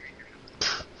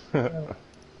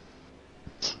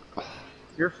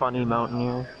 You're funny,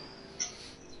 Mountaineer.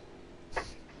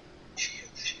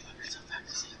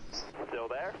 Still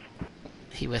there?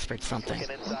 He whispered something.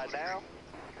 Looking inside now.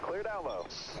 Clear down low.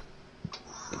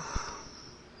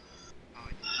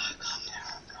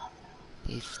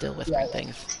 He's still whispering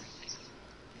things.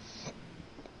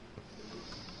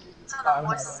 I'm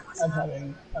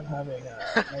having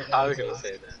nightmares. I was gonna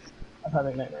say that. I'm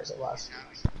having nightmares that last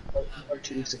or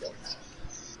 2 weeks ago.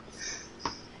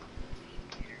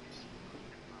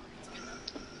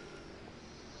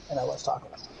 And I was talking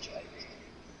about it.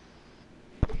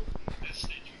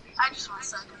 I just want to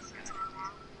say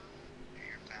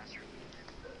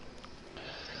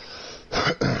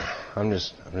I'm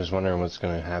just wondering what's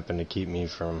gonna happen to keep me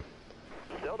from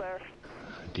Still there.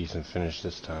 a decent finish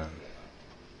this time.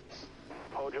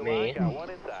 Hold your Me? line. Got one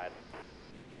inside.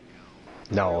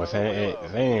 No, if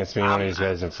anything, it's me one of these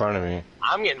guys in front of me.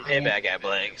 I'm getting payback at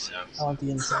Blake, so. I want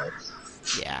the inside.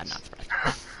 Yeah, I'm not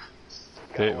surprised.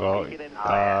 Okay, well,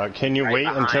 can you wait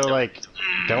until like,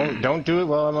 don't do it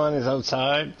while I'm on his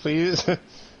outside, please? One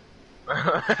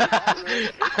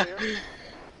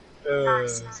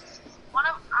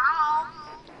of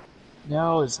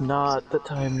Now is not the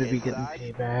time to be getting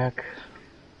payback.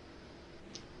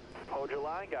 Hold your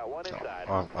line. Got one inside.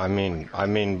 I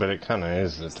mean, but it kind of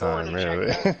is the time, really.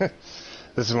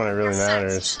 This is when it really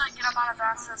matters. Should I get up on a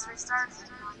fast as restarts?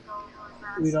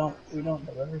 We don't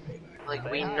deliver payback. Like,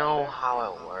 we know how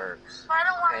it works. But I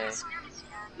don't want to Okay. experience it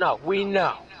yet. No, we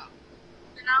know.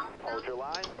 You know? Hold your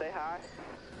line. Stay high.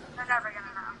 They're never gonna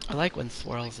know. I like when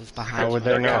Swirls is behind How you would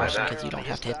they on the know? caution, because you don't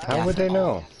have to hit the gas How would at they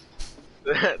all.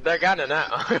 know? They're gonna know.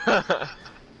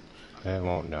 They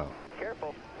won't know.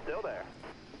 Careful. Still there.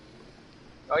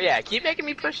 Oh yeah, keep making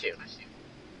me push you.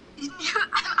 I'm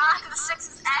on the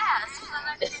six's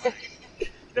ass.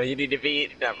 No, you need to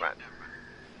beat. Never mind.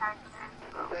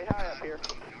 Stay high up here.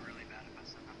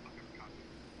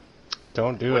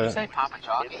 Don't do What'd you it. say, Papa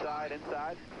Jockey? Inside.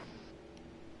 Inside.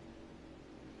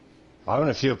 I'm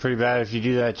gonna feel pretty bad if you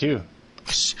do that too.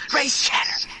 Race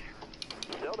chatter.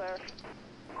 Still there.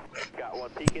 Got one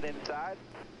peeking inside.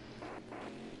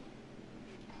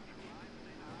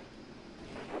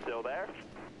 Still there.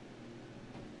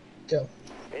 Go.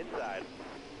 Inside.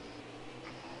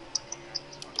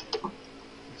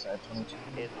 Inside 22.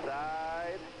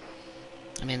 Inside.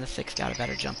 I mean, the 6 got a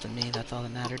better jump than me, that's all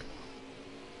that mattered.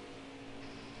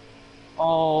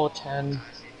 Oh, 10.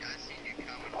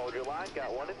 Hold your line.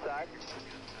 Got one inside.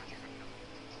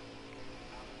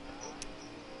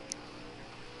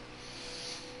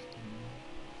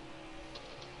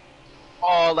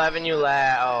 Oh, 11, you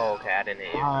Oh, okay, I didn't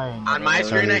hit you. On my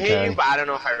screen, I hit you, but I don't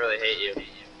know if I really hit you.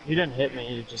 You didn't hit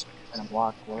me, you just kind of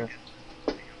blocked for it.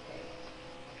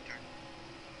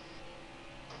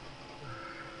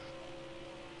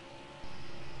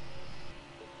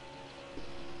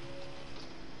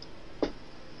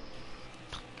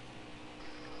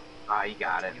 Oh, you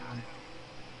got it.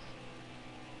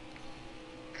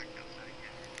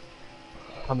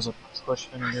 Comes a push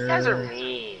You guys are fender.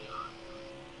 mean.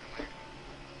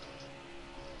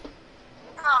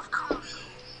 Oh, of course.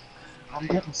 I'm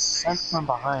getting sent from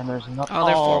behind, there's nothing. Oh,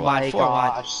 they're four my wide, four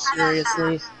wide. gosh,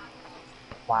 seriously?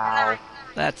 Wow.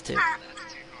 That's 2.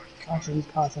 Caution,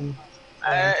 caution.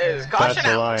 Is That's caution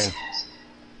the out. line.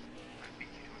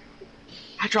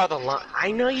 I draw the line.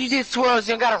 I know you did swirls.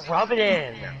 You gotta rub it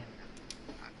in.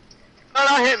 No,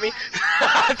 don't hit me.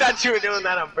 I thought you were doing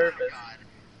that on purpose.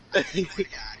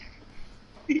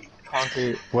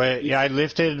 Concrete. Wait, yeah, I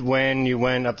lifted when you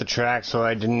went up the track, so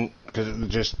I didn't, because it was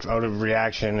just out of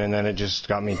reaction, and then it just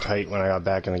got me tight when I got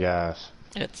back in the gas.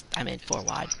 I made 4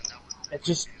 wide. It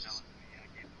just.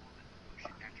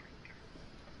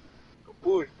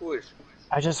 Push, push.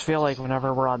 I just feel like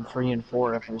whenever we're on 3 and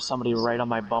 4, if there's somebody right on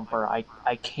my bumper, I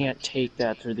can't take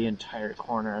that through the entire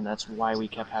corner, and that's why we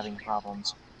kept having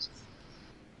problems.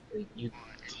 You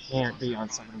can't be on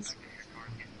somebody's.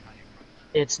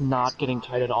 It's not getting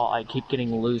tight at all. I keep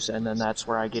getting loose, and then that's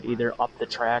where I get either up the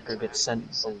track or get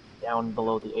sent down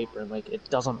below the apron. Like, it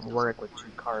doesn't work with 2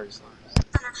 cars.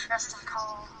 It's an interesting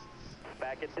call.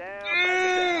 Back it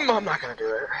down. I'm not gonna do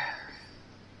it.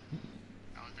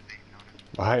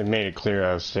 I had made it clear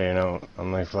I was staying out.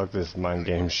 I'm like, fuck this mind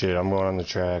game shit. I'm going on the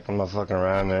track. I'm not fucking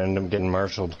around and end up getting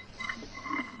marshaled.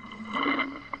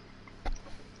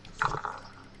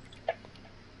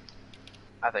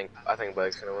 I think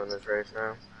Blake's gonna win this race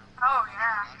now. Oh,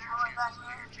 yeah. Going back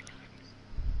here.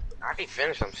 I already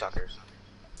finished them suckers.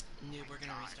 We're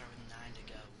gonna restart with 9 to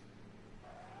go.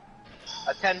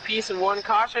 A 10-piece and 1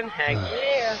 caution? Heck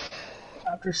yeah.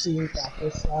 After seeing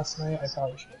practice last night, I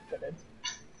probably should have pitted.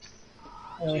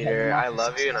 Cheater, I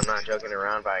love you and I'm not joking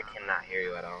around, but I cannot hear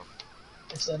you at all.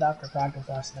 I said after practice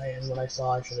last night, and what I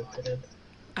saw, I should have pitted.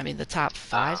 I mean, the top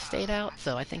 5 stayed out,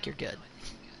 so I think you're good.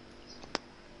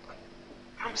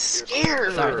 I'm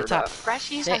scared. Sorry, the top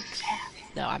freshies. 6.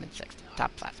 No, I'm in 6th.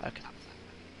 Top 5. Okay.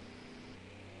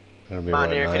 It'll be Come on,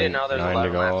 what, Nick, I didn't know there's 9 to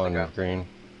 11 go laps to on go. green.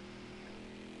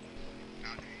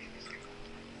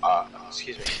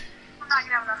 Excuse me. I'm not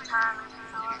gonna have enough time.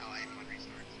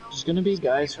 There's gonna be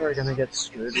guys who are gonna get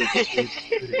screwed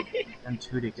with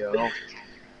 2 to go.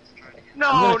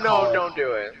 No, call it. don't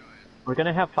do it. We're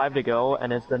gonna have 5 to go,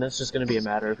 and then it's just gonna be a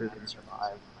matter of who can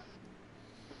survive.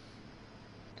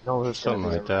 No, there's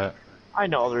Something like that. I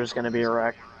know there's gonna be a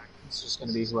wreck. It's just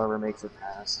gonna be whoever makes it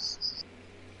past.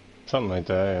 Something like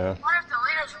that, yeah. What if the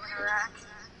leaders will be wrecked?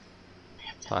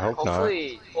 I hope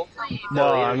Hopefully. not.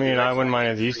 Well, I mean, I wouldn't mind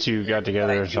if these two got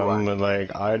together or something, but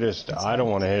like, I don't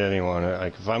want to hit anyone.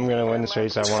 Like, if I'm gonna win this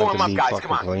race, I want it to be fucking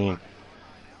clean.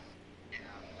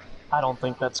 I don't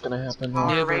think that's gonna happen. No.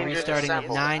 New, we're restarting with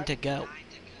 9 to go.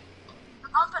 The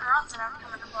bump and runs are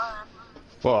coming to play.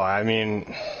 Well, I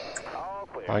mean,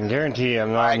 I can guarantee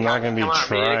I'm not gonna be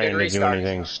trying to do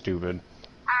anything stupid.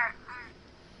 Alright.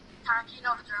 Tarek, you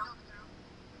know the drill.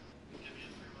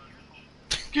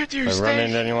 Get to your If I run into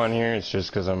station. anyone here, it's just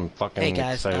because I'm fucking Hey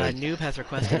guys, excited. Noob has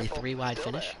requested a 3-wide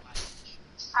finish.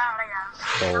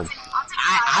 Sold.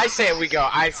 I say we go.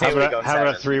 I say How we about, go. how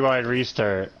about a 3-wide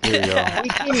restart? Here you go. We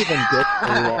can't even get 3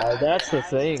 wide. That's the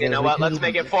thing. You know what? Let's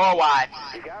make it 4 wide.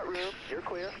 You got room. You're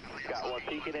clear. Got one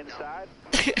peeking inside.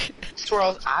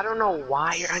 Swirls, I don't know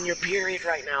why you're on your period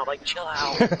right now. Like, chill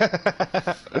out.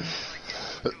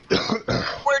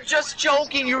 We're just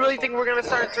joking. You really think we're gonna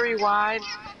start 3 wide?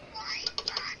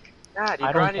 God, you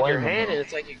I don't grinded your blame hand, him. and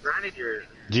it's like you grinded your.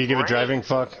 Do you give a driving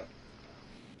fuck?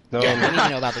 No. We need to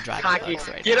know about the driving Hockey, bugs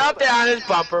right get now. up there on his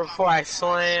bumper before I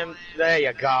slam. There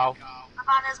you go. I'm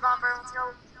on his bumper. Let's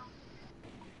go.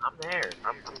 I'm there.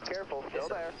 I'm Careful, still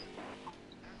there.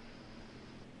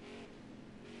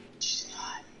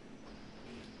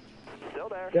 Still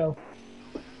there. Go.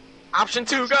 Option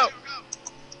 2, go.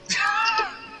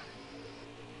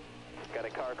 Got a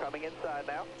car coming inside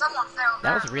now. Someone failed.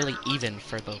 That was really even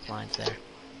for both lines there.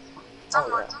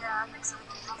 Someone, yeah, I think so.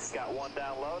 Got one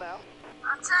down low now.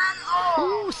 I'm 10.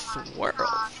 Oh! Ooh, swirl.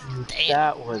 Damn.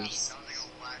 That was.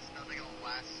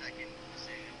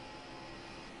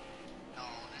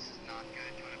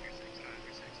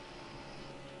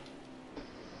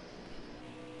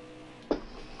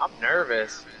 I'm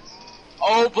nervous.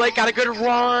 Oh, Blake got a good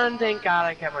run. Thank God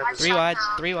I kept my. 3 wide,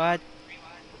 3 wide.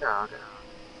 No, okay.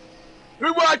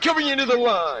 3 wide coming into the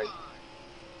line.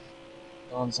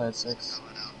 Onside 6.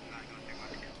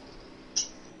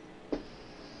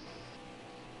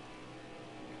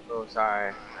 Oh,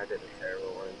 sorry. I did a terrible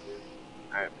one, too.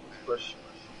 Alright, push.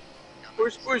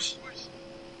 Push, push.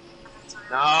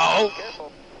 No!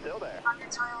 Careful, still there.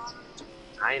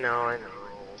 I know.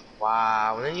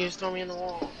 Wow, and then you just throw me in the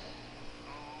wall.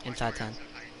 Inside 10.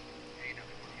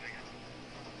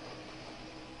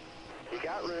 You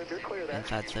got room. You're clear there.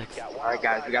 Inside 6. Got one Alright,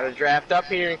 guys, outside. we gotta draft up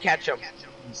here and catch them.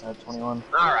 Inside 21.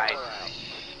 Alright. Outside.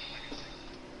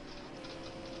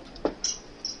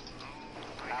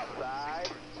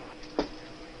 Alright,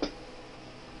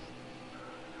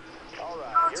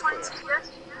 Oh, you're 22 clear.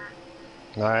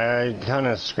 here. I kind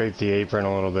of scraped the apron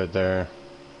a little bit there.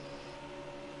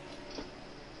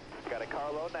 Got a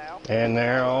car low now. And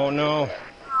there, oh no. Oh, no.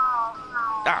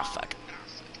 Ah, fuck.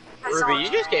 That's Ruby, all you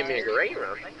just gave me a great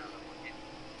run.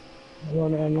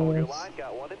 One Your ambulance. line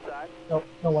got one inside. No,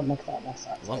 one next time. Next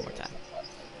time. One more time.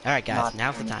 Alright guys,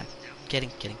 now's the time.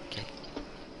 Kidding.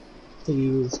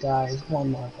 Please, guys,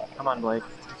 one more. Come on, Blake.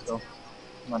 Let's go.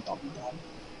 Come on, don't be done.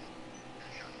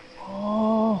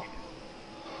 Oh.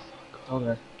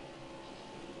 Okay.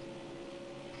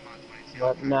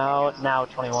 But now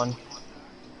 21.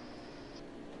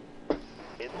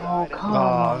 Oh, come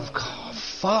Oh,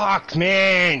 fuck,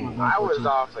 man! I was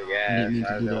off the gas. Need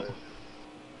to do that.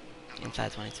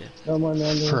 Inside 22. Come on,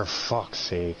 Andy. For fuck's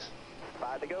sake.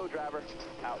 5 to go, driver.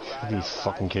 Outside, Are you outside.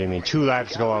 fucking kidding me? 2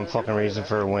 laps to go, I'm fucking racing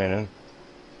for a win.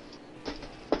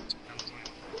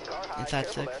 Car high, Inside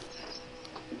careful 6. there.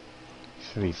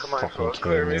 Should be Come on, fucking Swirl,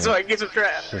 clear kidding me me. so I can get some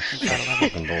trap. This is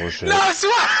fucking bullshit. No,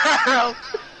 Swirl!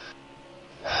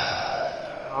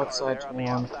 Outside There on the 21.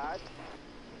 outside.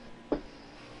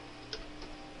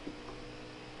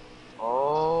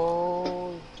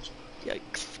 Oh.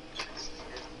 Yikes.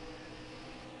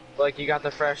 Like you got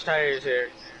the fresh tires here.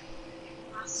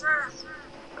 Yes, sir.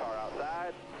 Car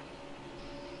outside.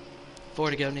 4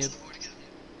 to go, noob.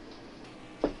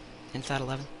 Inside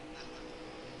 11.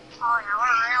 Oh, yeah,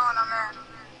 we're railing them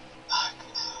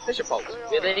in. This your fault.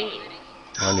 Get it in.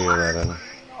 I knew 11.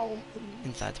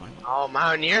 Inside 21. Oh,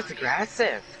 Mountaineer's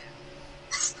aggressive.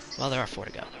 Well, there are 4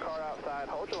 to go. Car outside,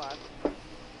 hold your line.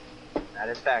 That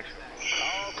is factual.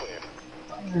 All clear.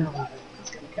 He's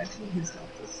gonna catch me. He's got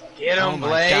this. Get him, Oh my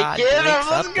Blake. God, Get him.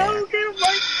 Blake's Let's up go. there. Get him,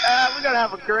 Blake. We're gonna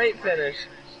have a great finish.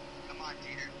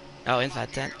 Oh,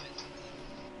 inside 10.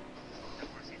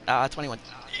 21.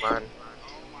 Come on.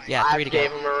 Yeah, 3 to I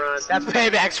gave go. him a run. That's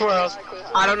payback, Swirls.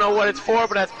 I don't know what it's for,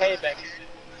 but that's payback.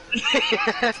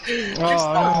 You're still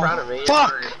in front of me.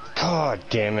 Fuck! God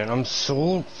damn it, I'm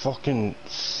so fucking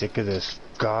sick of this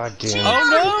goddamn... Oh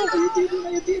no! No!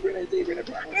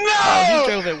 Oh,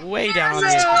 he drove it way down on the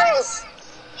edge.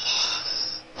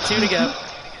 2 to go.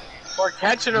 We're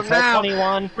catching him Inside now.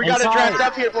 21. We gotta Inside. draft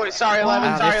up here, boys. Sorry,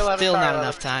 11. Sorry, There's 11. still sorry, not 11.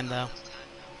 enough time, though.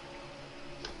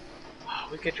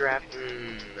 We could draft.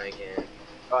 I can't.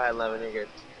 Go ahead, 11. You're good.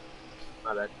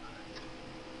 My bad.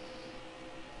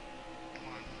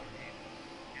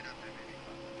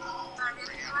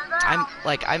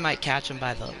 I might catch him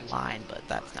by the line, but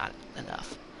that's not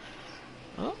enough.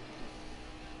 Oh.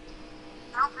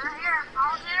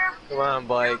 Come on,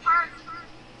 Blake.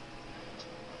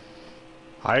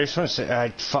 I just want to say, I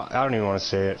don't even want to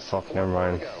say it, fuck, never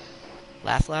mind.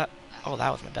 Last lap? Oh, that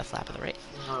was my best lap of the race.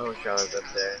 Oh, Charlotte's up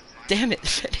there. Damn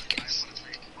it,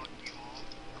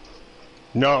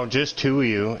 No, just 2 of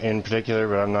you in particular,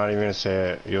 but I'm not even gonna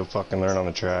say it. You'll fucking learn on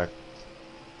the track.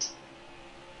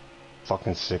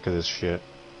 Fucking sick of this shit.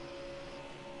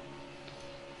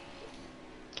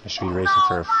 I should be racing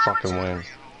for a fucking win. Good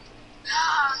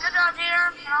job,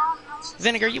 dear.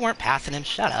 Vinegar, you weren't passing him.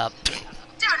 Shut up. Dude,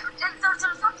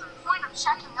 there's not the point of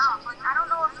checking up. Like, I don't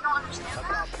know if you don't understand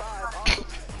that.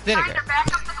 Vinegar. Trying to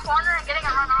back up the corner and getting a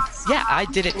run off. Yeah, I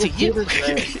did it to you.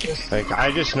 Like,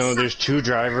 I just know there's 2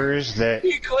 drivers that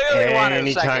You clearly wanted a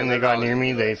anytime second they got result. near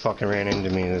me, they fucking ran into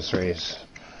me in this race.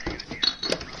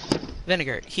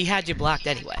 Vinegar, he had you blocked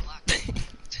anyway.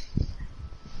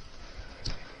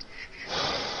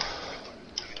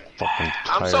 Fucking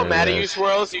I'm so tired mad of at you, this.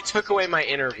 Swirls. You took away my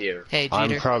interview. Hey,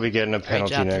 Jeter. I'm probably getting a Great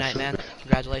penalty job next tonight, week. man.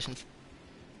 Congratulations.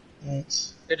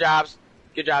 Thanks. Good jobs.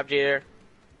 Good job, Jeter.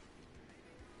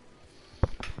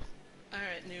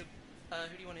 Alright, noob.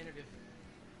 Who do you want to interview?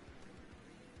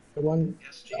 The one,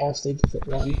 all stages at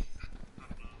one.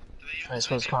 I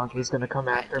suppose Conky's gonna come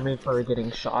after me for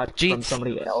getting shot from Jeets.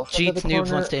 somebody else. into Jeets, the Noob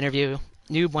corner. wants to interview.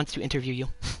 Noob wants to interview you.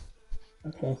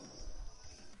 Okay.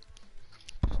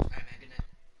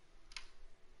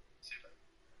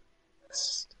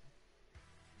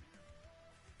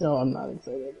 No, I'm not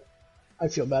excited. I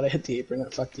feel bad I hit the apron. I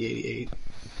fucked the 88.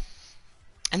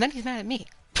 And then he's mad at me.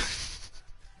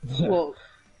 Well,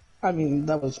 I mean,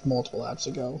 that was multiple laps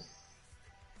ago.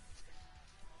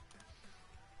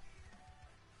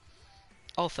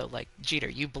 Also, like, Jeter,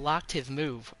 you blocked his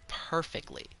move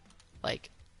perfectly.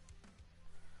 Like,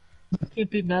 I can't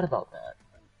be mad about that.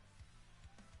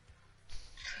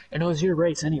 And it was your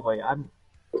race anyway.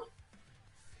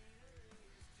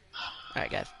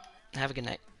 alright guys, have a good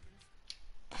night.